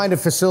got to find a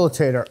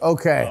facilitator.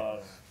 Okay.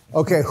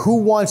 Okay, who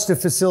wants to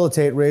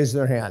facilitate? Raise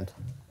their hand.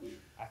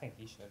 I think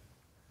he should.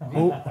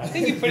 Who? I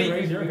think you pretty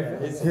raise your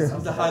hand. It's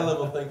a high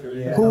level thinker.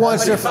 Yeah. Who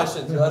wants to?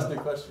 Questions? You'll ask me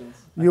questions.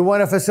 You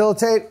want to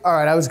facilitate? All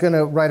right, I was going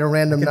to write a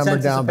random number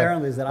down.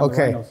 Apparently is that I'm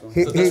okay, the rhino, so.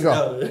 Here you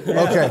go.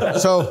 Okay,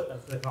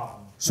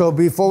 so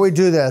before we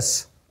do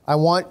this, I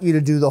want you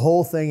to do the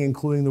whole thing,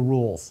 including the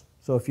rules.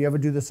 So if you ever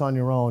do this on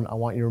your own, I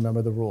want you to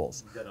remember the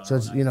rules. So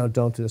it's,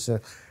 don't do this.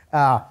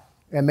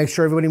 And make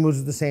sure everybody moves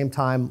at the same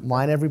time.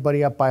 Line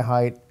everybody up by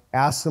height.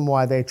 Ask them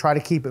why they try to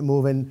keep it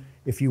moving.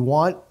 If you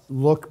want,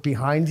 look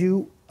behind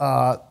you.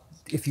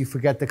 If you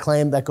forget the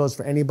claim, that goes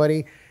for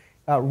anybody.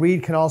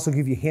 Reed can also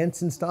give you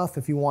hints and stuff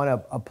if you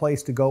want a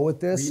place to go with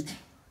this. Reed?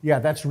 Yeah,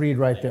 that's Reed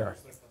right there.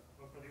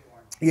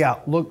 Yeah,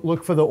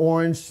 look for the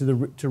orange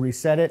to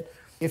reset it.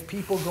 If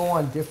people go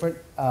on different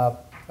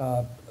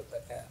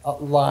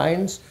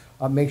lines,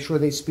 make sure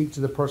they speak to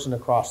the person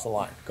across the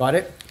line. Got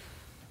it?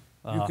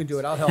 You can do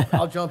it. I'll help.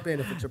 I'll jump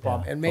in if it's a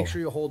problem. And make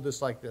sure you hold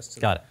this like this.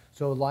 Got it.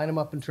 So line them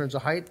up in terms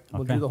of height.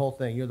 We'll do the whole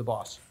thing. You're the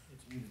boss.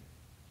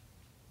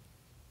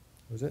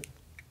 Who's it?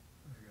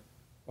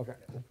 Okay.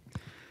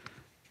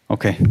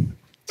 Okay.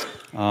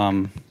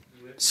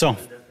 So,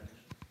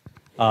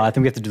 I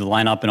think we have to do the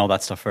lineup and all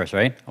that stuff first,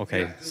 right?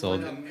 Okay. So.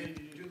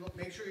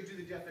 Make sure you do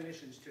the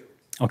definitions too.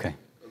 Okay.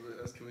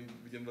 Can we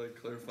begin by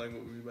clarifying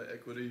what we mean by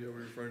equity? Are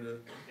we referring to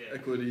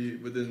equity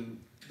within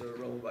the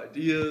realm of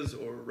ideas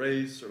or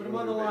race? Or Put them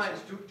on the lines.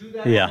 Do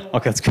that. Yeah.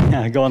 Okay. Let's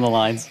go on the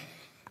lines.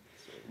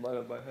 Line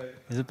up by height.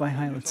 Is it by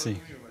height? Let's see.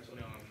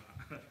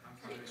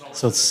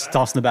 So it's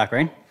tossed in the back,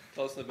 right?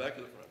 Toss in the back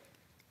or the front?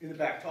 In the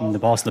back. And the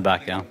ball's in the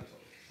back, yeah.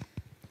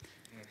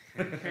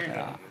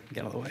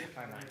 Get out of the way.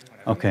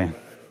 Okay.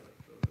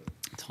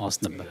 Toss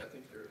in the back.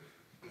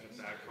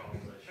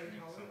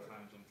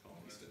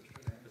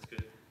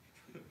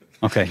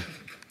 Okay.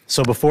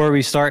 So before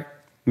we start,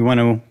 we want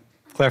to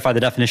clarify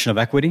the definition of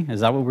equity. Is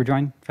that what we're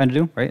trying to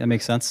do? Right? That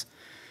makes sense.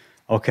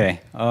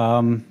 Okay.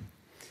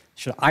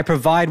 Should I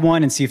provide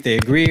one and see if they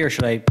agree, or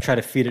should I try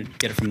to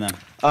get it from them?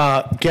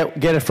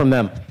 Get it from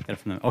them. Get it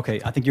from them.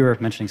 Okay. I think you were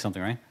mentioning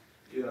something, right?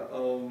 Yeah.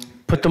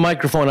 Put the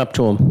microphone up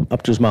to him,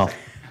 up to his mouth.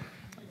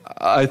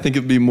 I think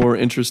it'd be more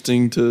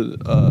interesting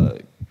to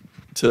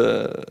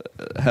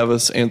have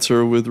us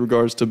answer with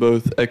regards to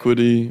both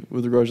equity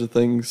with regards to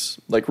things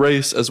like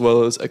race, as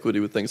well as equity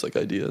with things like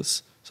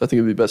ideas. So I think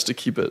it'd be best to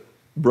keep it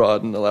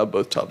broad and allow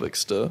both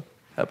topics to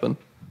happen.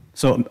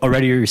 So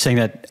already you're saying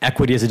that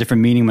equity has a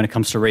different meaning when it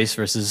comes to race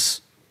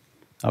versus,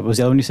 what was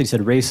the other one you said? You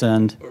said race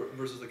and? Or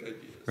versus like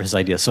ideas. Versus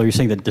ideas. So you're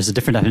saying that there's a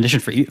different definition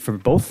for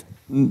both?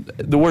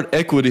 The word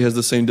equity has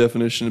the same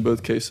definition in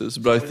both cases,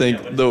 but I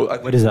think though.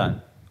 What is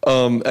that?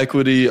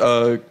 Equity,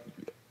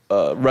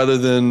 rather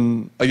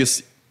than, I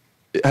guess,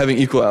 having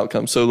equal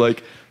outcomes. So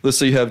like, let's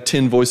say you have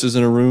 10 voices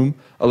in a room,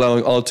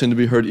 allowing all 10 to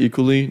be heard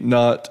equally,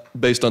 not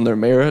based on their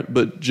merit,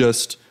 but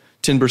just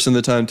 10% of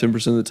the time,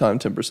 10% of the time,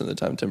 10% of the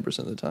time, 10%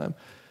 of the time.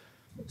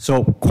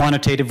 So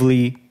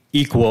quantitatively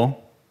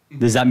equal,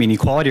 does that mean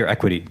equality or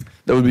equity?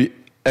 That would be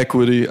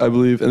equity, I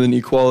believe. And then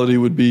equality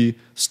would be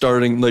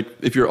starting, like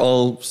if you're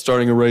all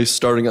starting a race,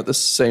 starting at the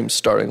same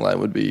starting line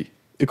would be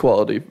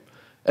equality.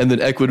 And then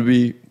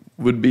equity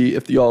would be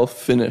if you all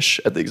finish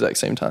at the exact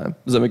same time.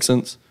 Does that make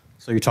sense?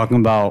 So you're talking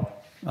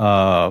about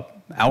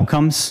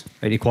outcomes,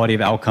 right? Equality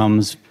of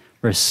outcomes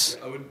versus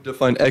I would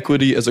define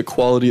equity as a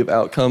quality of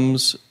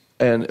outcomes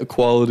and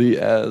equality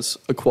as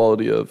a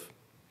quality of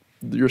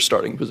your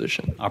starting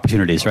position.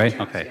 opportunities, right?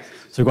 Okay.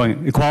 So we're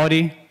going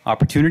equality,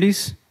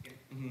 opportunities,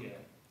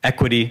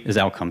 equity is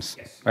outcomes,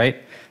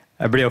 right?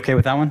 Everybody okay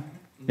with that one?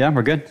 Yeah,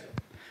 we're good?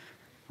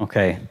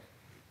 Okay.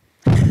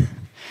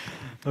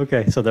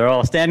 Okay, so they're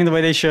all standing the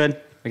way they should.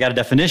 We got a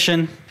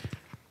definition.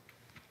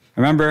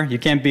 Remember, you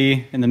can't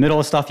be in the middle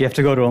of stuff. You have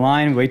to go to a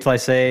line. Wait till I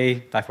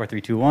say 5, 4,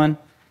 3, 2, 1.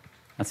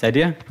 That's the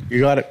idea?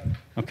 You got it.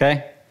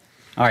 Okay.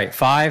 All right,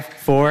 5,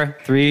 4,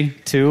 3,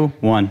 2,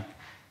 1.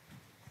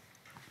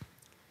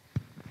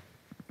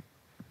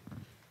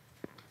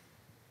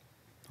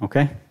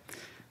 Okay.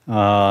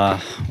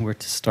 Where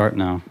to start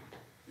now?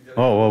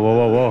 Whoa, whoa,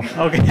 whoa, whoa,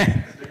 whoa.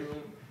 Okay.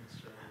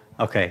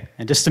 Okay,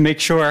 and just to make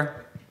sure,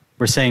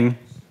 we're saying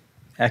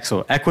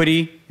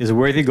equity is a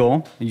worthy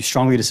goal. You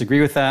strongly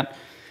disagree with that.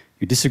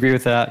 You disagree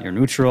with that. You're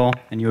neutral,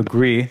 and you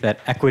agree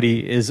that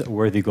equity is a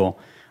worthy goal.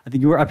 I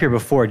think you were up here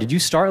before. Did you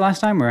start last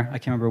time, or I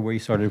can't remember where you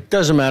started?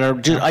 Doesn't matter.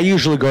 I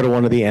usually go to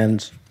one of the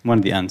ends. One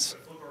of the ends.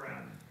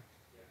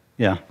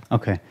 Yeah.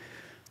 Okay.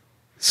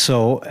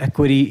 So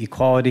equity,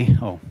 equality.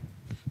 Oh.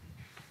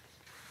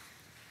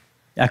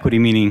 Equity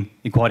meaning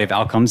equality of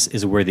outcomes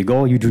is a worthy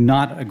goal. You do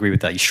not agree with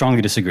that. You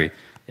strongly disagree.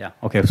 Yeah.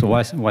 Okay. So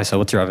why so?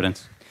 What's your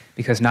evidence?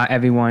 Because not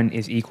everyone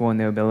is equal in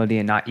their ability,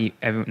 and not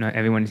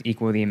everyone is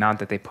equal the amount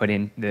that they put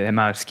in, the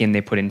amount of skin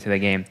they put into the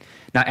game.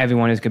 Not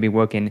everyone is going to be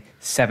working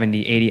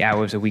 70, 80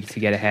 hours a week to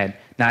get ahead.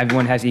 Not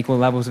everyone has equal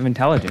levels of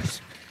intelligence.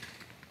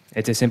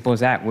 It's as simple as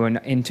that.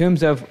 In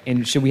terms of,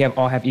 should we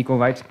all have equal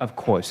rights? Of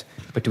course.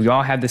 But do we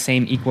all have the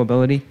same equal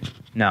ability?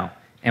 No.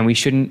 And we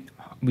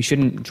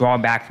shouldn't draw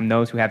back from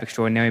those who have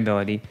extraordinary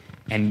ability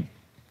and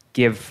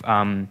give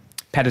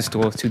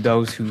pedestals to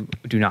those who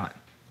do not.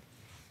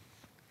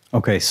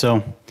 Okay,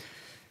 so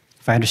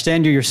if I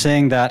understand you, you're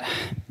saying that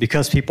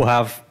because people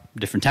have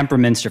different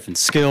temperaments, different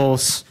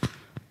skills,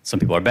 some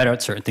people are better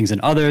at certain things than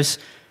others,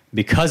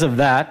 because of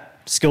that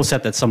skill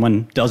set that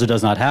someone does or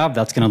does not have,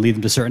 that's going to lead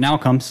them to certain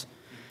outcomes.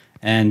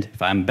 And if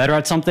I'm better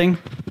at something,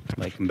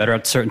 like I'm better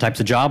at certain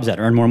types of jobs that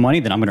earn more money,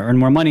 then I'm going to earn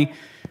more money.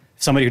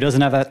 Somebody who doesn't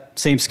have that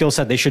same skill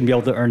set, they shouldn't be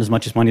able to earn as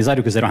much money as I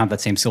do because they don't have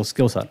that same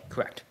skill set.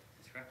 Correct.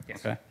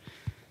 Yes. Okay.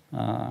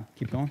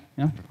 Keep going.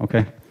 Yeah.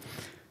 Okay.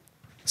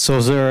 So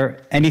is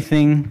there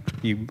anything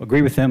you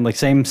agree with him, like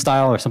same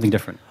style or something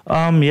different?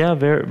 Yeah,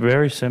 very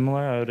very similar.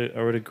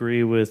 I would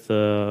agree with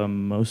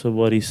most of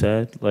what he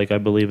said. Like I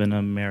believe in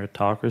a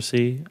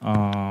meritocracy.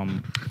 I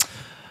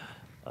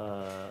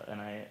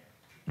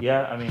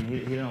mean, he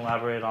didn't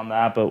elaborate on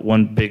that, but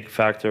one big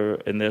factor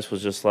in this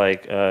was just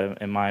like,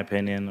 in my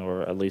opinion,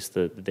 or at least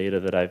the data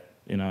that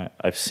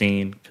I've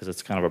seen, because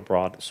it's kind of a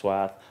broad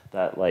swath,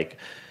 that like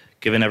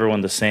giving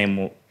everyone the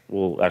same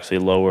will actually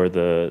lower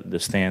the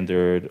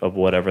standard of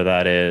whatever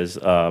that is,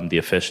 the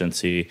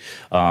efficiency,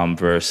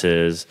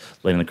 versus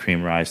letting the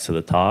cream rise to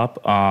the top.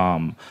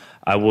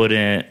 I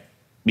wouldn't,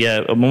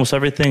 almost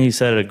everything he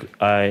said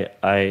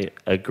I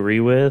agree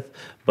with,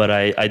 but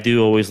I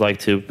do always like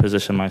to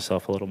position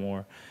myself a little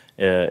more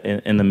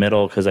in the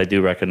middle, because I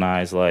do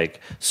recognize like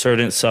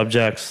certain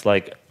subjects,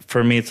 like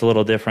for me it's a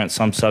little different.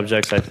 Some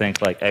subjects I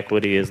think like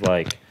equity is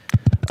like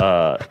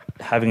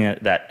having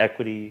that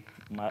equity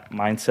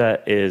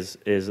mindset is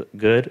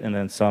good, and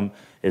then some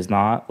is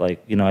not.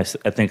 Like,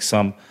 I think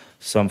some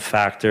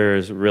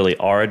factors really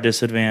are a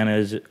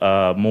disadvantage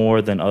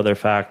more than other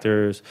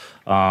factors.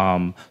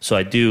 So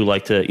I do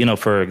like to,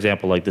 for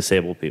example, like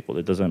disabled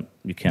people,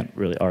 you can't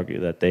really argue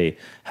that they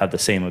have the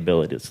same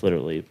ability. It's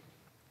literally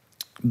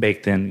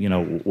baked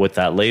in, with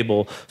that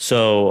label.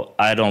 So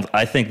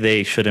I think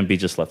they shouldn't be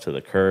just left to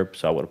the curb.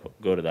 So I would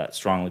go to that,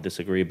 strongly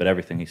disagree, but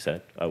everything he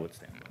said, I would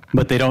stand by.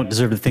 But they don't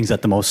deserve the things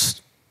that the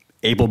most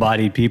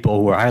able-bodied people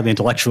who are highly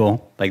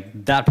intellectual,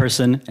 like that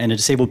person and a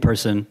disabled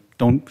person,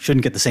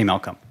 shouldn't get the same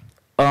outcome.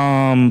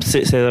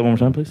 Say that one more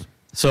time, please.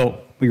 So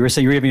we were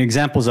saying, you were giving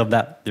examples of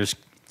that. There's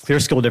clear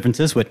skill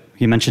differences, what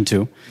he mentioned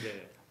too. Yeah.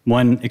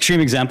 One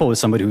extreme example is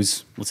somebody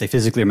who's, let's say,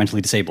 physically or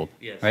mentally disabled,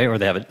 yes, right? Or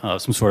they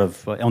have some sort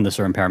of illness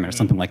or impairment or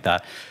something like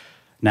that.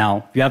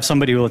 Now, if you have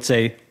somebody who, let's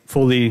say,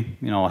 fully,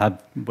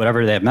 have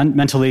whatever they have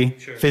mentally,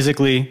 sure,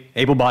 physically,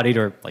 able-bodied,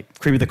 or like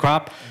cream of the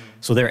crop,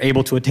 so they're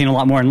able to attain a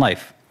lot more in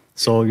life.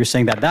 So you're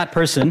saying that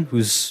person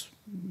who's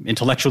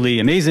intellectually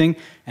amazing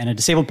and a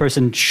disabled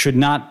person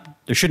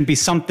there shouldn't be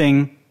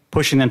something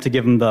pushing them to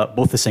give them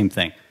both the same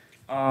thing.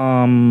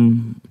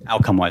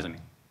 Outcome-wise, I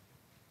mean.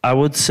 I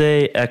would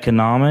say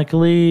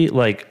economically,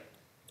 like,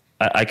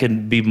 I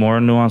could be more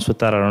nuanced with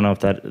that. I don't know if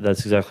that's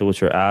exactly what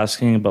you're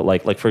asking, but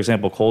like for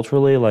example,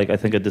 culturally, like I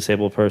think a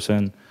disabled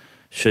person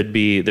there should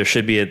be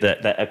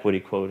that equity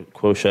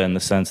quotient in the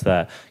sense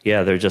that,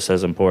 yeah, they're just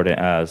as important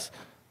as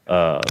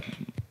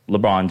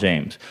LeBron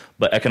James,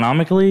 but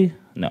economically,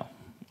 no,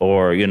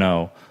 or in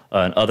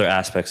other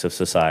aspects of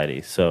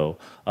society. So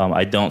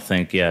I don't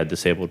think, a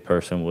disabled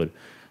person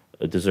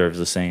deserves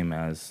the same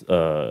as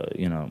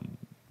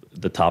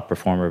the top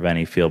performer of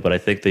any field, but I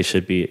think they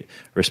should be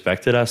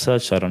respected as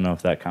such. I don't know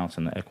if that counts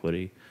in the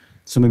equity.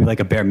 So maybe like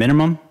a bare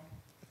minimum?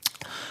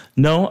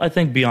 No, I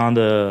think beyond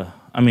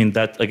I mean,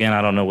 that, again,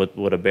 I don't know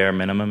what a bare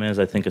minimum is.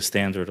 I think a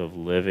standard of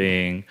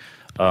living,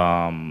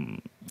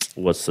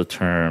 what's the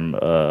term,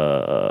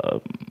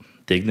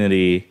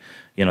 dignity,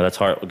 that's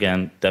hard.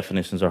 Again,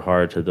 definitions are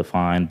hard to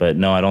define, but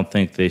no, I don't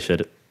think they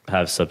should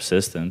have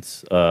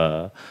subsistence.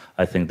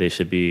 I think they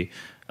should be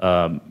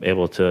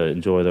able to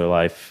enjoy their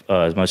life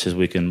as much as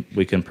we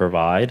can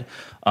provide.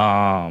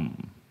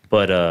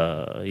 But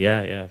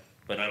yeah.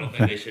 But I don't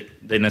think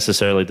they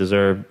necessarily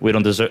deserve. We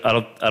don't deserve.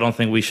 I don't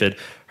think we should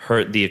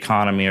hurt the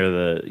economy or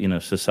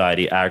the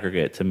society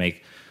aggregate to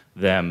make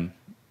them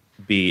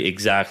be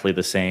exactly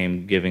the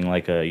same, giving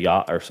like a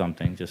yacht or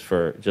something just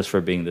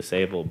for being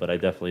disabled. But I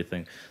definitely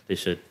think they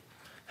should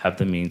have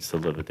the means to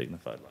live a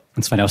dignified life.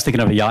 That's funny. I was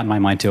thinking of a yacht in my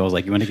mind too. I was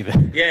like, you want to give it?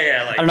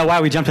 Yeah. Like, I don't know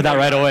why we jumped to that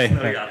right away.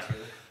 No yachts.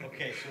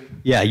 Okay.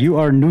 Yeah, you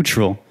are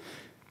neutral.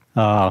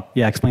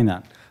 Yeah, explain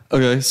that.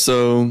 Okay,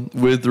 so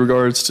with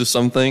regards to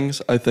some things,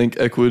 I think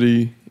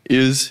equity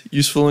is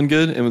useful and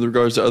good, and with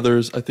regards to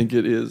others, I think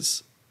it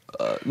is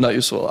not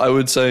useful. I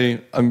would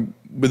say,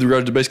 with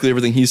regard to basically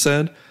everything he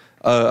said,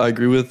 I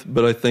agree with,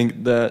 but I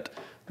think that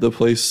the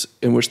place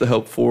in which the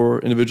help for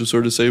individuals who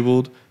are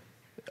disabled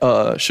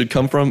should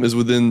come from is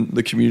within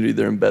the community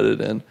they're embedded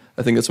in.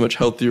 I think that's a much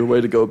healthier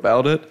way to go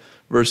about it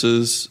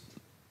versus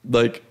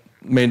like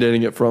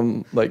mandating it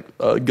from like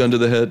a gun to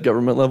the head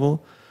government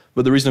level.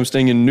 But the reason I'm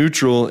staying in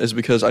neutral is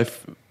because I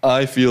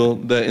feel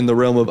that in the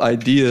realm of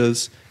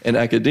ideas and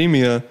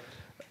academia,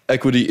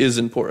 equity is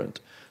important.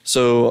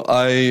 So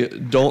I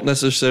don't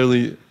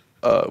necessarily,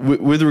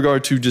 with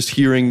regard to just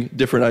hearing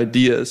different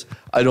ideas,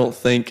 I don't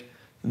think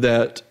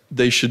that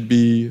they should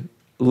be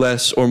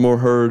less or more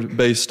heard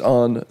based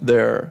on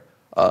their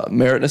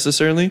merit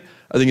necessarily.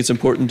 I think it's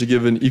important to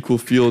give an equal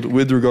field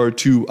with regard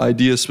to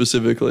ideas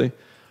specifically.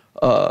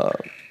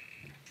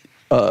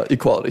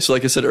 Equality. So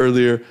like I said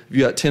earlier, if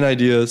you got 10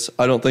 ideas,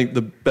 I don't think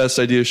the best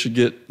ideas should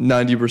get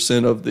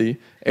 90% of the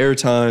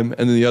airtime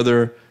and then the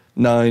other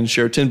 9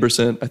 share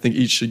 10%. I think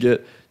each should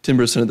get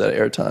 10% of that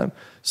airtime.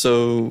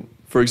 So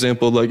for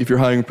example, like if you're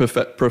hiring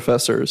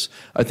professors,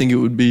 I think it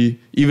would be,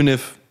 even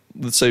if,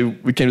 let's say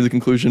we came to the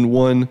conclusion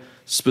one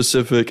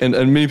specific, and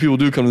many people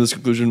do come to this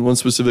conclusion, one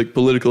specific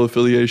political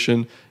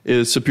affiliation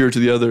is superior to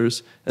the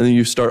others, and then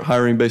you start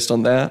hiring based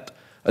on that.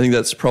 I think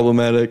that's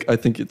problematic. I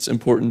think it's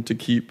important to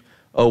keep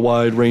a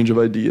wide range of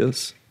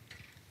ideas.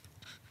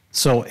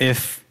 So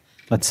if,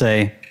 let's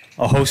say,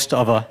 a host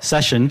of a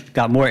session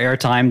got more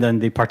airtime than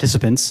the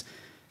participants,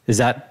 is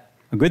that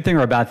a good thing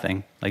or a bad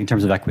thing, like in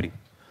terms of equity?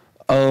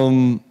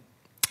 I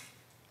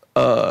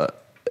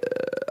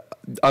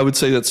would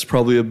say that's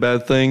probably a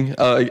bad thing.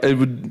 It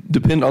would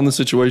depend on the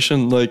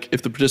situation. Like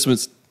if the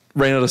participants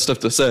ran out of stuff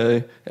to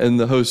say and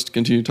the host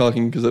continued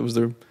talking because that was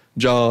their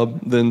job,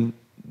 then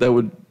that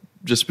would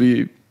just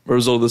be a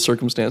result of the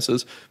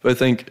circumstances. But I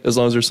think as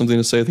long as there's something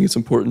to say, I think it's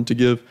important to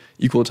give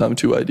equal time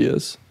to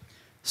ideas.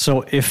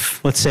 So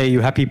if, let's say,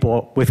 you have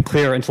people with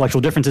clear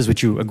intellectual differences,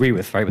 which you agree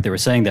with, right? What they were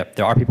saying, that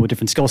there are people with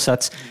different skill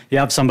sets. You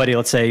have somebody,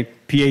 let's say,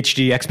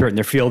 PhD expert in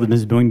their field and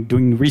is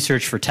doing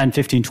research for 10,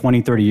 15,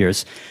 20, 30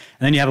 years.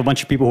 And then you have a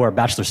bunch of people who are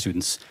bachelor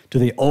students. Do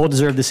they all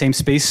deserve the same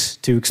space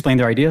to explain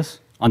their ideas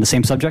on the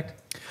same subject?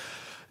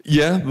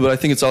 Yeah, but I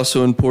think it's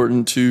also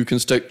important to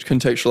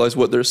contextualize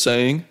what they're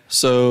saying.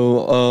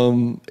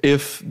 So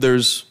if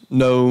there's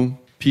no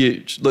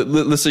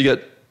let's say you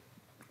got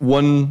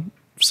one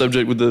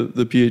subject with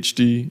the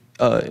PhD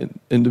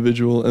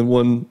individual and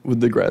one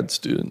with the grad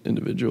student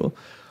individual,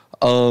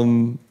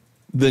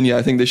 then yeah,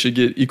 I think they should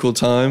get equal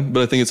time.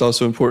 But I think it's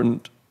also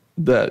important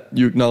that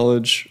you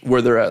acknowledge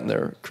where they're at in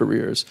their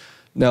careers.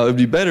 Now, it'd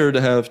be better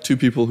to have two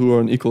people who are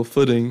on equal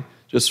footing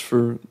just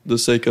for the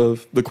sake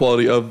of the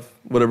quality of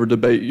whatever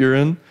debate you're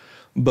in.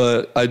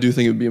 But I do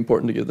think it would be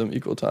important to give them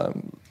equal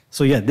time.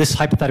 So yeah, this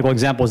hypothetical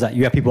example is that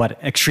you have people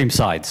at extreme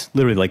sides,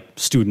 literally like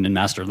student and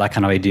master, that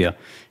kind of idea.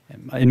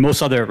 In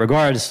most other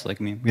regards,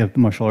 like, I mean, we have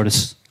martial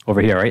artists over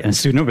here, right? And a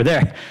student over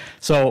there.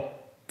 So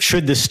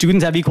should the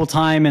students have equal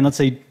time in, let's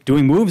say,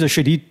 doing moves, or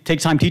should he take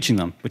time teaching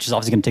them, which is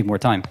obviously going to take more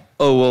time?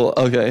 Oh, well,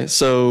 okay.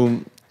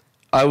 So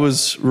I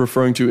was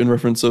referring to in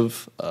reference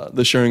of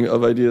the sharing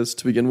of ideas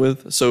to begin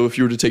with. So if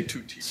you were to take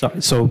two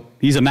teachers. So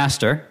he's a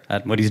master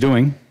at what he's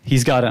doing.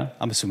 He's got to,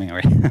 I'm assuming, all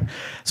right?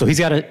 So he's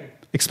got to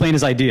explain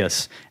his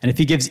ideas. And if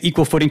he gives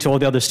equal footing to all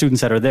the other students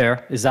that are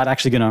there, is that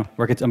actually going to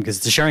work? Because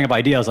it's a sharing of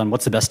ideas on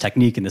what's the best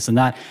technique and this and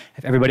that.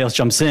 If everybody else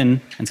jumps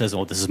in and says,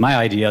 well, this is my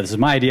idea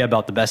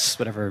about the best,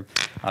 whatever,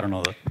 I don't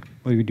know,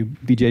 what do we do,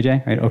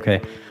 BJJ, right?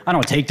 Okay. I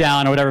don't know,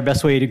 takedown or whatever,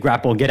 best way to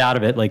grapple, get out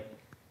of it. Like,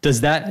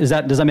 does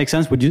that make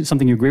sense?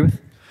 Something you agree with?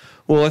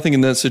 Well, I think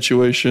in that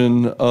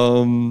situation,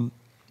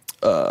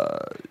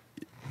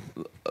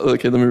 okay,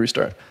 let me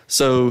restart.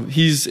 So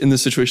he's in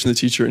this situation, the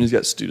teacher, and he's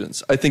got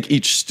students. I think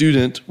each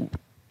student,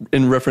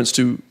 in reference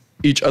to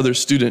each other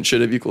student,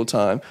 should have equal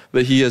time.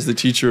 But he, as the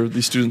teacher,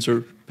 these students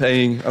are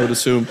paying, I would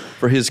assume,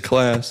 for his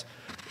class.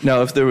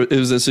 Now, if it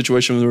was a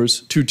situation where there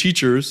was two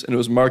teachers, and it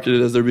was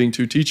marketed as there being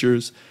two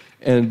teachers,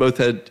 and both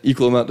had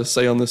equal amount to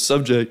say on this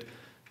subject,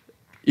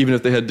 even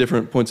if they had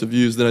different points of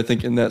views, then I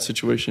think in that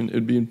situation it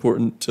would be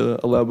important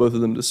to allow both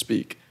of them to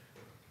speak.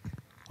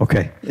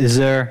 Okay. Is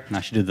there?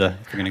 I should do the.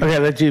 If you're gonna Okay,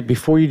 let's do,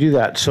 before you do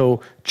that,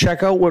 so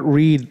check out what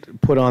Reed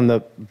put on the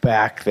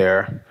back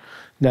there.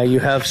 Now you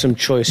have some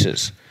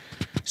choices.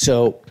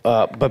 So,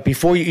 but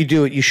before you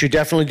do it, you should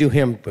definitely do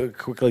him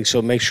quickly.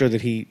 So make sure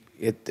that he,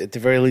 at the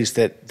very least,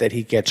 that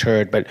he gets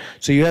heard. But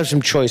so you have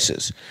some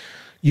choices.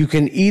 You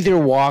can either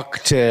walk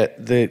to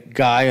the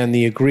guy on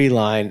the agree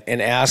line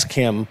and ask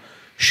him,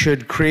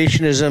 should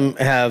creationism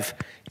have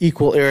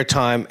equal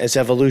airtime as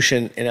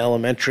evolution in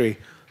elementary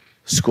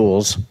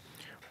schools?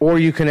 Or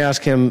you can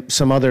ask him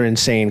some other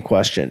insane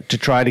question to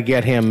try to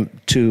get him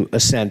to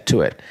assent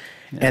to it.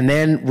 Yeah. And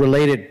then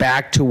relate it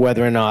back to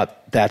whether or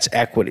not that's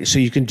equity. So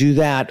you can do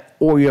that,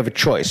 or you have a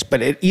choice.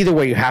 But either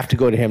way, you have to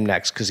go to him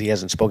next because he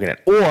hasn't spoken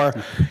yet. Or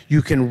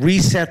you can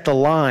reset the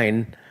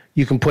line.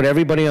 You can put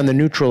everybody on the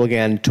neutral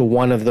again to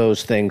one of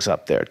those things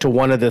up there, to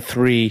one of the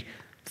three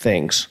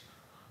things.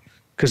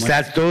 Because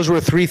those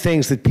were three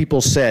things that people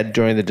said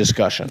during the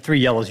discussion. 3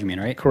 yellows, you mean,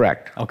 right?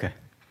 Correct. Okay. All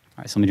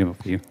right, so let me do it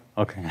with you.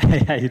 Okay.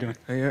 How you doing?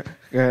 Yeah,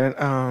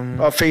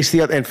 good. Face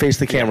the other and face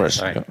the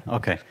cameras. All right.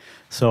 Okay.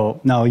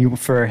 So now,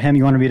 for him,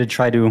 you wanted me to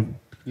try to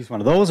use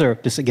one of those, or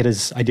just to get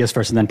his ideas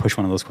first and then push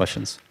one of those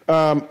questions?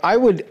 I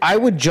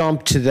would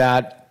jump to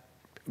that.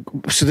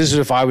 So this is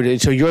if I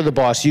would. So you're the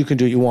boss. You can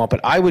do what you want. But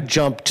I would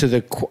jump to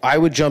the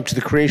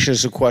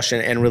creationism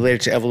question and relate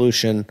it to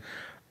evolution,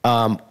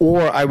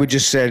 or I would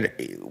just say,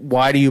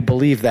 why do you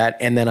believe that?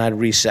 And then I'd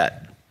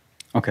reset.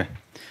 Okay.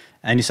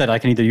 And you said I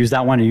can either use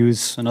that one or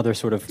use another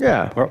sort of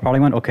probably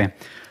one? Okay.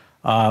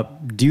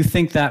 Do you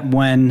think that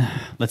when,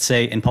 let's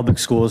say, in public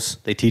schools,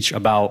 they teach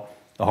about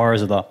the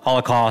horrors of the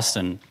Holocaust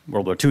and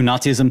World War II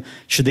Nazism,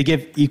 should they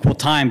give equal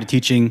time to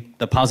teaching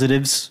the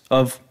positives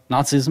of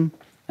Nazism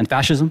and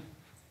fascism?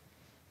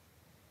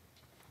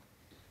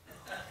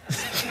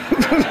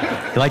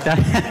 You like that?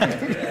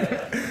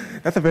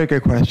 That's a very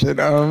good question.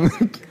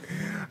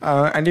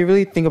 I didn't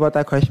really think about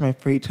that question in my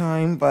free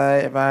time,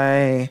 but if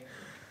I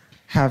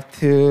have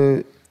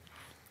to...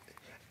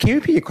 Can you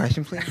repeat your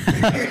question, please?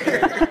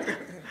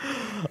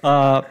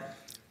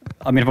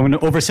 I mean, if I'm going to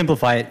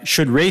oversimplify it,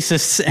 should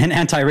racists and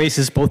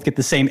anti-racists both get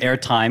the same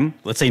airtime,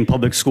 let's say in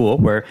public school,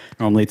 where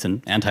normally it's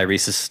an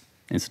anti-racist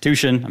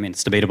institution? I mean,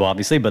 it's debatable,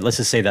 obviously, but let's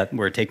just say that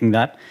we're taking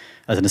that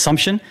as an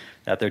assumption,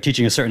 that they're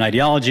teaching a certain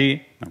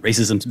ideology,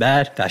 racism's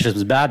bad,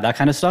 fascism's bad, that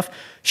kind of stuff.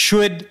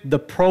 Should the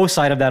pro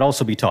side of that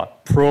also be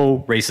taught?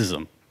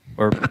 Pro-racism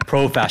or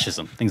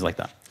pro-fascism, things like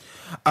that.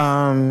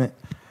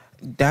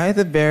 That is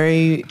a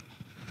very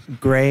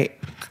great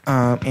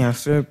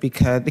answer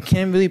because it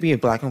can't really be a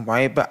black and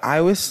white, but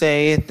I would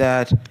say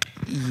that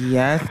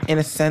yes, in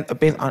a sense,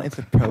 based on its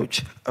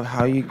approach of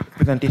how you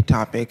present the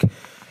topic,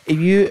 if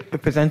you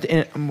present it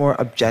in a more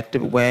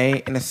objective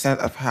way, in a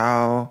sense of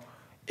how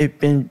it's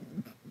been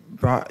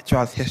brought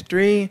throughout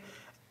history,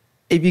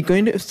 if you're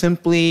going to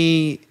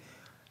simply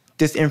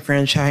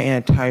disenfranchise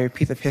an entire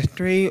piece of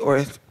history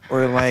or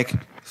like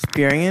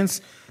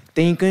experience,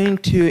 then you're going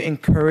to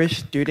encourage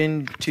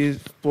students to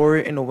explore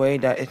it in a way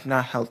that is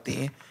not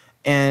healthy.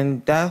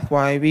 And that's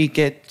why we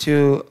get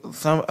to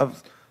some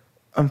of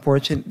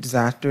unfortunate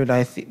disaster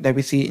that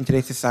we see in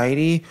today's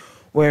society,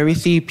 where we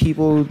see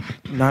people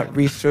not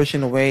research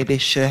in a way they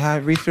should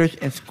have researched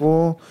in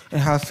school,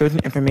 and how certain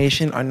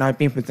information are not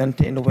being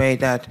presented in a way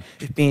that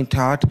is being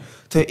taught.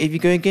 So if you're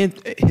going to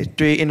get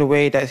history in a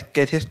way that's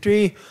good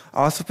history,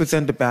 also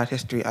present the bad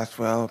history as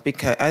well.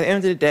 Because at the end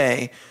of the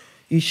day,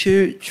 you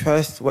should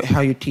trust how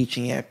you're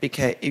teaching it.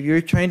 Because if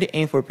you're trying to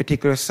aim for a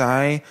particular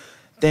side,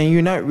 then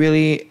you're not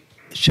really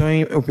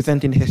showing or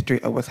presenting the history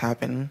of what's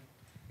happened.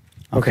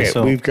 Okay,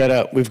 so we've got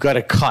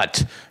to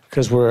cut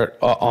because we're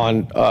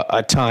on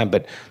time.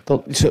 But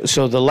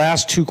so the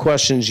last two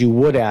questions you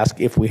would ask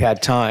if we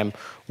had time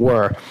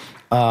were,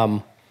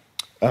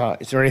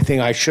 is there anything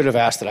I should have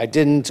asked that I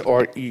didn't,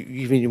 or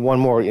even one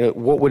more?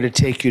 What would it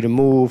take you to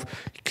move?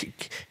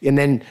 And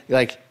then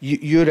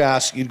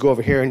you'd go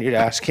over here and you'd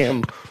ask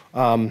him,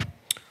 what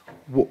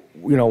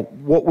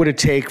would it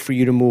take for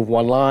you to move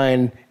one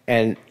line?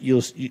 And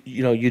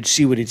you'd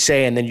see what he'd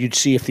say, and then you'd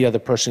see if the other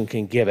person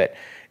can give it.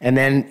 And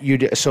then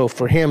so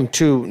for him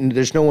too,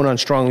 there's no one on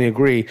strongly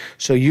agree.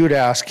 So you'd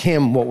ask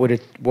him what would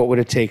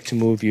it take to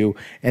move you,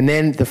 and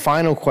then the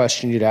final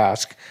question you'd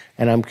ask,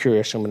 and I'm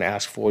curious, I'm going to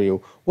ask for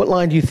you, what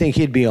line do you think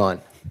he'd be on?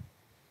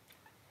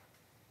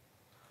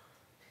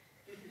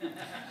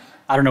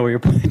 I don't know where you're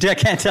pointing. I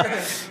can't tell. I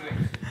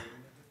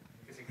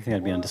think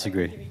I'd be on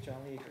disagree.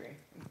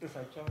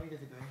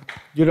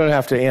 You don't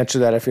have to answer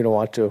that if you don't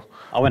want to.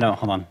 Oh, no,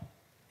 hold on.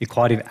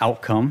 Equality of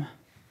outcome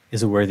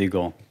is a worthy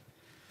goal.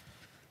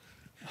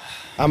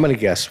 I'm going to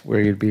guess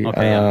where you'd be.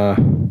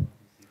 Okay,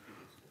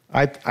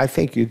 I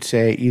think you'd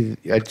say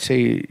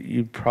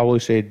you'd probably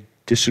say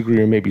disagree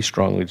or maybe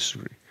strongly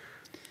disagree.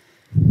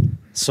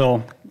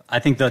 So I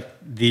think that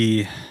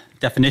the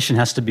definition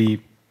has to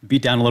be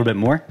beat down a little bit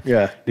more.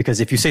 Yeah. Because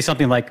if you say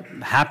something like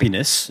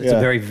happiness, it's Yeah. a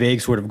very vague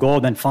sort of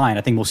goal, then fine.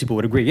 I think most people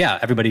would agree. Yeah,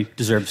 everybody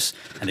deserves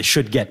and they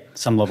should get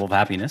some level of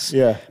happiness.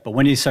 Yeah. But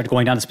when you start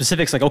going down to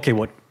specifics, like, okay,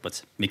 what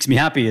makes me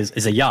happy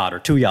is a yacht or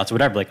 2 yachts or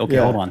whatever. Like, okay,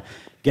 Yeah. hold on.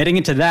 Getting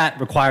into that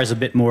requires a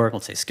bit more,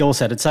 let's say, skill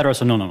set, et cetera.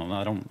 So no,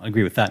 I don't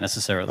agree with that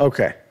necessarily.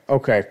 Okay.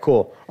 Okay,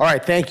 cool. All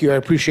right, thank you. I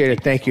appreciate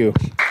it. Thank you.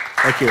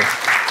 Thank you.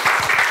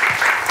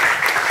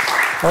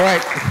 All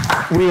right,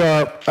 we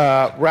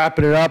are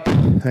wrapping it up.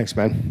 Thanks,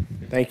 man.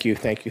 Thank you.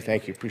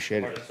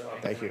 Appreciate it.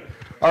 Thank you.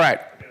 All right.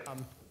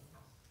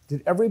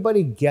 Did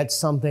everybody get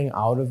something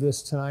out of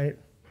this tonight?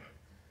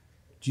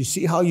 Do you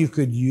see how you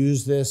could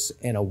use this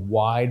in a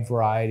wide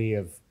variety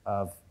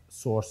of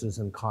sources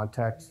and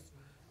contexts?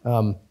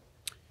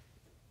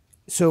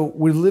 So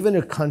we live in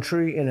a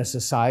country, in a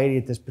society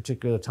at this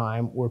particular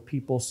time where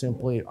people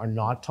simply are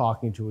not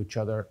talking to each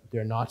other.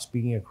 They're not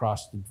speaking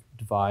across the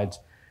divides.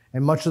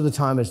 And much of the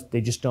time is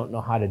they just don't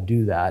know how to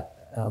do that.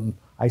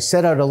 I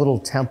set out a little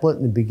template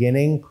in the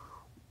beginning.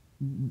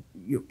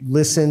 You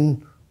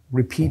listen,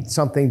 repeat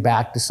something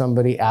back to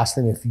somebody, ask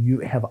them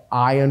if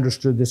I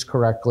understood this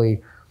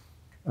correctly.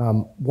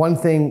 One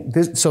thing,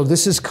 so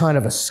this is kind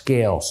of a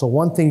scale. So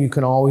one thing you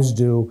can always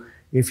do,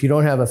 if you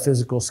don't have a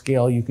physical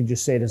scale, you can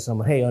just say to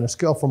someone, hey, on a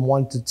scale from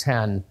 1 to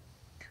 10,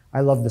 I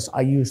love this.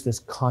 I use this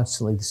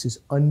constantly. This is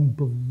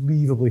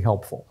unbelievably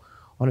helpful.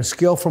 On a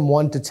scale from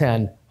 1 to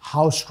 10,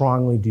 how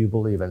strongly do you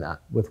believe in that?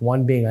 With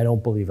 1 being, I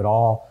don't believe at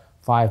all,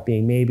 5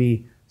 being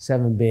maybe,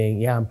 7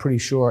 being, yeah, I'm pretty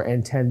sure,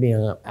 and 10 being,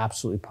 I'm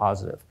absolutely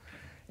positive.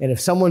 And if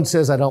someone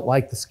says, I don't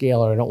like the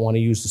scale or I don't want to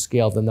use the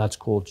scale, then that's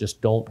cool. Just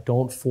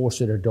don't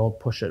force it or don't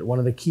push it. One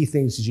of the key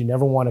things is you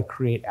never want to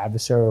create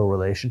adversarial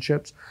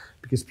relationships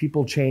because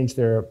people change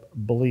their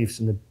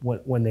beliefs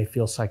when they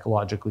feel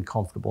psychologically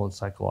comfortable and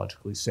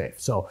psychologically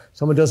safe. So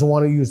someone doesn't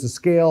want to use the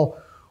scale,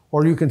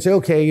 or you can say,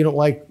 okay, you don't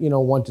like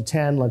 1 to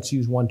 10, let's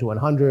use 1 to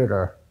 100,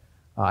 or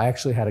I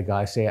actually had a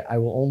guy say, I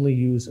will only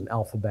use an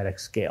alphabetic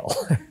scale.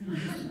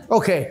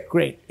 Okay,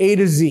 great, A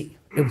to Z.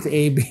 With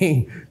A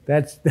being,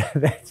 that's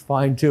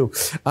fine too.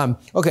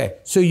 Okay,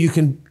 so you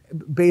can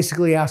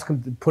basically ask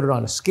them to put it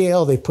on a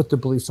scale. They put their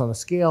beliefs on a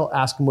scale,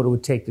 ask them what it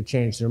would take to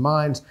change their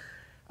minds.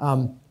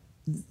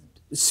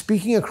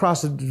 Speaking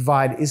across the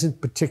divide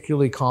isn't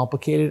particularly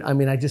complicated. I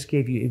mean, I just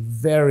gave you a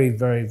very,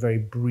 very, very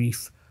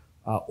brief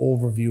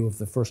overview of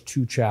the first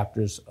 2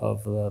 chapters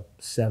of the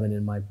 7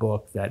 in my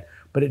book,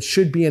 but it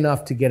should be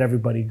enough to get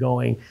everybody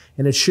going.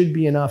 And it should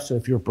be enough, so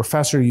if you're a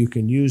professor, you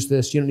can use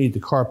this. You don't need the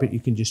carpet, you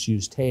can just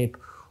use tape.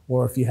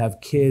 Or if you have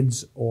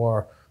kids,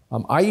 or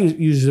I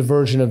use a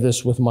version of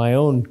this with my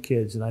own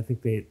kids, and I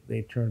think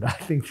they turned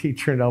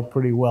out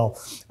pretty well.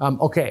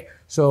 Okay,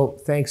 so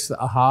thanks to the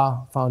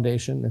AHA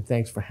Foundation, and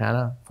thanks for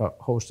Hannah for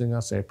hosting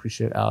us. I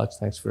appreciate it, Alex.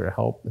 Thanks for your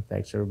help, and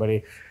thanks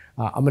everybody.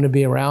 I'm going to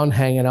be around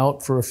hanging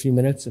out for a few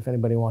minutes if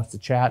anybody wants to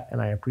chat,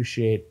 and I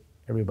appreciate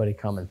everybody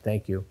coming.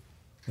 Thank you.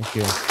 Thank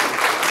you.